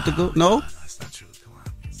nobody wanted to go. No, that's not true. Come on,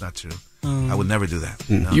 it's not true. I would never do that.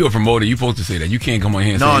 No. You're a promoter. You're supposed to say that. You can't come on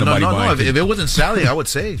here and say nobody buying No. If it wasn't selling, I would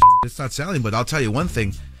say it's not selling. But I'll tell you one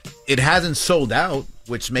thing: it hasn't sold out,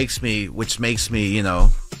 which makes me, you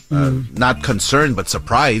know, not concerned but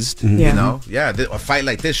surprised. You know, a fight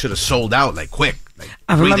like this should have sold out like quick. Like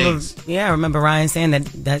I 3 remember, days. I remember Ryan saying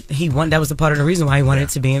that he wanted. That was a part of the reason why he wanted it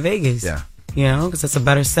to be in Vegas. Yeah. You know, because it's a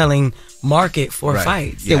better selling market for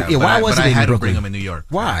fights. Why wasn't I it had in to Brooklyn? bring them in New York.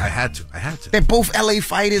 Why? I had to. They're both LA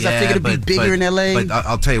fighters. I figured it'd be bigger in LA. But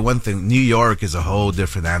I'll tell you one thing: New York is a whole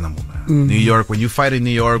different animal, man. New York, when you fight in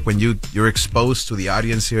New York, when you're exposed to the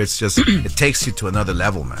audience here, it's just it takes you to another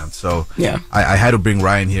level, man. So I had to bring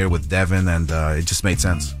Ryan here with Devin, and it just made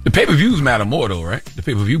sense. The pay-per-views matter more, though, right? The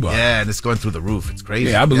pay-per-view bar. Yeah, and it's going through the roof. It's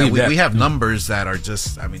crazy. Yeah, I believe that. We have numbers that are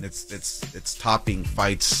just. I mean, it's topping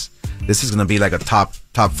fights. This is gonna be like a top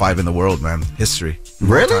 5 in the world, man. History.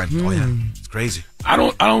 Really? Oh yeah, it's crazy. I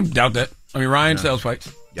don't doubt that. I mean, Ryan sells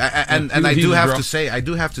fights. Yeah, and I do have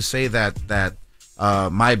to say that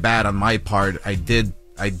my bad on my part. I did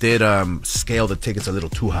scale the tickets a little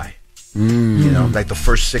too high. You know, like the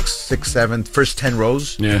first 6, 7, first 10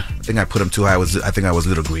 rows. Yeah, I think I put them too high. I think I was a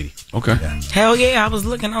little greedy. Okay. Yeah. Hell yeah, I was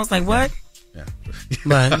looking. I was like, what? Yeah.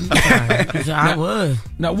 But I would.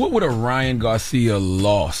 Now, what would a Ryan Garcia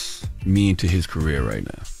loss mean to his career right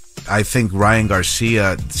now? I think Ryan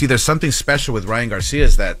Garcia. See, there's something special with Ryan Garcia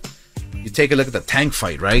is that you take a look at the Tank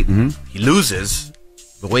fight, right? He loses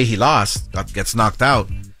the way he lost, gets knocked out,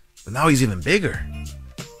 but now he's even bigger.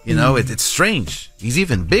 You know, it's strange. He's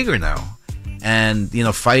even bigger now, and you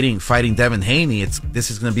know, fighting Devin Haney.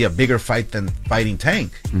 This is going to be a bigger fight than fighting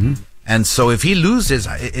Tank. And so if he loses,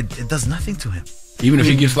 it does nothing to him. Even if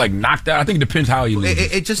he gets like knocked out, I think it depends how he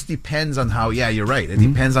loses. It just depends on how. Yeah, you're right. It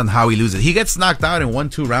depends on how he loses. He gets knocked out in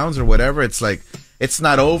 1-2 rounds or whatever. It's like it's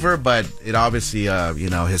not over, but it obviously you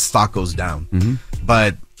know, his stock goes down.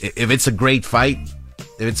 But if it's a great fight,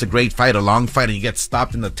 a long fight, and he gets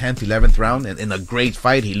stopped in the 10th, 11th round, and in a great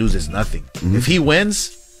fight, he loses nothing. If he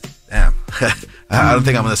wins, damn, I don't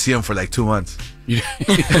think I'm going to see him for like 2 months.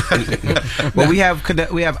 Well, we have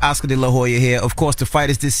Oscar De La Hoya here. Of course, the fight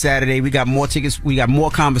is this Saturday. We got more tickets. We got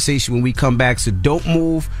more conversation when we come back, so don't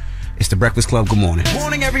move. It's the Breakfast Club. Good morning.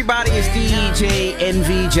 Morning, everybody. It's DJ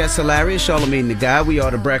NV, Jess Hilarious, Charlamagne the Guy. We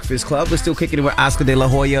are the Breakfast Club. We're still kicking it with Oscar De La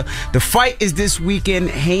Hoya. The fight is this weekend,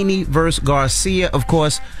 Haney versus Garcia. Of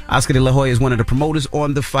course, Oscar De La Hoya is one of the promoters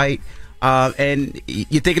on the fight. And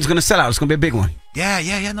you think it's going to sell out? It's going to be a big one. Yeah.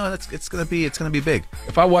 No, it's gonna be big.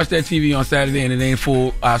 If I watch that TV on Saturday and it ain't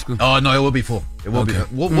full, Oscar. Oh no, it will be full. It will be.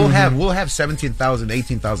 We'll have 17,000,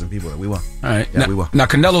 18,000 people that we want. All right. Yeah, now, we will. Now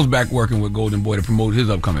Canelo's back working with Golden Boy to promote his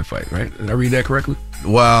upcoming fight, right? Did I read that correctly?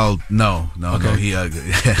 Well, no.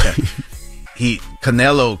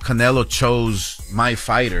 Canelo chose my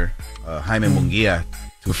fighter, Jaime Munguia,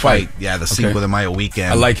 to fight. Yeah, the Cinco de Mayo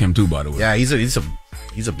weekend. I like him too, by the way. Yeah, he's a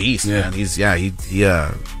beast, man.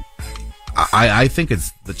 I think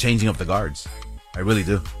it's the changing of the guards. I really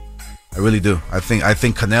do. I think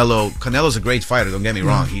Canelo's a great fighter. Don't get me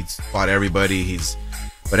wrong. He's fought everybody.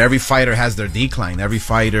 But every fighter has their decline. Every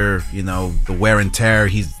fighter, you know, the wear and tear.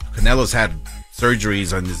 Canelo's had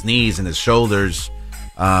surgeries on his knees and his shoulders.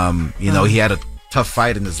 You know, he had a tough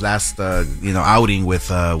fight in his last, outing with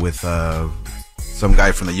some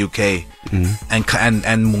guy from the UK, and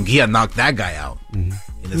Munguia knocked that guy out in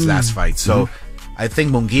his last fight. So I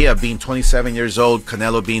think Munguia being 27 years old,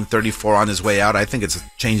 Canelo being 34 on his way out, I think it's a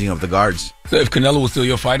changing of the guards. So if Canelo was still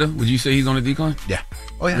your fighter, would you say he's on the decline? Yeah.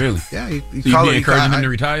 Oh, yeah. Really? Yeah. So you'd be encouraging him to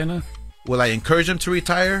retire now? Will I encourage him to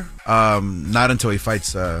retire? Not until he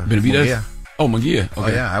fights Munguia. Oh, Munguia. Okay. Oh,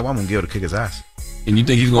 yeah. I want Munguia to kick his ass. And you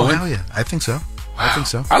think he's going to win? Hell yeah. I think so. I think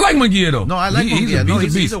so. I like Munguia, though. No, I like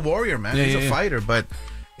Munguia. He's a warrior, man. Yeah, he's a fighter. But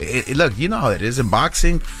look, you know how it is in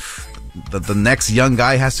boxing. The next young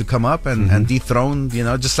guy has to come up and dethrone,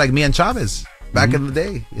 just like me and Chavez back in the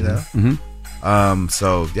day,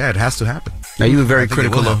 So, yeah, it has to happen. Now, you were very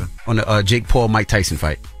critical on the Jake Paul-Mike Tyson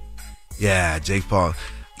fight. Yeah, Jake Paul.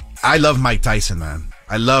 I love Mike Tyson, man.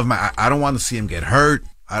 I don't want to see him get hurt.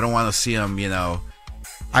 I don't want to see him,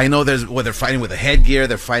 I know they're fighting with a headgear.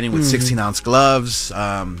 They're fighting with 16-ounce gloves.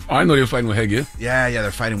 I know they're fighting with headgear. Yeah,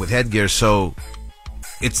 they're fighting with headgear. So,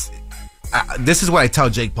 this is what I tell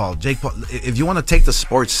Jake Paul. Jake Paul, if you want to take the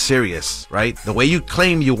sport serious, right? The way you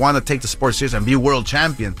claim you want to take the sport serious and be world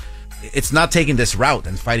champion, it's not taking this route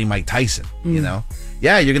and fighting Mike Tyson,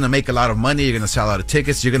 Yeah, you're going to make a lot of money. You're going to sell a lot of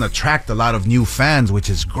tickets. You're going to attract a lot of new fans, which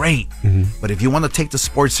is great. But if you want to take the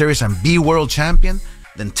sport serious and be world champion,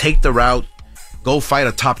 then take the route. Go fight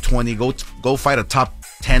a top 20. Go fight a top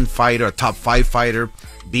 10 fighter, a top 5 fighter.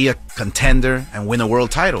 Be a contender and win a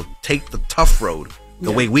world title. Take the tough road.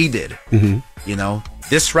 The way we did,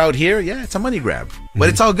 this route here, it's a money grab, but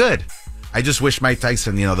it's all good. I just wish Mike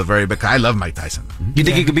Tyson, the very big. I love Mike Tyson. You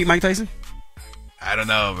think he could beat Mike Tyson? I don't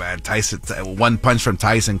know, man. Tyson, one punch from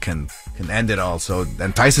Tyson can end it all. So,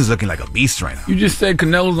 and Tyson's looking like a beast right now. You just said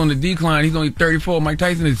Canelo's on the decline. He's only 34. Mike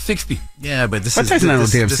Tyson is 60. Yeah, but this Tyson not no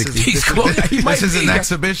damn 60. He's close. This is an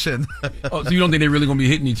exhibition. Oh, so you don't think they're really going to be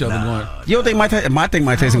hitting each other? You don't think Mike Tyson? I think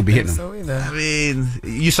Mike Tyson will be hitting him. I mean,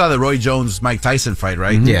 you saw the Roy Jones Mike Tyson fight,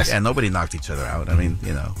 right? Yes. And nobody knocked each other out. I mean,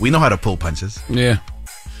 we know how to pull punches. Yeah.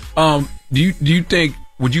 Do you think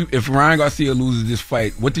if Ryan Garcia loses this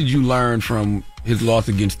fight, what did you learn from his loss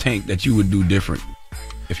against Tank that you would do different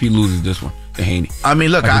if he loses this one to Haney? I mean,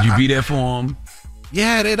 look, would you be there for him?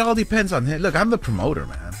 Yeah, it all depends on him. Look, I'm the promoter,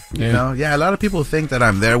 man. A lot of people think that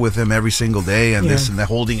I'm there with him every single day and this and that,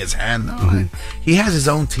 holding his hand. No, he has his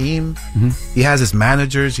own team. He has his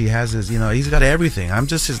managers. He has his, he's got everything. I'm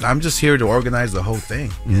just here to organize the whole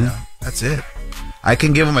thing. That's it. I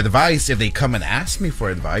can give them advice if they come and ask me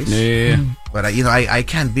for advice. Yeah. But I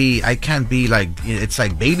can't be like, it's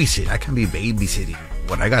like babysitting. I can't be babysitting.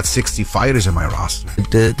 I got 60 fighters in my roster.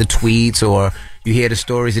 The tweets or you hear the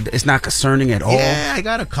stories, it's not concerning at all. Yeah, I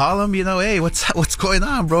gotta call him. Hey, what's going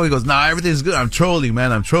on, bro? He goes, nah, everything's good. I'm trolling,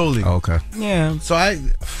 man. I'm trolling. Okay. Yeah. So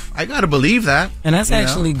I gotta believe that, and that's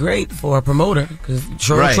actually great for a promoter because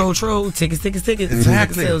troll, tickets.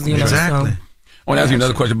 Exactly. Exactly. I want to ask you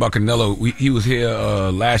another question about Canelo. He was here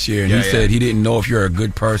last year, and he said he didn't know if you're a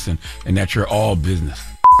good person and that you're all business.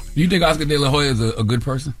 Do you think Oscar De La Hoya is a good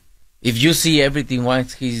person? If you see everything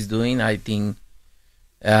what he's doing, I think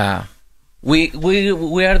we are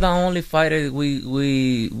the only fighter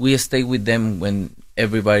we stay with them when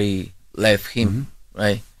everybody left him,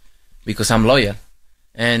 right? Because I'm loyal,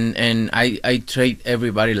 and I treat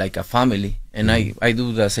everybody like a family, and I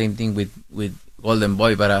do the same thing with Golden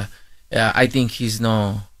Boy, but I think he's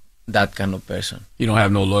not that kind of person. You don't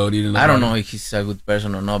have no loyalty to nobody? I don't know if he's a good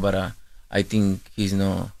person or not, but I think he's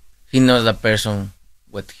not the person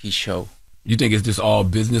what he show. You think it's just all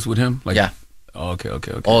business with him? Like, yeah. Oh,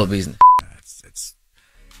 okay. All business.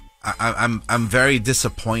 I'm very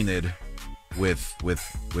disappointed with the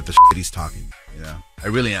shit he's talking. I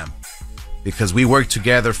really am, because we worked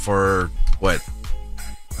together for I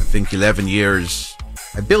think 11 years.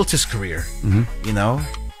 I built his career.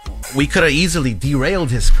 We could have easily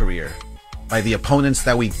derailed his career by the opponents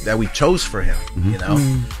that we chose for him.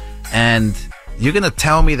 And you're gonna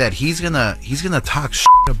tell me that he's gonna talk shit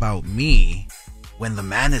about me when the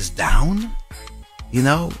man is down?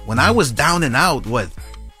 When I was down and out, 4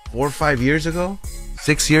 or 5 years ago,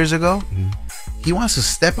 6 years ago, he wants to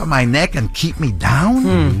step on my neck and keep me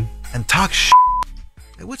down and talk shit.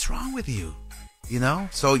 Hey, what's wrong with you?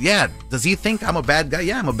 So yeah, does he think I'm a bad guy?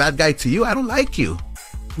 Yeah, I'm a bad guy to you. I don't like you.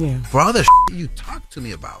 Yeah. For all the shit you talk to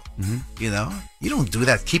me about. You don't do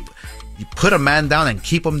that. You put a man down and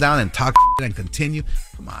keep him down and talk shit and continue.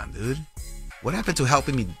 Come on, dude. What happened to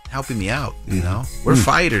helping me out? We're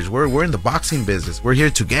fighters. We're in the boxing business. We're here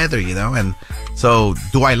together. And so,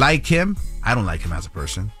 do I like him? I don't like him as a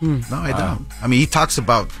person. No, I don't. I mean, he talks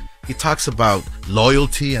about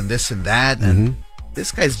loyalty and this and that, and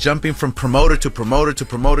this guy's jumping from promoter to promoter to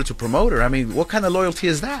promoter to promoter. I mean, what kind of loyalty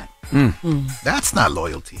is that? That's not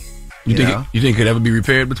loyalty. You think it could ever be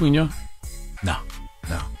repaired between y'all? No.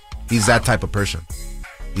 He's that type of person.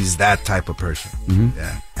 He's that type of person.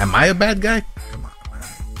 Yeah. Am I a bad guy? Come on, man.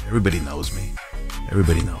 Everybody knows me.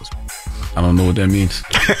 Everybody knows me. I don't know what that means.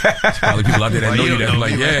 There's probably people out there that know you that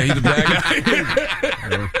like, yeah, he's a bad guy.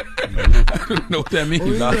 I don't know what that means.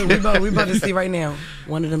 We about to see right now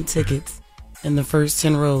one of them tickets in the first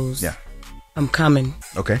 10 rows. Yeah. I'm coming.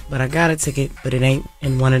 Okay. But I got a ticket, but it ain't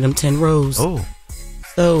in one of them 10 rows. Oh.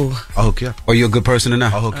 So. I'll hook you up. Are you a good person or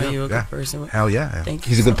not? I'll hook you up. Are you a good person? Hell yeah. Thank you.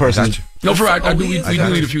 He's a good person. I got you. No, for I do. We do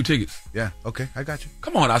need a few tickets. Yeah. Okay. I got you.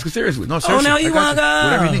 Come on, Oscar. Seriously. No, seriously. Oh, now you want to go?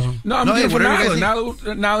 Whatever you need. No, I'm getting for Nyla.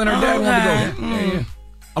 Nyla and her dad want to go. Yeah.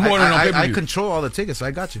 I'm ordering on pay-per-view. I control all the tickets, so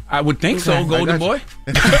I got you. I would think so, Golden Boy.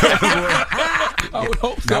 I would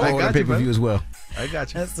hope so. I order pay-per-view as well. I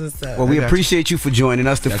got you. That's what's up. Well, we appreciate you for joining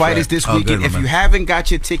us. The fight is this weekend. If you haven't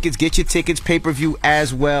got your tickets, get your tickets, pay-per-view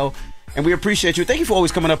as well. And we appreciate you. Thank you for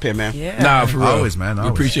always coming up here, man. Yeah. Nah, for real. Always, man. We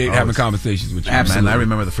appreciate having conversations with you. Absolutely. Man, I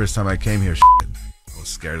remember the first time I came here, I was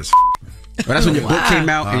scared as Well, that's when your book came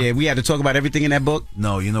out. Yeah, we had to talk about everything in that book.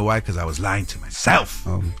 No, you know why? Because I was lying to myself.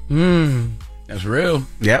 That's real.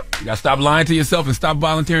 Yep. You got to stop lying to yourself and stop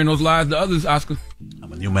volunteering those lies to others, Oscar.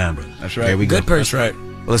 I'm a new man, bro. That's right. There we go. Good person. That's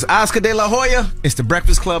right. Well, it's Oscar De La Hoya. It's the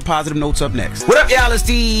Breakfast Club. Positive Notes up next. What up, y'all? It's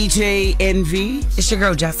DJ Envy. It's your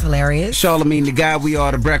girl, Jess Hilarious. Charlamagne, the guy. We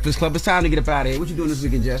are the Breakfast Club. It's time to get up out of here. What you doing this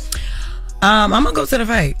weekend, Jess? I'm gonna go to the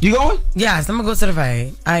fight. You going? Yes, I'm gonna go to the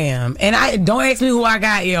fight. I am, and I don't ask me who I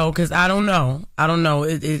got, because I don't know.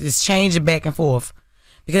 It's changing back and forth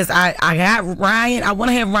because I got Ryan. I want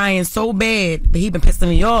to have Ryan so bad, but he been pissing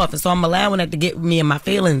me off, and so I'm allowing that to get me in my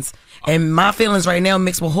feelings. And my feelings right now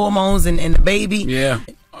mixed with hormones and the baby. Yeah,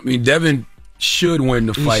 I mean Devin should win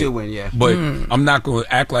the fight. He should win, yeah. But I'm not going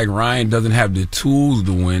to act like Ryan doesn't have the tools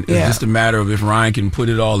to win. It's just a matter of if Ryan can put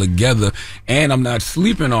it all together. And I'm not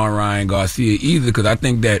sleeping on Ryan Garcia either, because I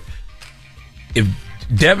think that if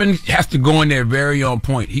Devin has to go in there very on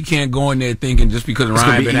point. He can't go in there thinking just because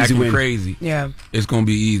Ryan been acting crazy. Yeah, it's gonna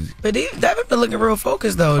be easy. But Devin been looking real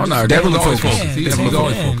focused though. Oh, no, Devin always focused. He's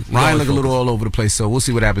always focused. Ryan look a little all over the place, so we'll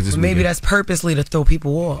see what happens this week. Maybe that's purposely to throw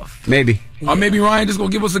people off. Maybe. Or maybe Ryan just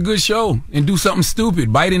gonna give us a good show and do something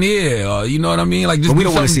stupid, bite an ear, or you know what I mean? Like just we do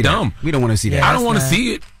don't want to see dumb. That. We don't want to see that. I don't want to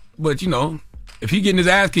see it, but you know. If he getting his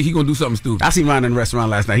ass kicked, he gonna do something stupid. I seen Ryan in the restaurant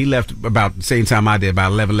last night. He left about the same time I did,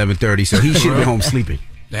 about 11:30. So he should be home sleeping.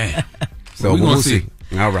 Damn. So we'll see.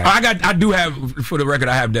 All right. I do have, for the record,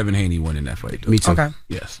 I have Devin Haney winning that fight. Though. Me too. Okay.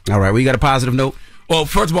 Yes. All right. We got a positive note. Well,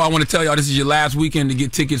 first of all, I want to tell y'all this is your last weekend to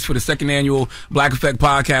get tickets for the second annual Black Effect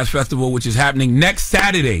Podcast Festival, which is happening next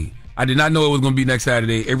Saturday. I did not know it was going to be next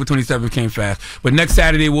Saturday. April 27th came fast. But next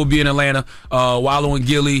Saturday, we'll be in Atlanta. Wallow and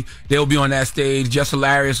Gilly, they'll be on that stage. Jess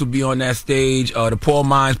Hilarious will be on that stage. The Poor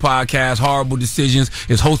Minds Podcast, Horrible Decisions,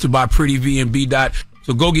 is hosted by Pretty V and B.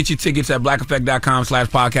 So go get your tickets at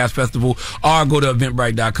blackeffect.com/podcast festival or go to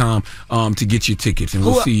eventbrite.com to get your tickets. And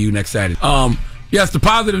we'll see you next Saturday. Yes, the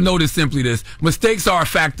positive note is simply this. Mistakes are a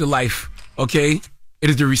fact of life, okay? It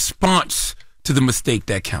is the response to the mistake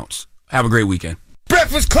that counts. Have a great weekend.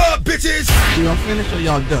 Breakfast Club, bitches! Y'all finished or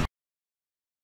y'all done?